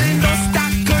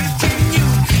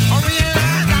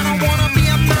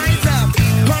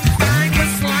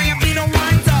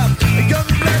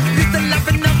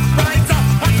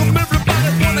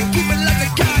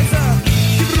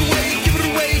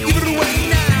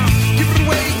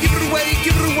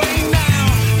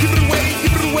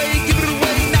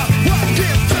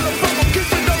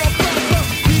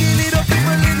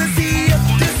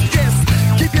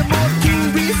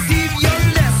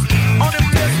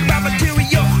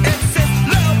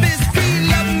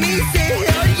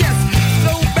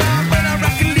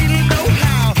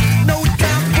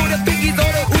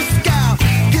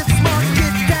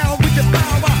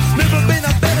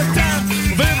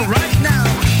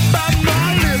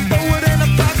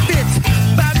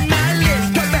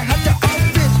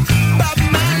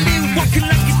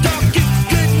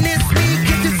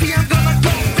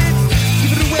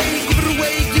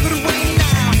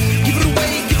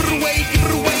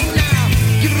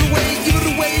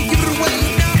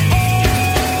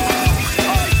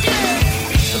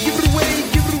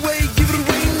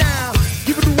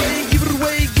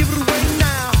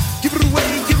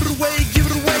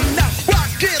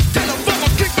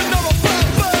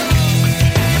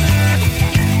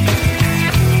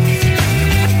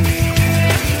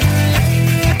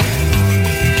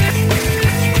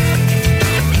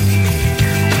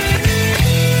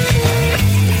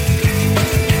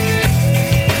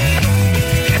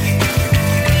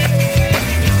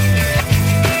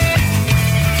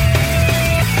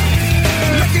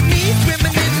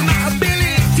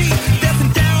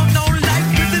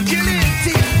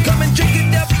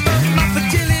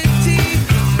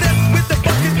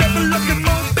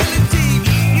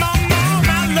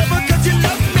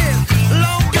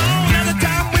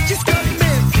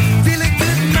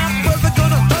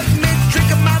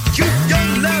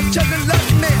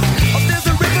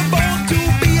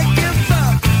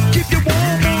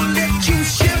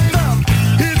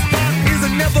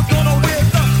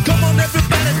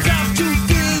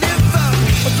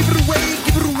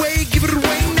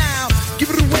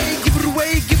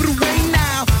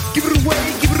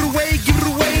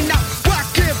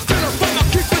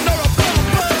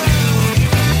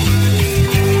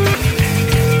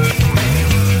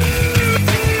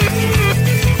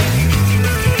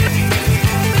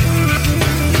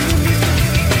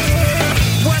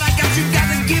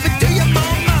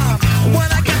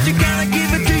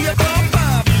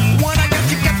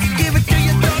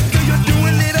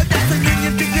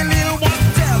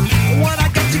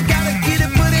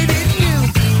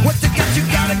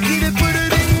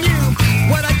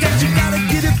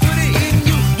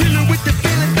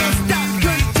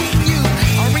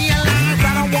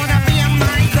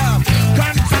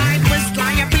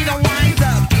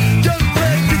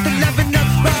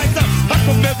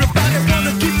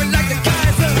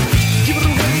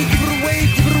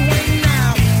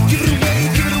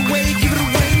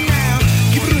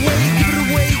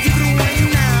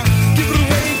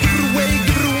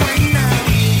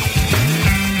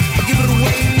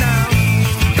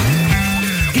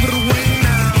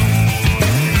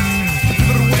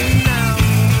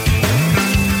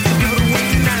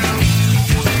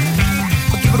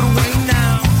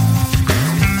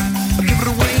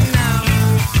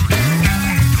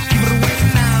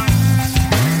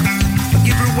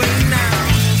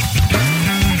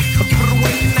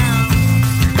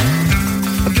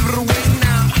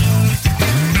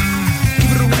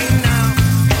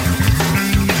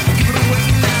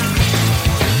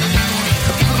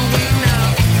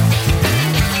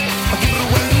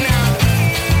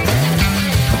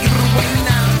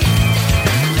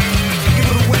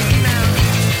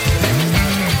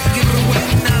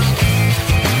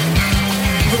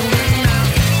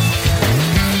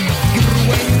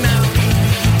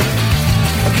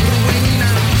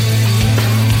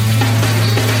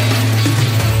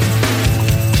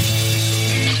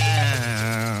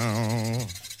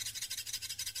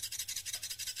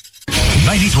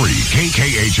 93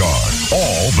 KKHR.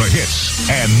 All the hits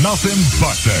and nothing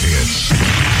but the hits.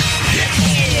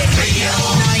 Radio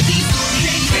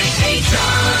 93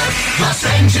 KKHR, Los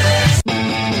Angeles.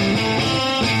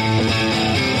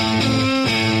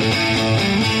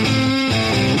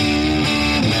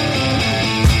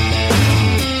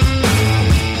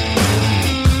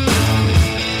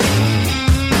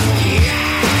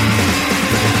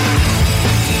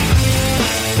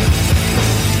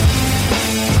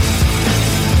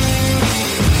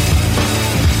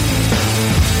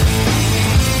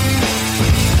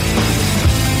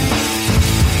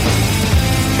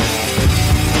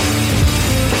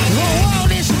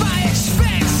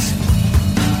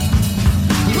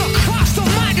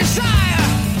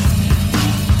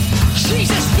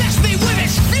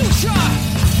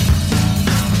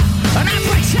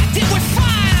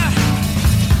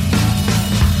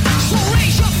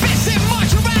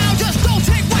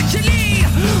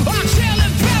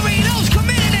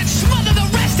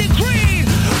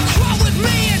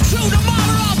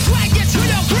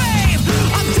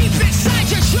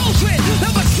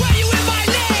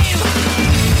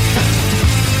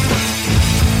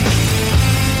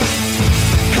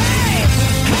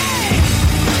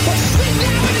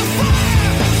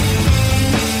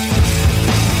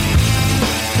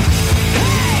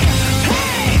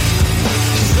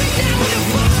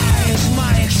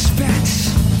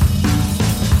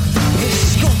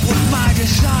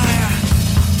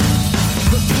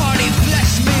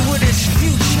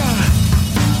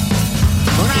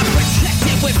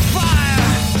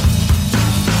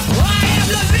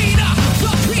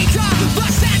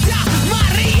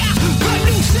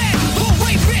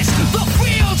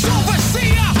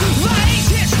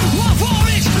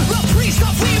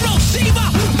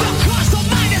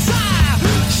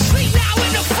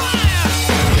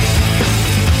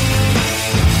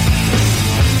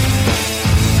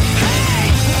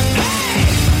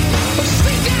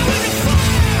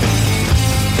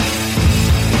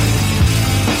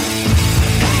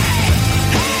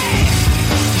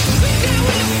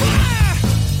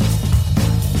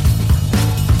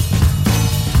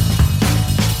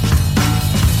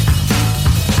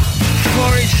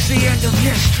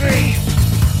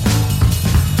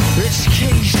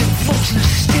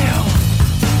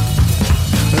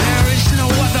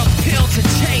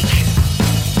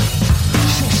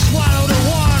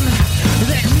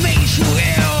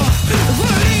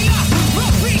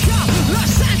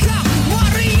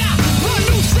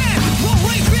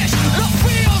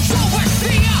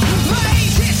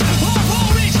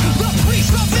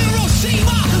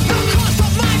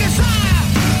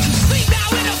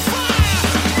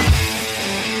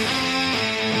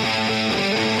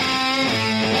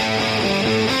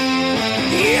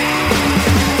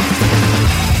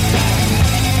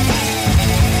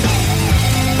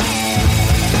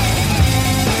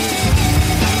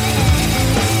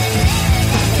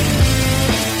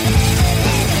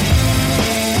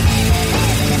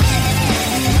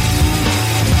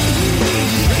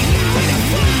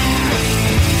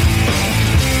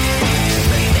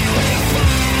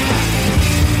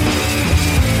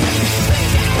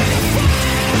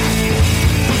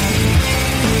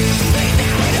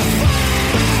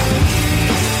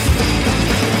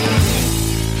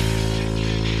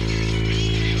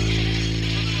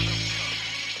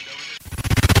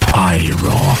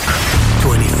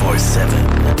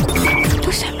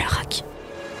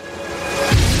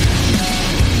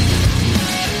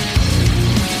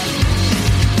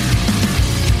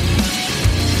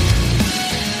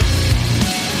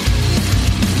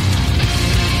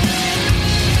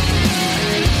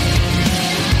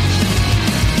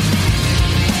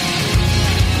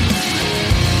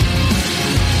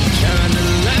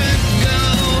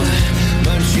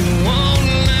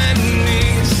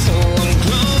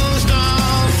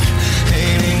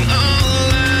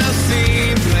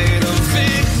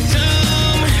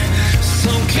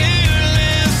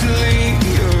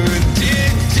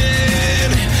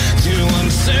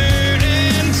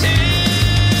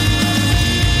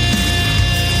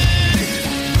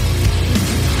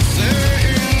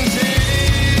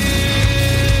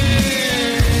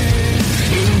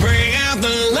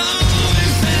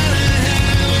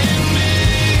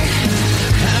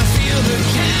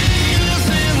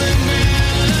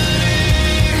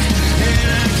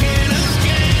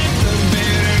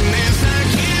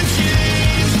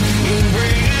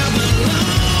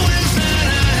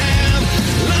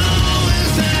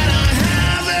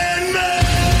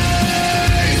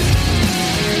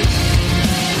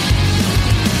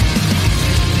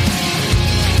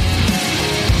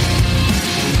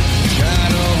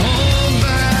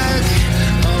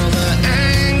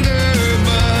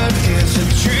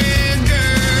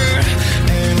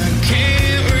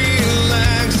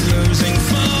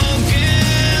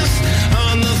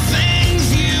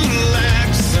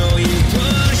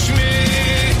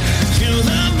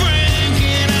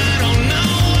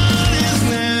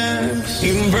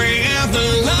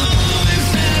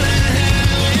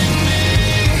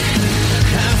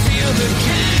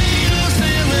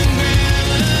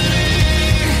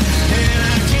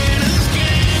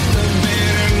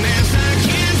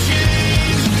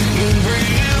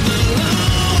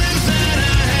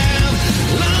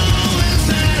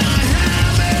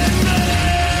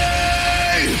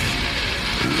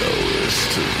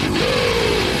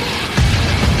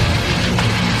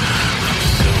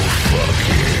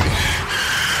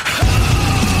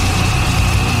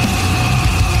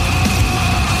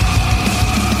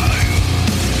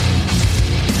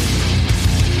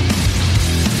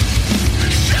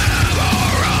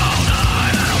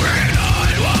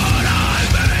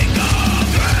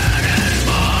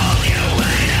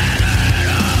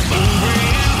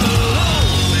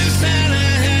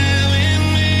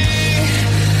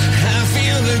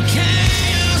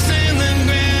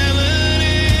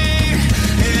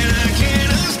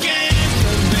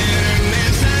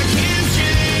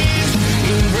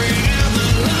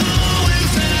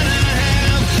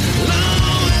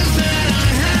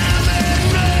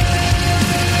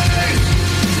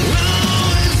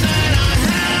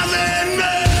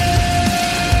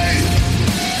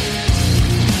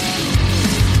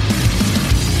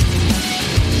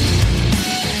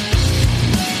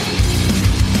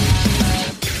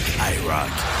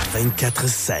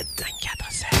 24/7.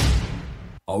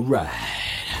 All right,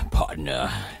 partner.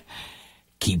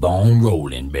 Keep on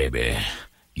rolling, baby.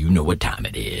 You know what time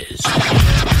it is.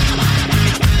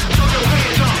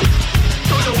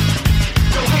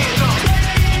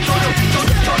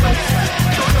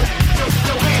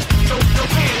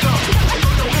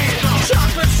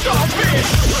 Chocolate starfish.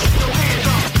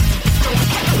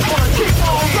 Wanna keep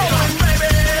on rolling,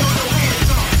 baby.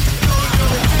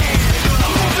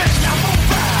 Move it, now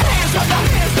move out. Hands up, now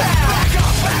hands down. Back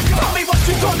up, back up. Tell me what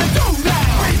you gonna do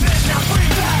now. Breathe in, now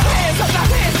breathe out. Hands up, now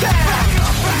hands down. Back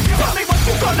up, back up. Tell me what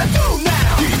you gonna do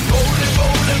now. Keep rolling,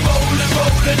 rolling, rolling,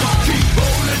 rolling. Keep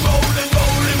rolling, rolling,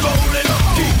 rolling, rolling.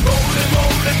 Keep rolling,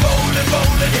 rolling, rolling,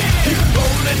 rolling. Keep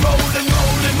rolling, rolling,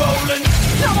 rolling, rolling.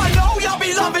 Now I know y'all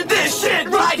be loving this shit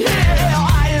right here.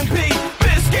 L.I.M.P.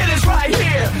 Biscuit is right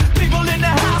here. People in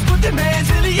the house put their hands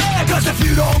in the air. Cause if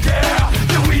you don't care,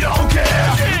 then we don't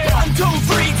care. 1, 2,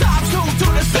 3, times 2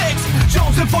 to the 6.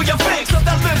 Jonesing for your fix of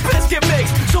that Limp Biscuit mix.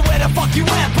 So where the fuck you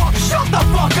at, punk? Shut the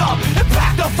fuck up and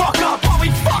back the fuck up while we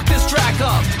fuck this track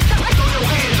up. Throw your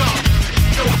hands up.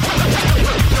 Throw your hands up.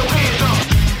 Throw your hands up.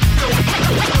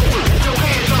 Throw your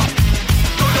hands up.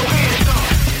 Throw your hands up.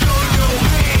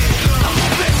 Now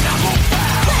move it, now move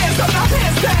out. Hands up, now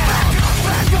hands down.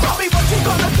 Back up. Tell me what you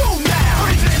gonna do now.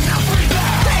 Breathe in, now breathe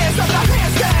out. Hands up, now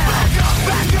hands down. Back up,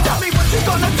 back up. Tell me what you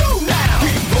gonna do now.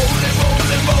 Keep rolling,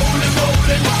 rolling, rolling,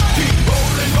 rolling. Keep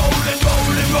rolling, rolling,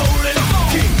 rolling, rolling.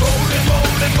 Keep rolling,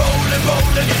 rolling, rolling,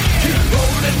 rolling. Keep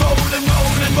rolling, rolling,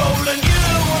 rolling, rolling. You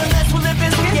don't wanna mess with Limp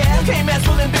Bizkit? Yeah, you can't mess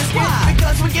with Limp Bizkit. Why?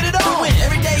 Because we get it on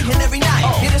every day and every night.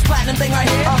 Hear this platinum thing right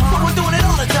here? But we're doing it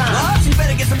all the time. So you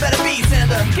better get some better beats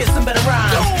and get some better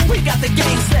rhymes. We got the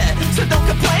game set, so don't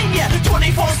complain yet.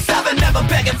 24/7, never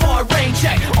begging for a rain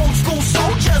check. Old school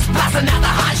soldiers blasting out the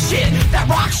hot shit. That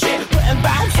rock shit, putting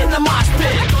bounce in the mosh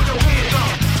pit. Throw your hands up.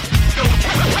 Throw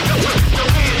your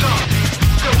hands up.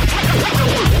 Throw your hands up.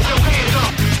 Throw your hands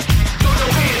up. Throw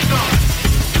your hands up.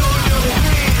 Throw your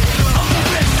hands up.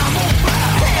 Move it, now move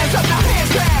out. Hands up, now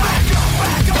hands down. Back up,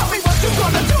 back up. Tell me what you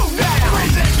gonna do now.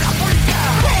 Breathe in, now breathe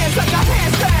out. Hands up, now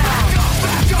hands down. Back up,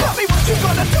 back up. Tell me what you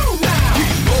gonna do now.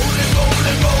 Keep rolling,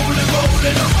 rolling, rolling,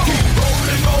 rolling. Keep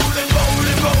rolling, rolling,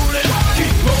 rolling, rolling.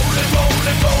 Keep rolling,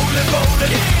 rolling, rolling,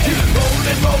 rolling. Keep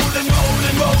rolling, rolling,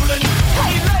 rolling, rolling.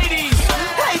 Hey ladies,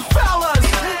 hey fellas,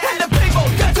 and the people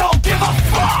that don't give a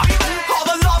fuck. All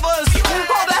the lovers,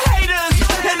 all the haters,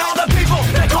 and all the people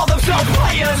that call themselves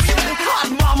players. Hot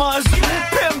mamas,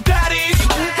 pimp daddies,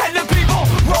 and the people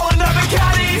rolling up in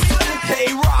caddies. Hey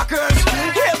rockers,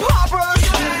 hip hoppers,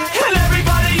 and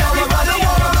everybody all around the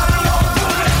world.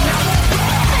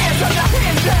 Hands up, now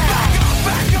hands down. Back up,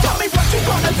 back up. Tell me what you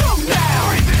gonna do now.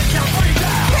 Breathe in, now breathe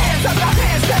out. Hands up, now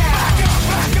hands down. Back up,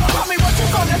 back up. Tell me what you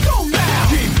gonna do now.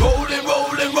 Keep rolling,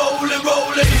 rolling, rolling,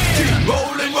 rolling. Keep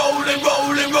rolling, rolling,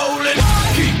 rolling, rolling.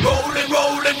 Keep rolling,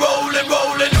 rolling, rolling,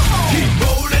 rolling. Keep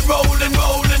rolling, rolling,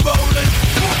 rolling, rolling.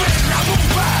 Move it, now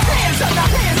move out. Hands up, now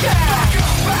hands down. Back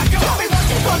up, back up. Tell me what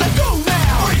you gonna do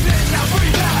now. Breathe in, now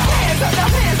breathe out. Hands up, now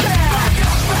hands down. Back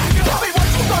up, back up. Tell me what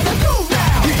you gonna do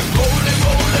now. Keep rolling,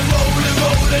 rolling, rolling,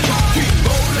 rolling. Keep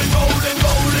rolling, rolling,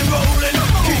 rolling, rolling.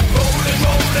 Keep rolling,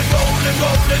 rolling, rolling,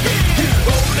 rolling. Keep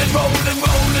rolling, rolling,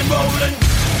 rolling, rolling.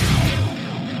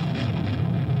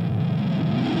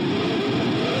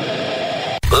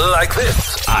 Like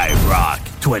this.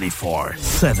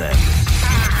 IROCK247.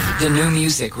 The new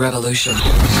music revolution.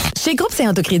 Chez Groupe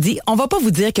Saint-Autocrédit, on va pas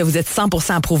vous dire que vous êtes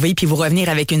 100% approuvé puis vous revenir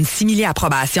avec une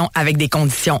simili-approbation avec des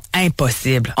conditions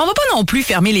impossibles. On va pas non plus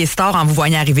fermer les stores en vous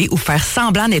voyant arriver ou faire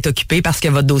semblant d'être occupé parce que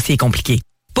votre dossier est compliqué.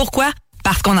 Pourquoi?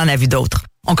 Parce qu'on en a vu d'autres.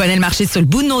 On connaît le marché sur le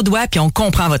bout de nos doigts puis on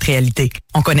comprend votre réalité.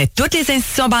 On connaît toutes les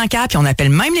institutions bancaires puis on appelle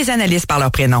même les analystes par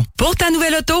leur prénom. Pour ta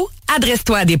nouvelle auto,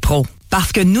 adresse-toi à des pros.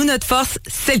 Parce que nous, notre force,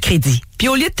 c'est le crédit. Puis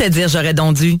au lieu de te dire j'aurais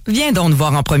donc dû, viens donc nous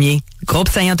voir en premier.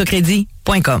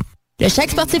 GroupeSaintAutoCrédit.com. Le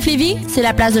Chèque Sportif Lévis, c'est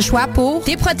la place de choix pour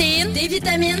des protéines, des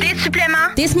vitamines, des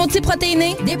suppléments, des smoothies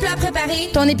protéinés, des plats préparés,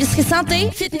 ton épicerie santé,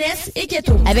 fitness et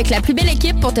keto. Avec la plus belle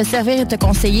équipe pour te servir et te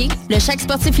conseiller, le Chèque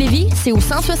Sportif Lévis, c'est au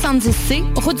 170C,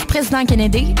 route du Président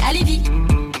Kennedy, à Lévis.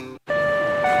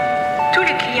 Tous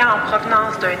les clients en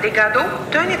provenance d'un dégât d'eau,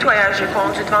 d'un nettoyage de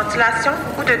conduits de ventilation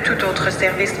ou de tout autre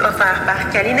service offert par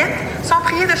Calinette sont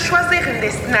priés de choisir une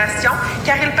destination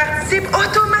car ils participent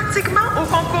automatiquement au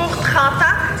concours 30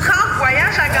 ans, 30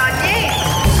 voyages à gagner.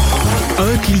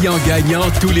 Un client gagnant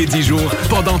tous les 10 jours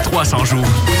pendant 300 jours.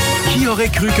 Qui aurait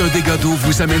cru qu'un dégât d'eau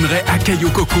vous amènerait à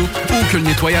Caillou Coco ou que le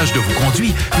nettoyage de vos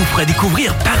conduits vous ferait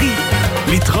découvrir Paris?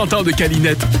 Les 30 ans de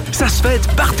Calinette, ça se fête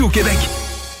partout au Québec.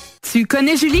 Tu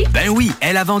connais Julie? Ben oui,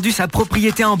 elle a vendu sa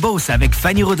propriété en Beauce avec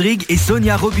Fanny Rodrigue et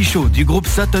Sonia Robichaud du groupe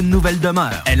Sutton Nouvelle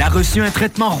Demeure. Elle a reçu un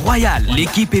traitement royal.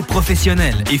 L'équipe est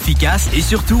professionnelle, efficace et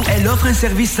surtout, elle offre un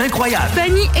service incroyable.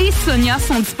 Fanny et Sonia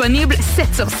sont disponibles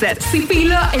 7 sur 7. Ces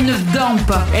filles-là, elles ne dorment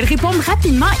pas. Elles répondent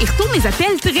rapidement et retournent les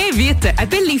appels très vite.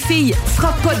 Appelle les filles, tu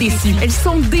seras pas déçu. Elles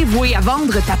sont dévouées à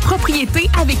vendre ta propriété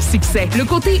avec succès. Le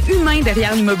côté humain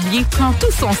derrière l'immobilier prend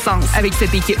tout son sens avec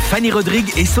cette équipe. Fanny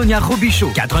Rodrigue et Sonia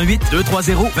Robichaud. 88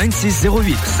 230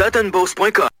 2608.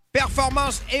 SuttonBeauce.com.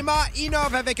 Performance Emma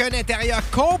innove avec un intérieur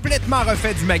complètement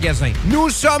refait du magasin. Nous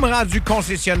sommes rendus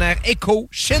concessionnaires Eco,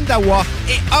 Shindawa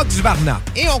et Oxvarna.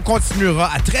 Et on continuera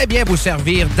à très bien vous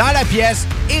servir dans la pièce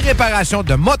et réparation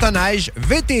de motoneige,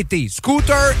 VTT,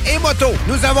 scooter et moto.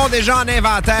 Nous avons déjà en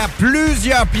inventaire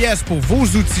plusieurs pièces pour vos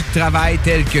outils de travail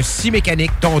tels que scie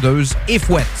mécanique, tondeuse et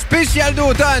fouette. Spécial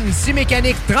d'automne, scie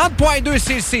mécanique 30.2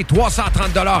 cc,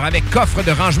 330 $ avec coffre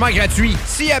de rangement gratuit.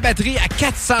 Scie à batterie à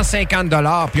 450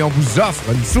 $, puis on vous offre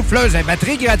une souffleuse à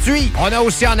batterie gratuite. On a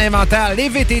aussi en inventaire les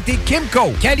VTT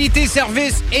Kimco. Qualité,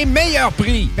 service et meilleur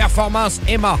prix. Performance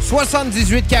Emma,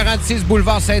 7846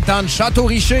 boulevard Sainte-Anne,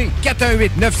 Château-Richer,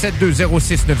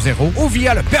 418-972-0690 ou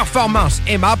via le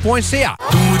performanceemma.ca.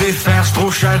 Tout défaire, c'est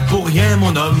trop cher pour rien,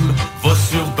 mon homme. Va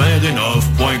sur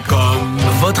baindeneuve.com.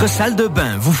 Votre salle de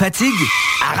bain vous fatigue?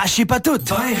 Arrachez pas toutes.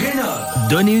 Bain Rénov.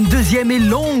 Donnez une deuxième et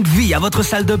longue vie à votre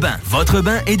salle de bain. Votre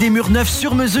bain et des murs neufs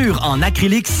sur mesure en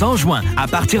acrylique sans joint à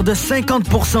partir de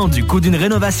 50% du coût d'une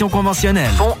rénovation conventionnelle.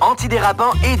 Fond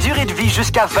antidérapant et durée de vie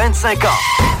jusqu'à 25 ans.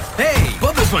 Hey,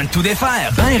 pas besoin de tout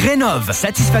défaire. Bain Rénov,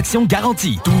 satisfaction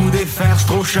garantie. Tout défaire, c'est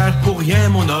trop cher pour rien,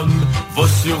 mon homme. Va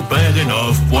sur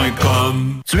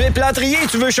baindeneuve.com. Tu es plâtrier et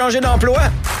tu veux changer d'emploi?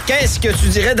 Qu'est-ce que tu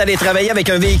dirais d'aller travailler avec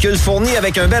un véhicule fourni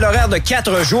avec un bel horaire de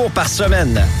 4 jours par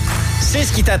semaine? C'est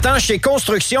ce qui t'attend chez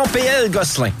Construction PL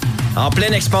Gosselin. En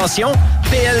pleine expansion,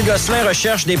 PL Gosselin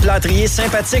recherche des plâtriers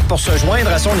sympathiques pour se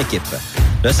joindre à son équipe.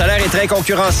 Le salaire est très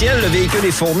concurrentiel, le véhicule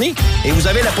est fourni et vous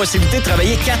avez la possibilité de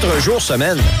travailler 4 jours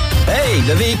semaine. Hey,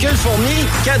 le véhicule fourni,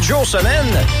 4 jours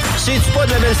semaine, c'est-tu pas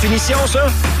de la belle finition, ça?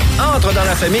 Entre dans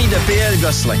la famille de PL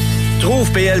Gosselin.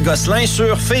 Trouve PL Gosselin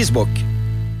sur Facebook.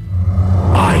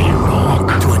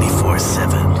 IROCK247.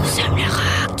 Nous sommes le rock.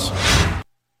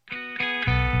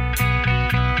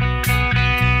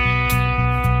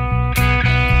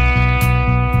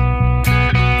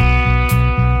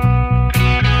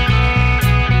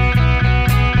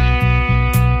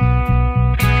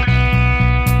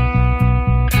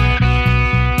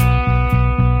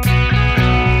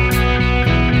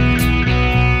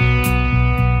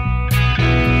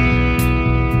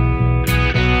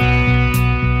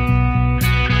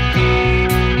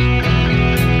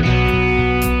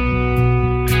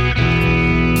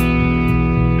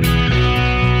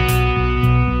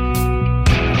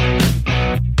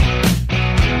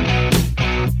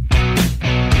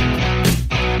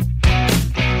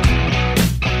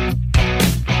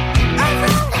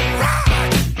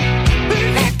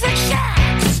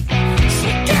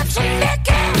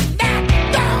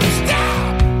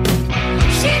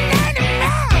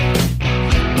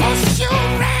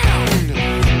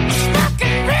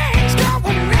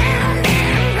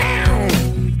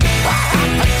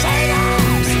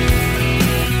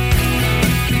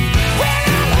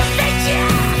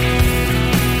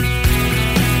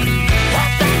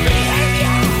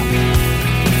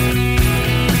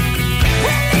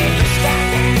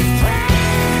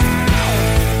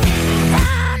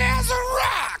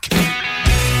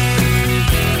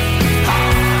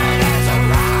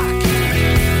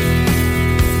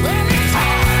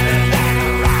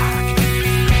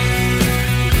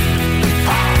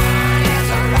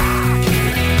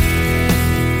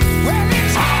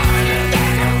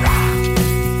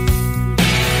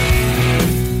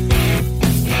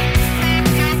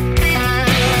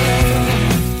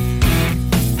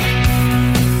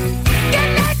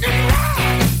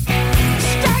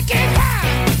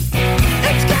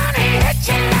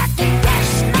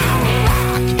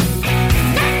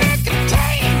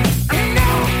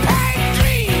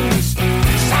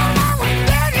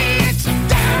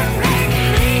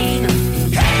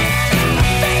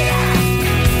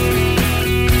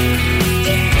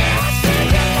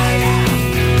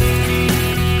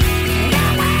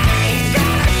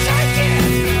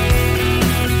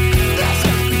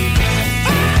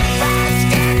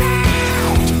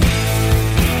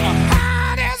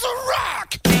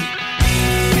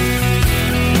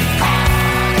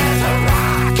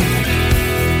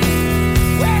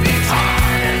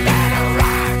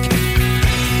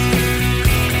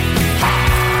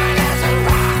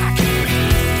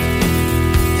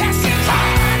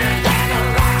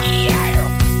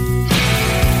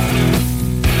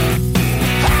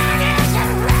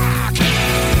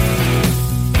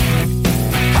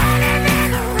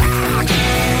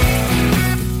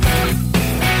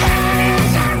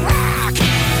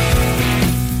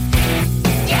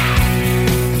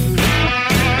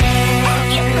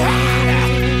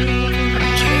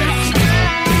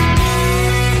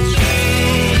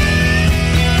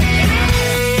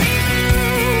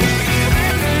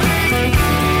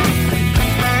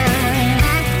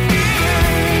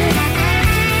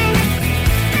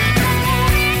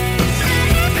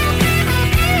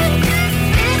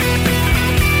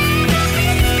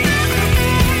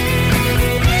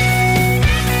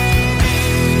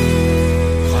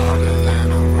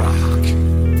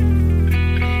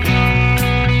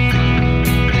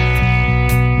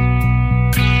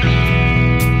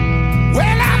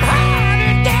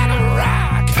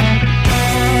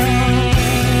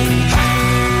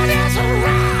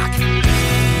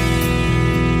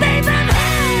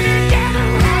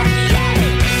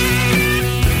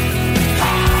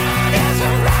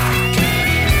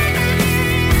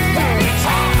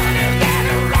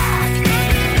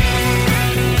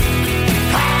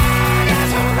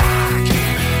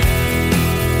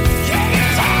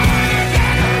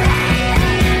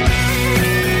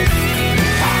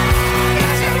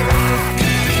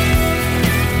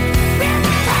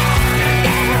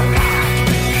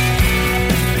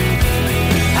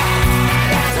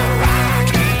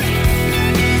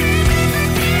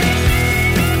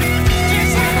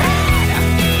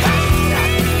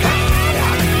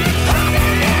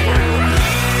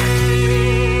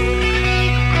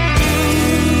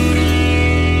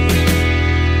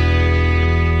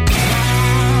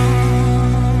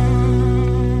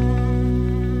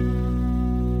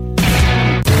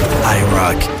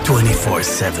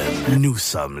 24/7. Nous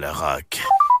sommes le rock.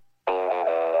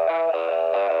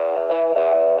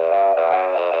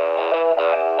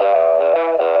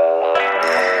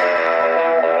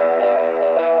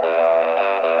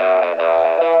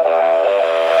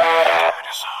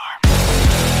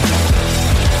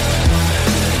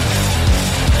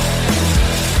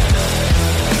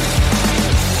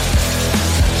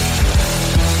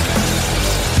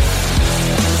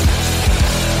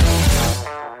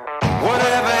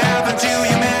 Whatever happened to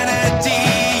humanity?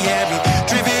 Yeah, we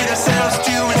driven ourselves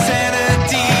to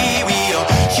insanity. We are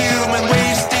human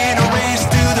waste in a race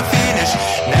to the finish.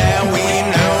 Now we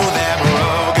know that we're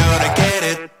all gonna get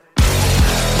it.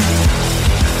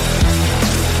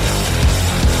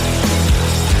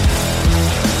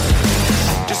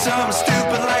 Just something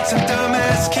stupid like some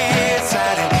dumbass kids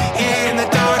hiding in the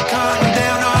dark, hunting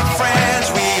down our friends.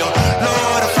 We are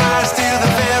Lord of Flies till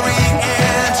the very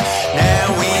end. Now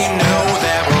we know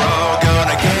that we're all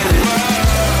gonna get it.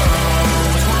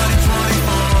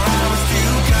 24 hours to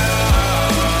go.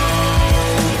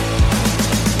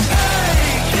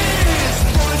 Hey kids,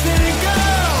 boys and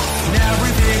girls, now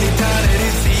we've really done it.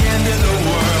 It's the end of the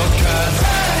world. 'Cause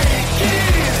hey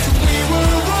kids, we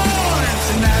were born.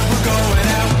 Tonight we're going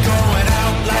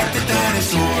out like the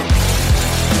dinosaur.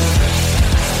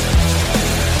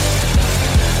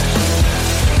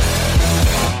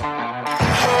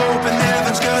 Hoping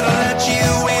heaven's gonna let you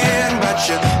in, but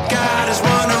you got us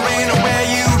wondering where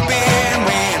you've been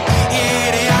when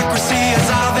idiocracy is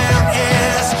all there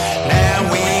is. Now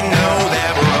we know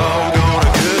that we're all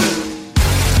gonna get it.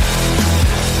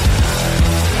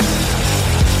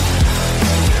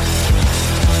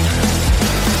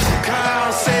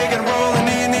 Carl Sagan rolling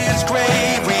in his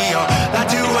grave. We all lie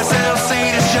to ourselves,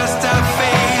 saying it's just a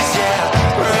phase. Yeah,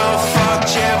 we're all fucked.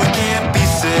 Yeah, we can't be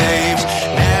saved.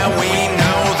 Now we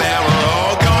know that we're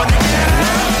all gonna get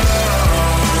it.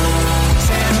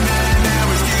 10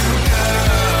 hours to go.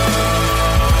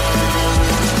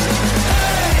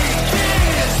 Hey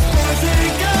kids, boys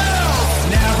and girls,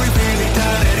 now we've really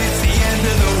done it. It's the end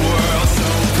of the world. So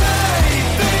play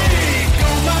big,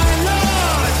 oh my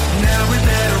lord. Now we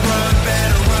better run,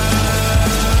 better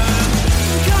run.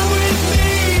 Come with me,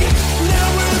 now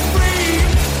we're free.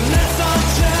 Let's all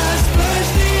just push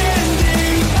the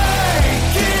ending. Hey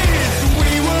kids,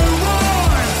 we were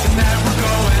born. Tonight we're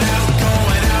going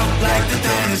out like the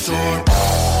dinosaur.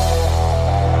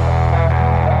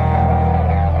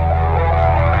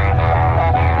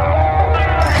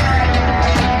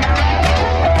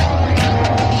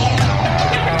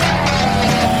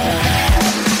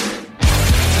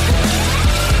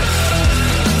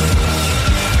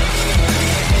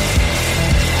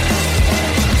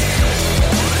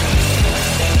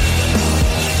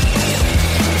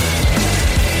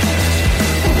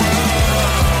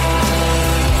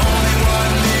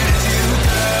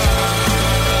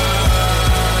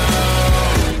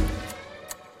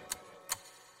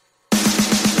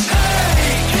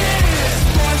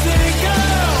 Boys and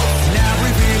girls, now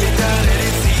we've really done it.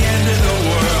 It's the end of the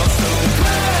world. So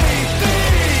play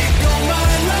big, oh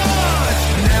my lord.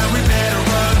 Now we better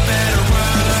run, better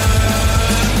run.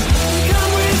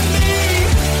 Come with me,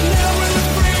 now we're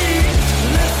free.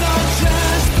 Let's all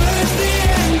just push the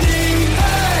ending.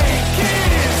 Hey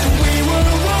kids, we were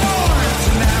born.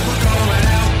 Tonight we're going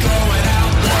out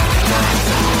like the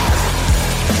dinosaur.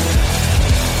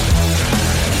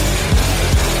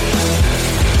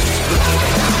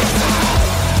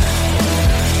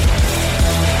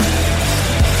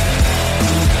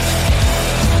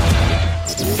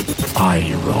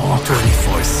 IROCK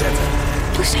 24/7.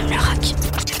 Nous sommes le rock.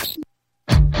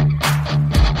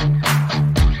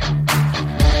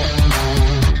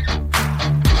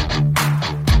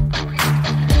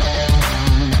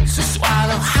 So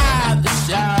swallow hard the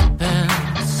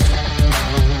serpents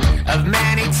of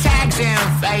many tags and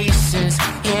faces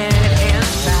hidden in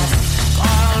fast.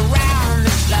 All around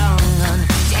this long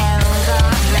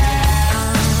untangled land.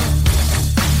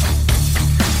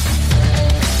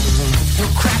 You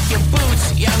crack your boots,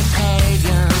 young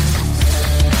pagan.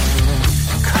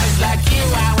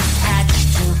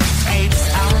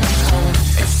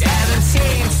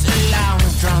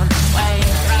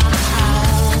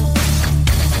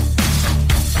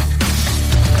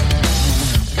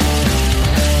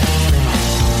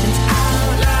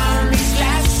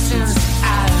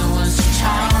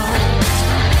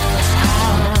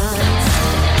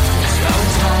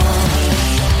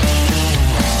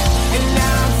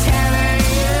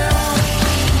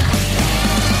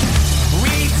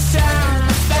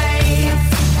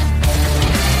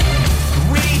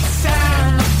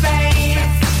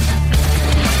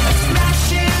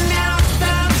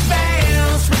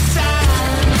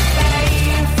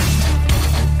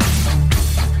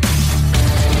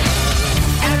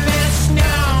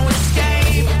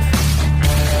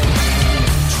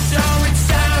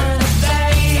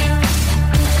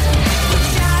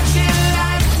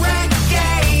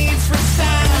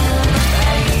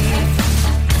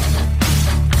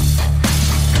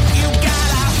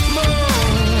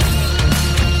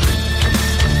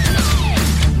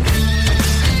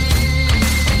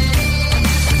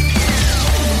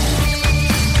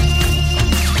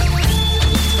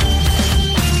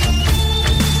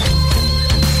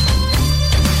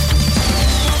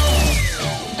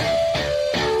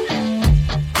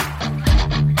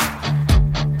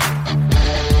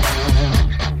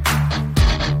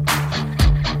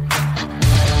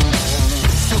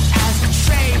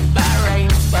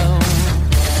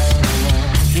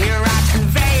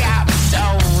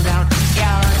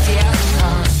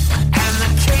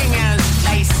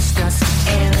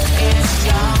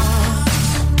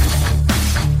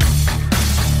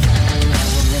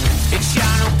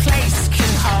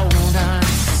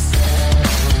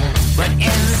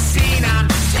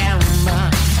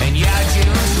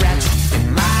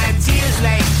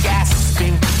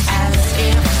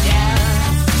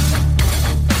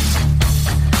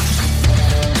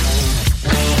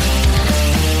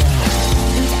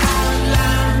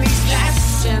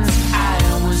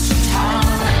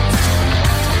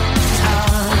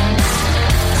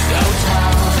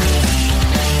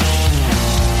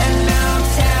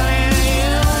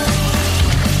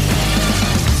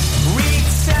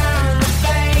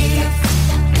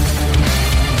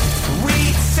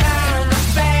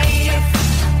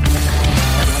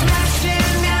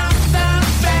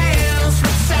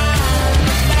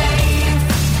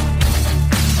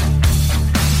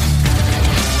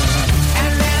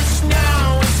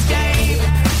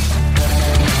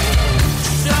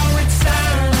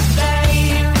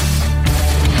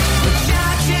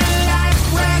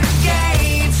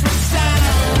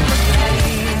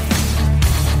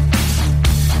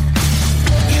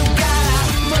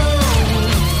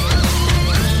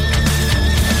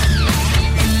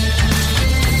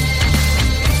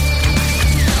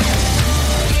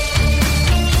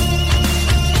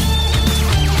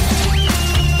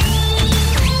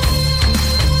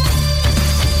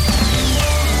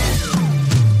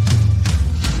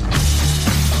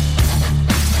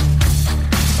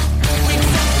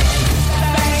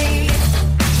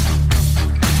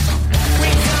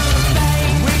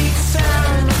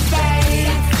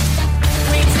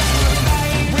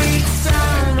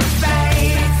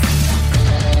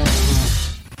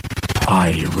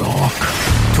 Rock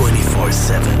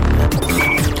 24/7.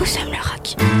 Nous sommes le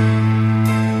rock.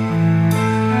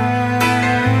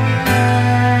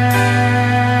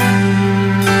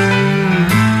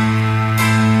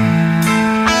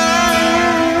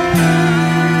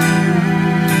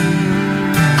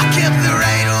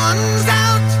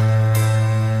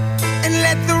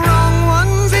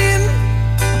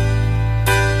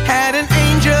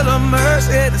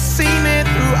 To see me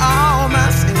through all my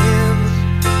sins.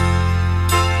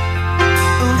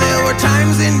 There were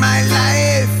times in my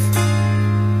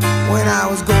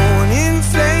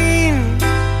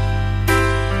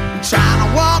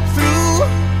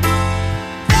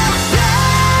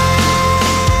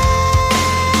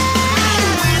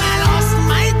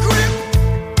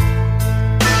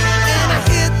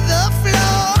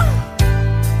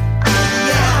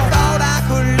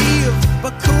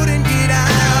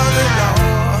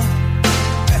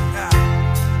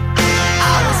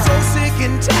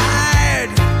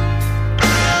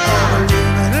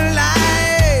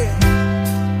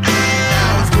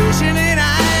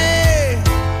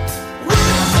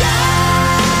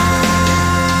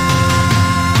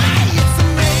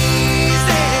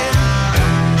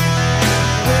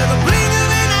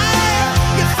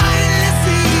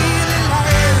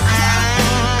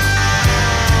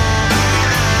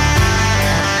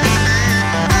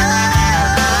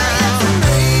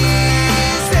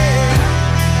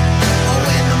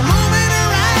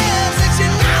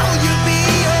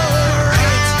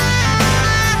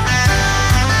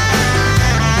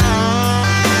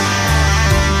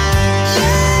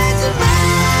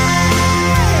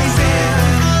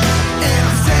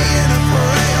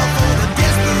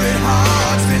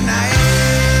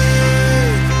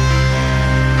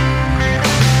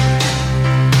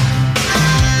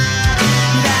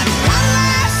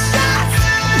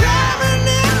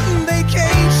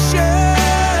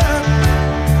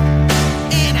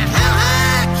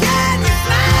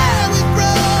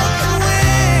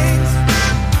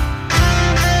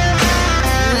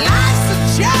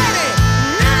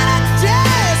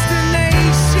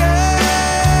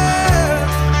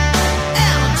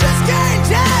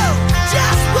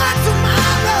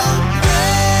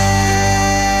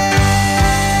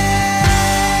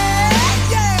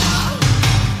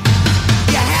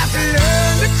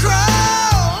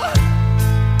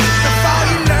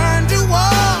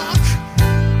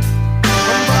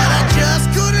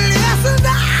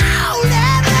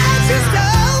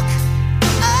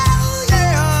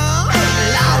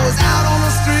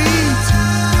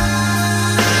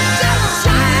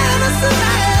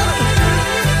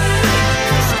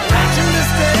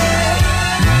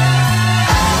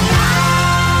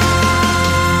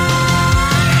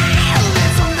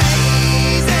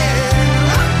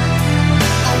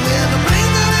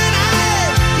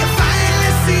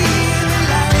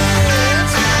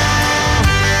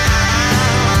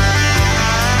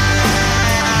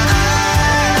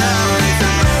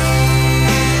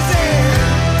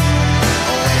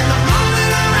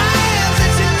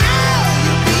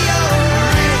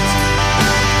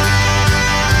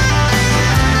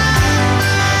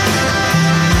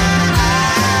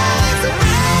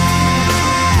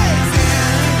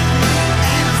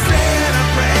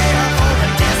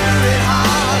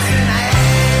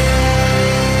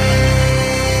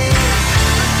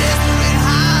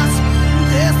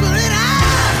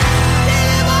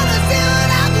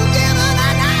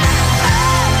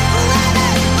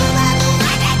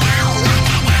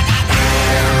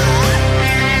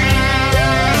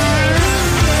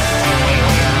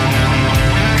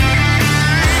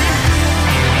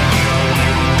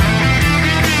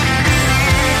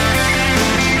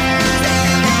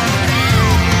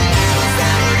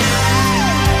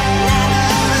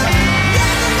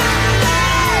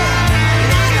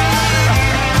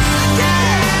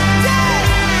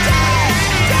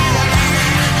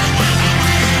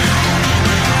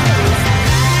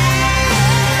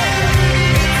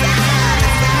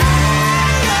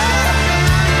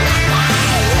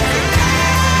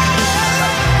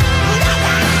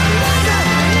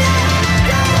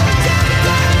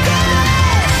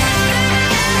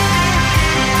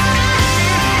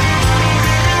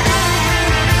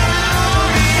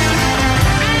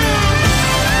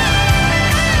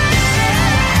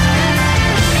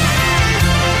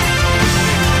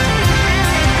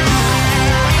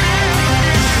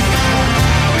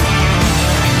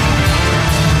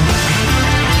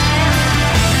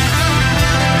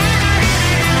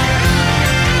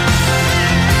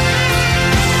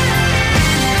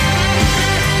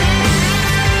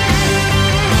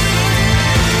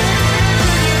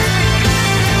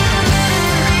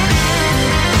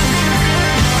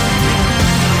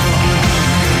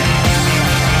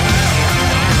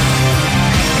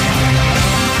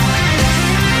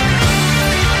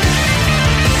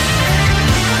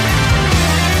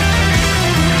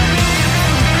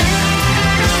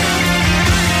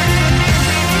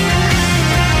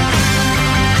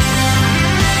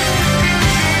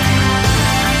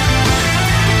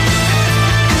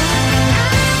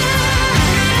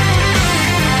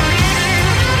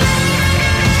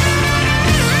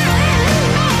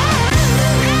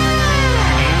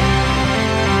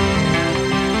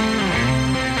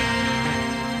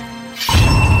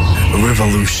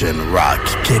Revolution Rock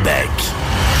Québec.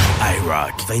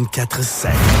 IROCK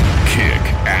 247.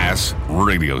 Kick-ass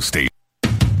radio station.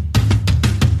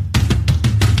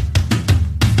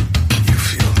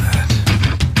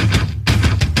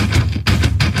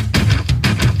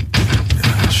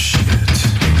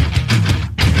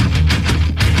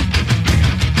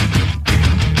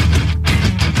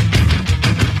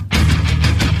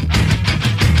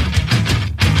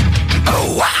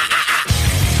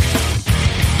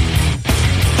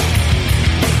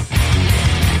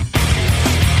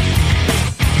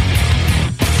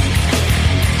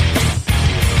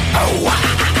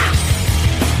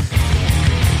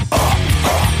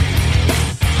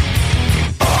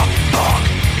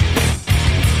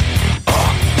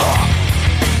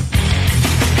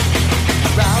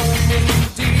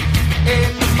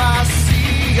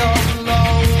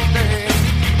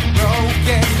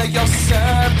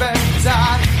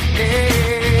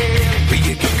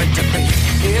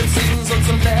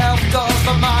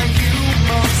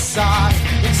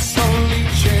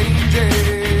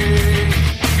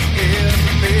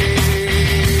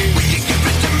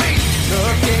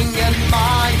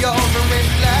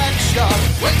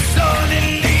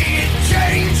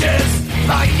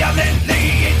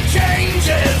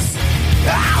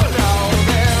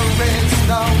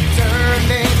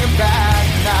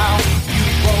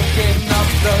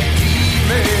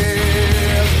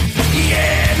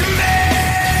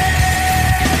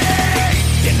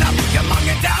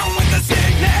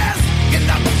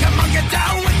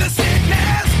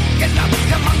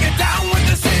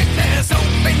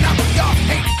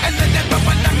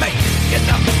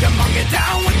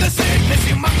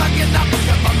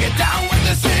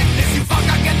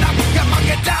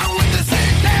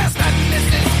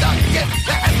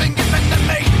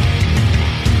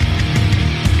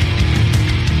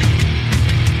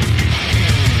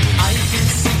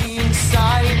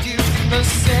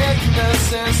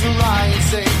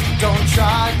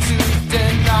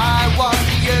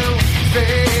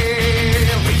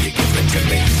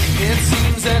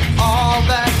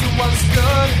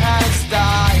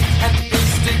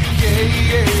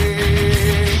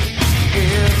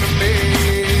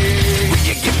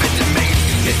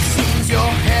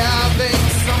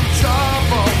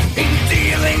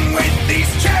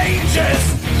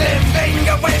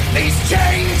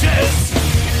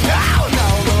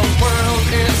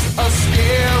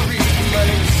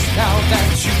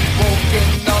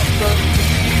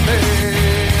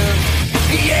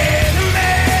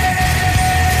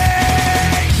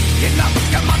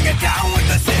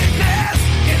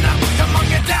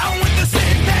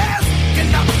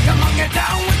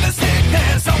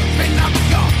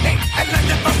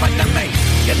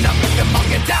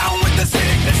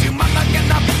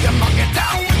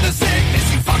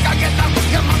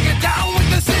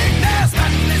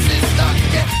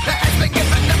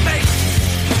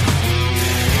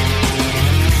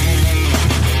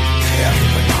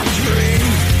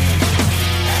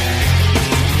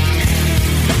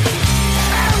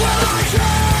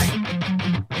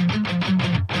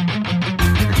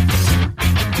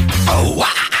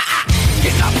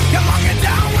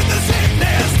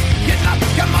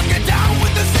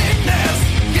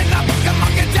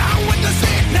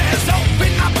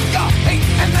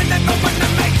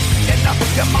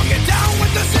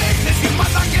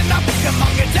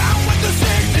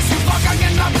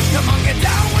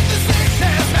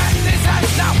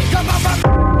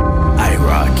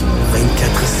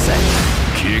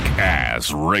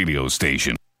 Radio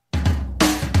station.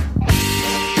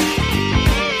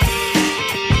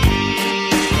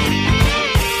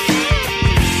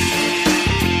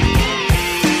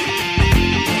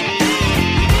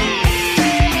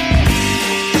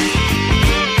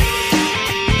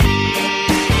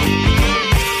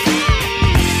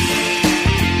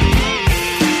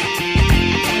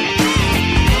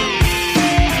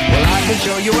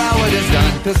 Show you how it is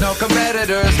done. There's no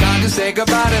competitors. Time to say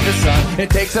goodbye to the sun. It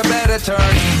takes a better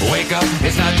turn. Wake up,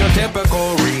 it's not your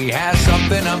typical rehash.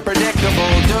 Something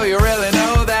unpredictable. Do you really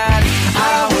know that?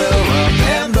 I will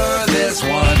remember this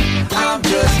one. I'm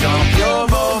just on your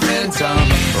momentum.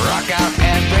 Rock out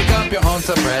and break up your own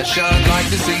suppression. Like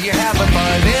to see you having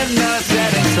fun in the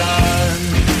setting sun.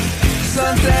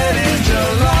 Sunset in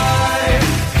July.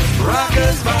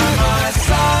 Rockers by my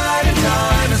side and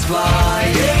time is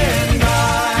flying by.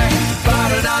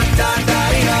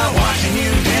 Watching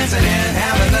you dancing and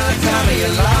having the time of your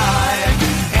life.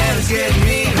 And it's getting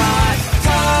me hot.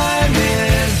 Time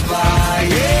is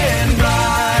flying by.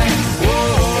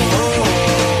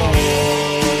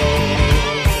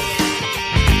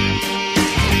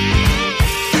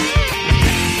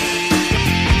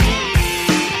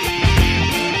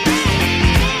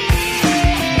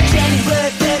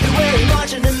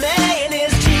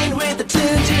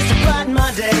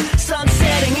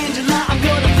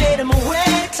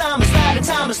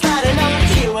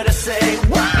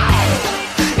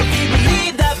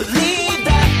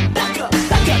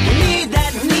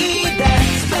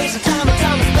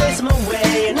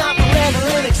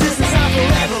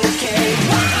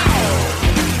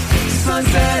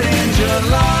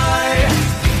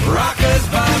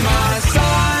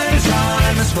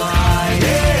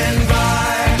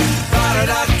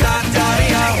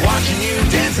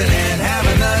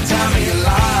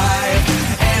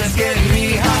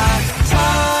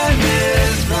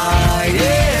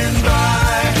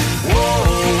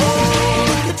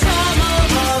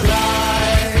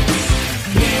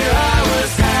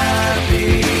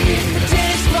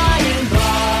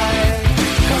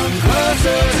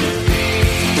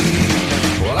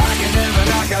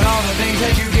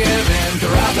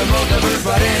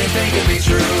 but anything can be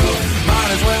true.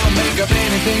 Might as well make up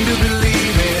anything to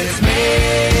believe it's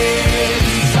made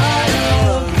inside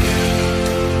of you.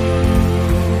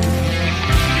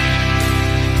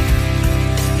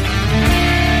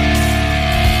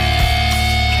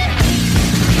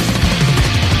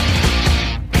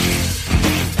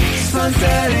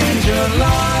 Sunset in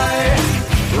July,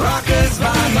 rockers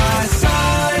by my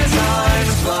side as I'm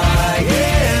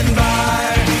flying by.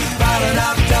 Bottled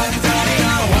up, done,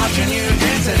 I'm watching you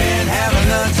dancing and having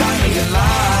the time of your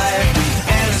life.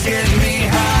 And it scares me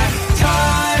high,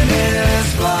 time is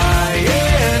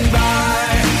flying by.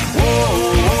 Whoa,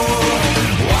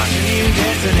 whoa, watching you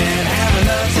dancing and having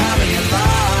the time of your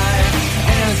life.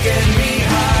 And it's getting me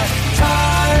high,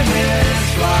 time is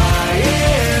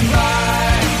flying by.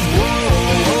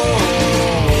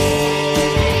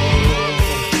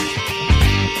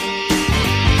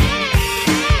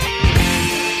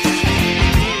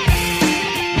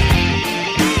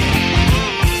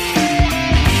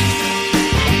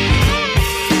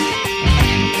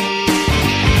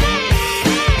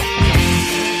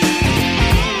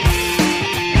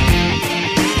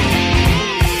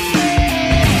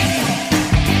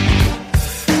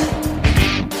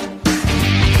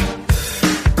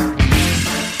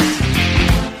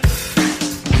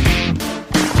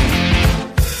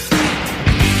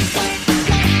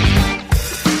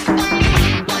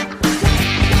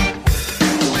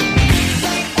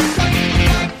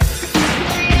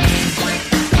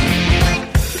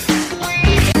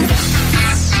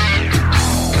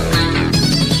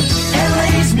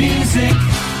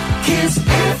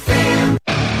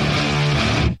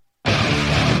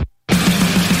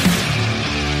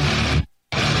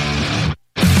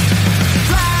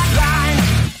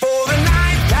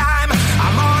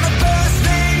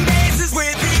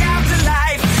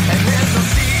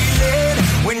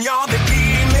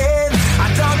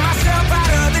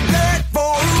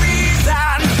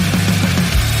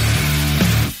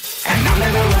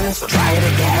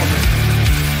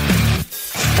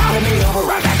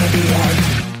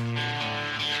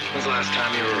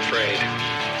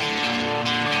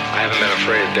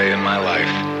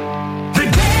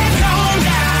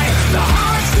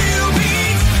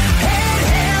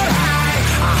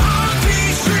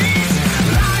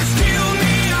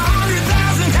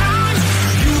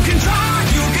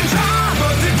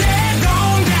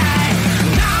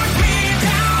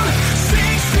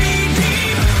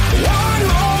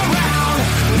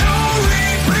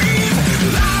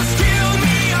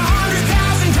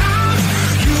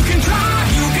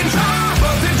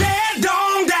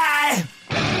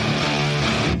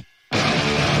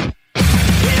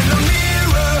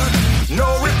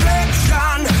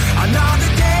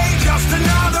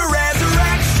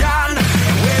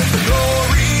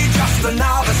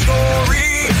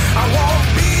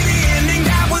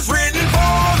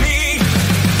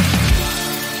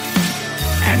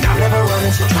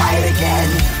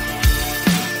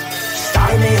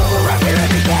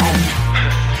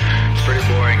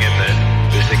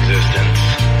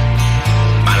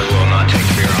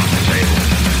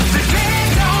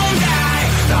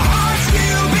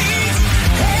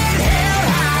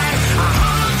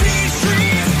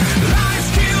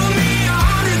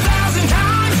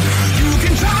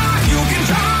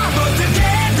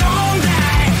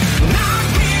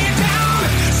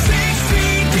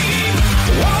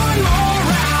 One more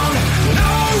round,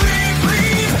 no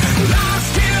reprieve. Life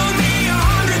kill me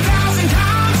 100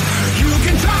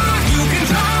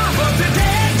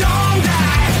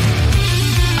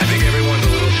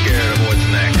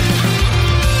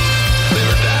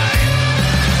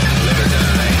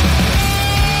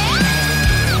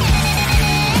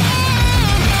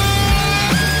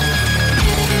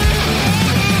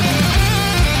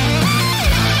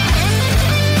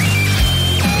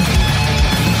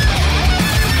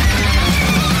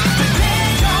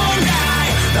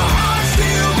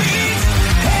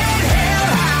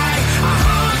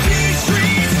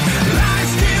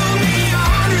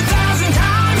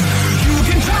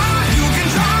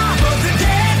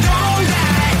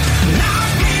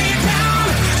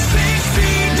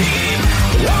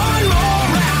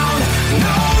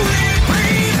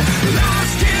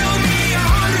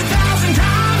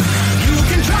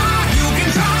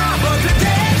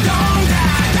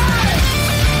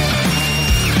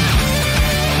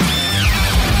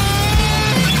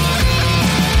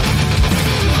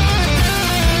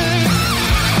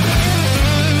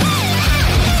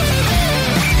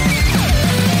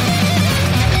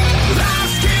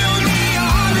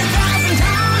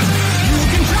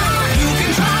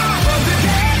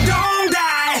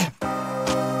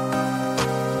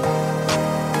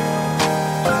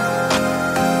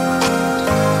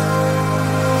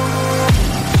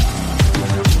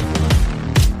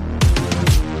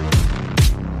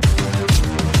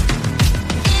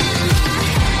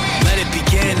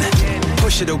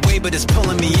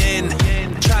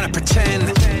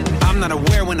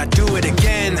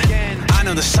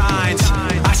 the signs.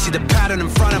 I see the pattern in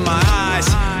front of my eyes.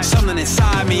 Something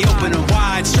inside me open and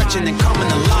wide, stretching and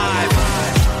coming alive.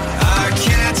 I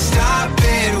can't stop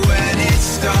it when it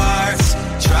starts.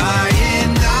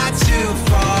 Trying not to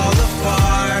fall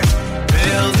apart.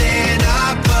 Building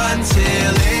up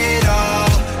until it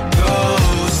all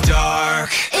goes dark.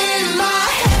 In my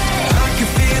head, I can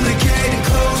feel it getting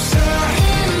closer.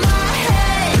 in my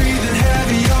head, Breathing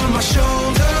heavy on my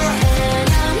shoulder. and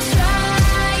I'm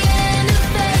trying to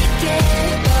fake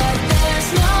it, but there's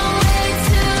no way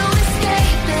to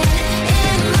escape it.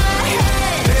 In my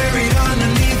head, Buried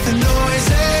underneath the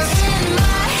noises. in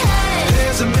my head,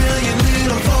 There's a million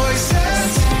little voices.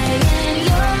 saying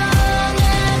you'll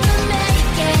never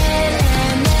make it,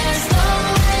 and there's no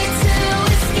way to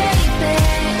escape it.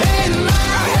 In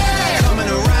my head,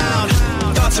 Coming around,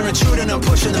 thoughts are intruding, I'm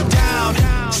pushing them down.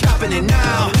 Stopping it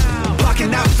now,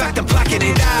 blocking out, in fact I'm blacking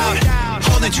it out.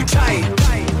 Holding you tight,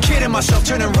 kidding myself,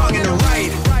 turning wrong into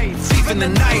right. Thief in the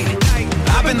night,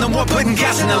 I've been the one putting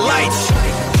gas in the lights.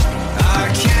 I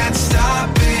can't stop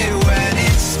it when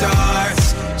it starts.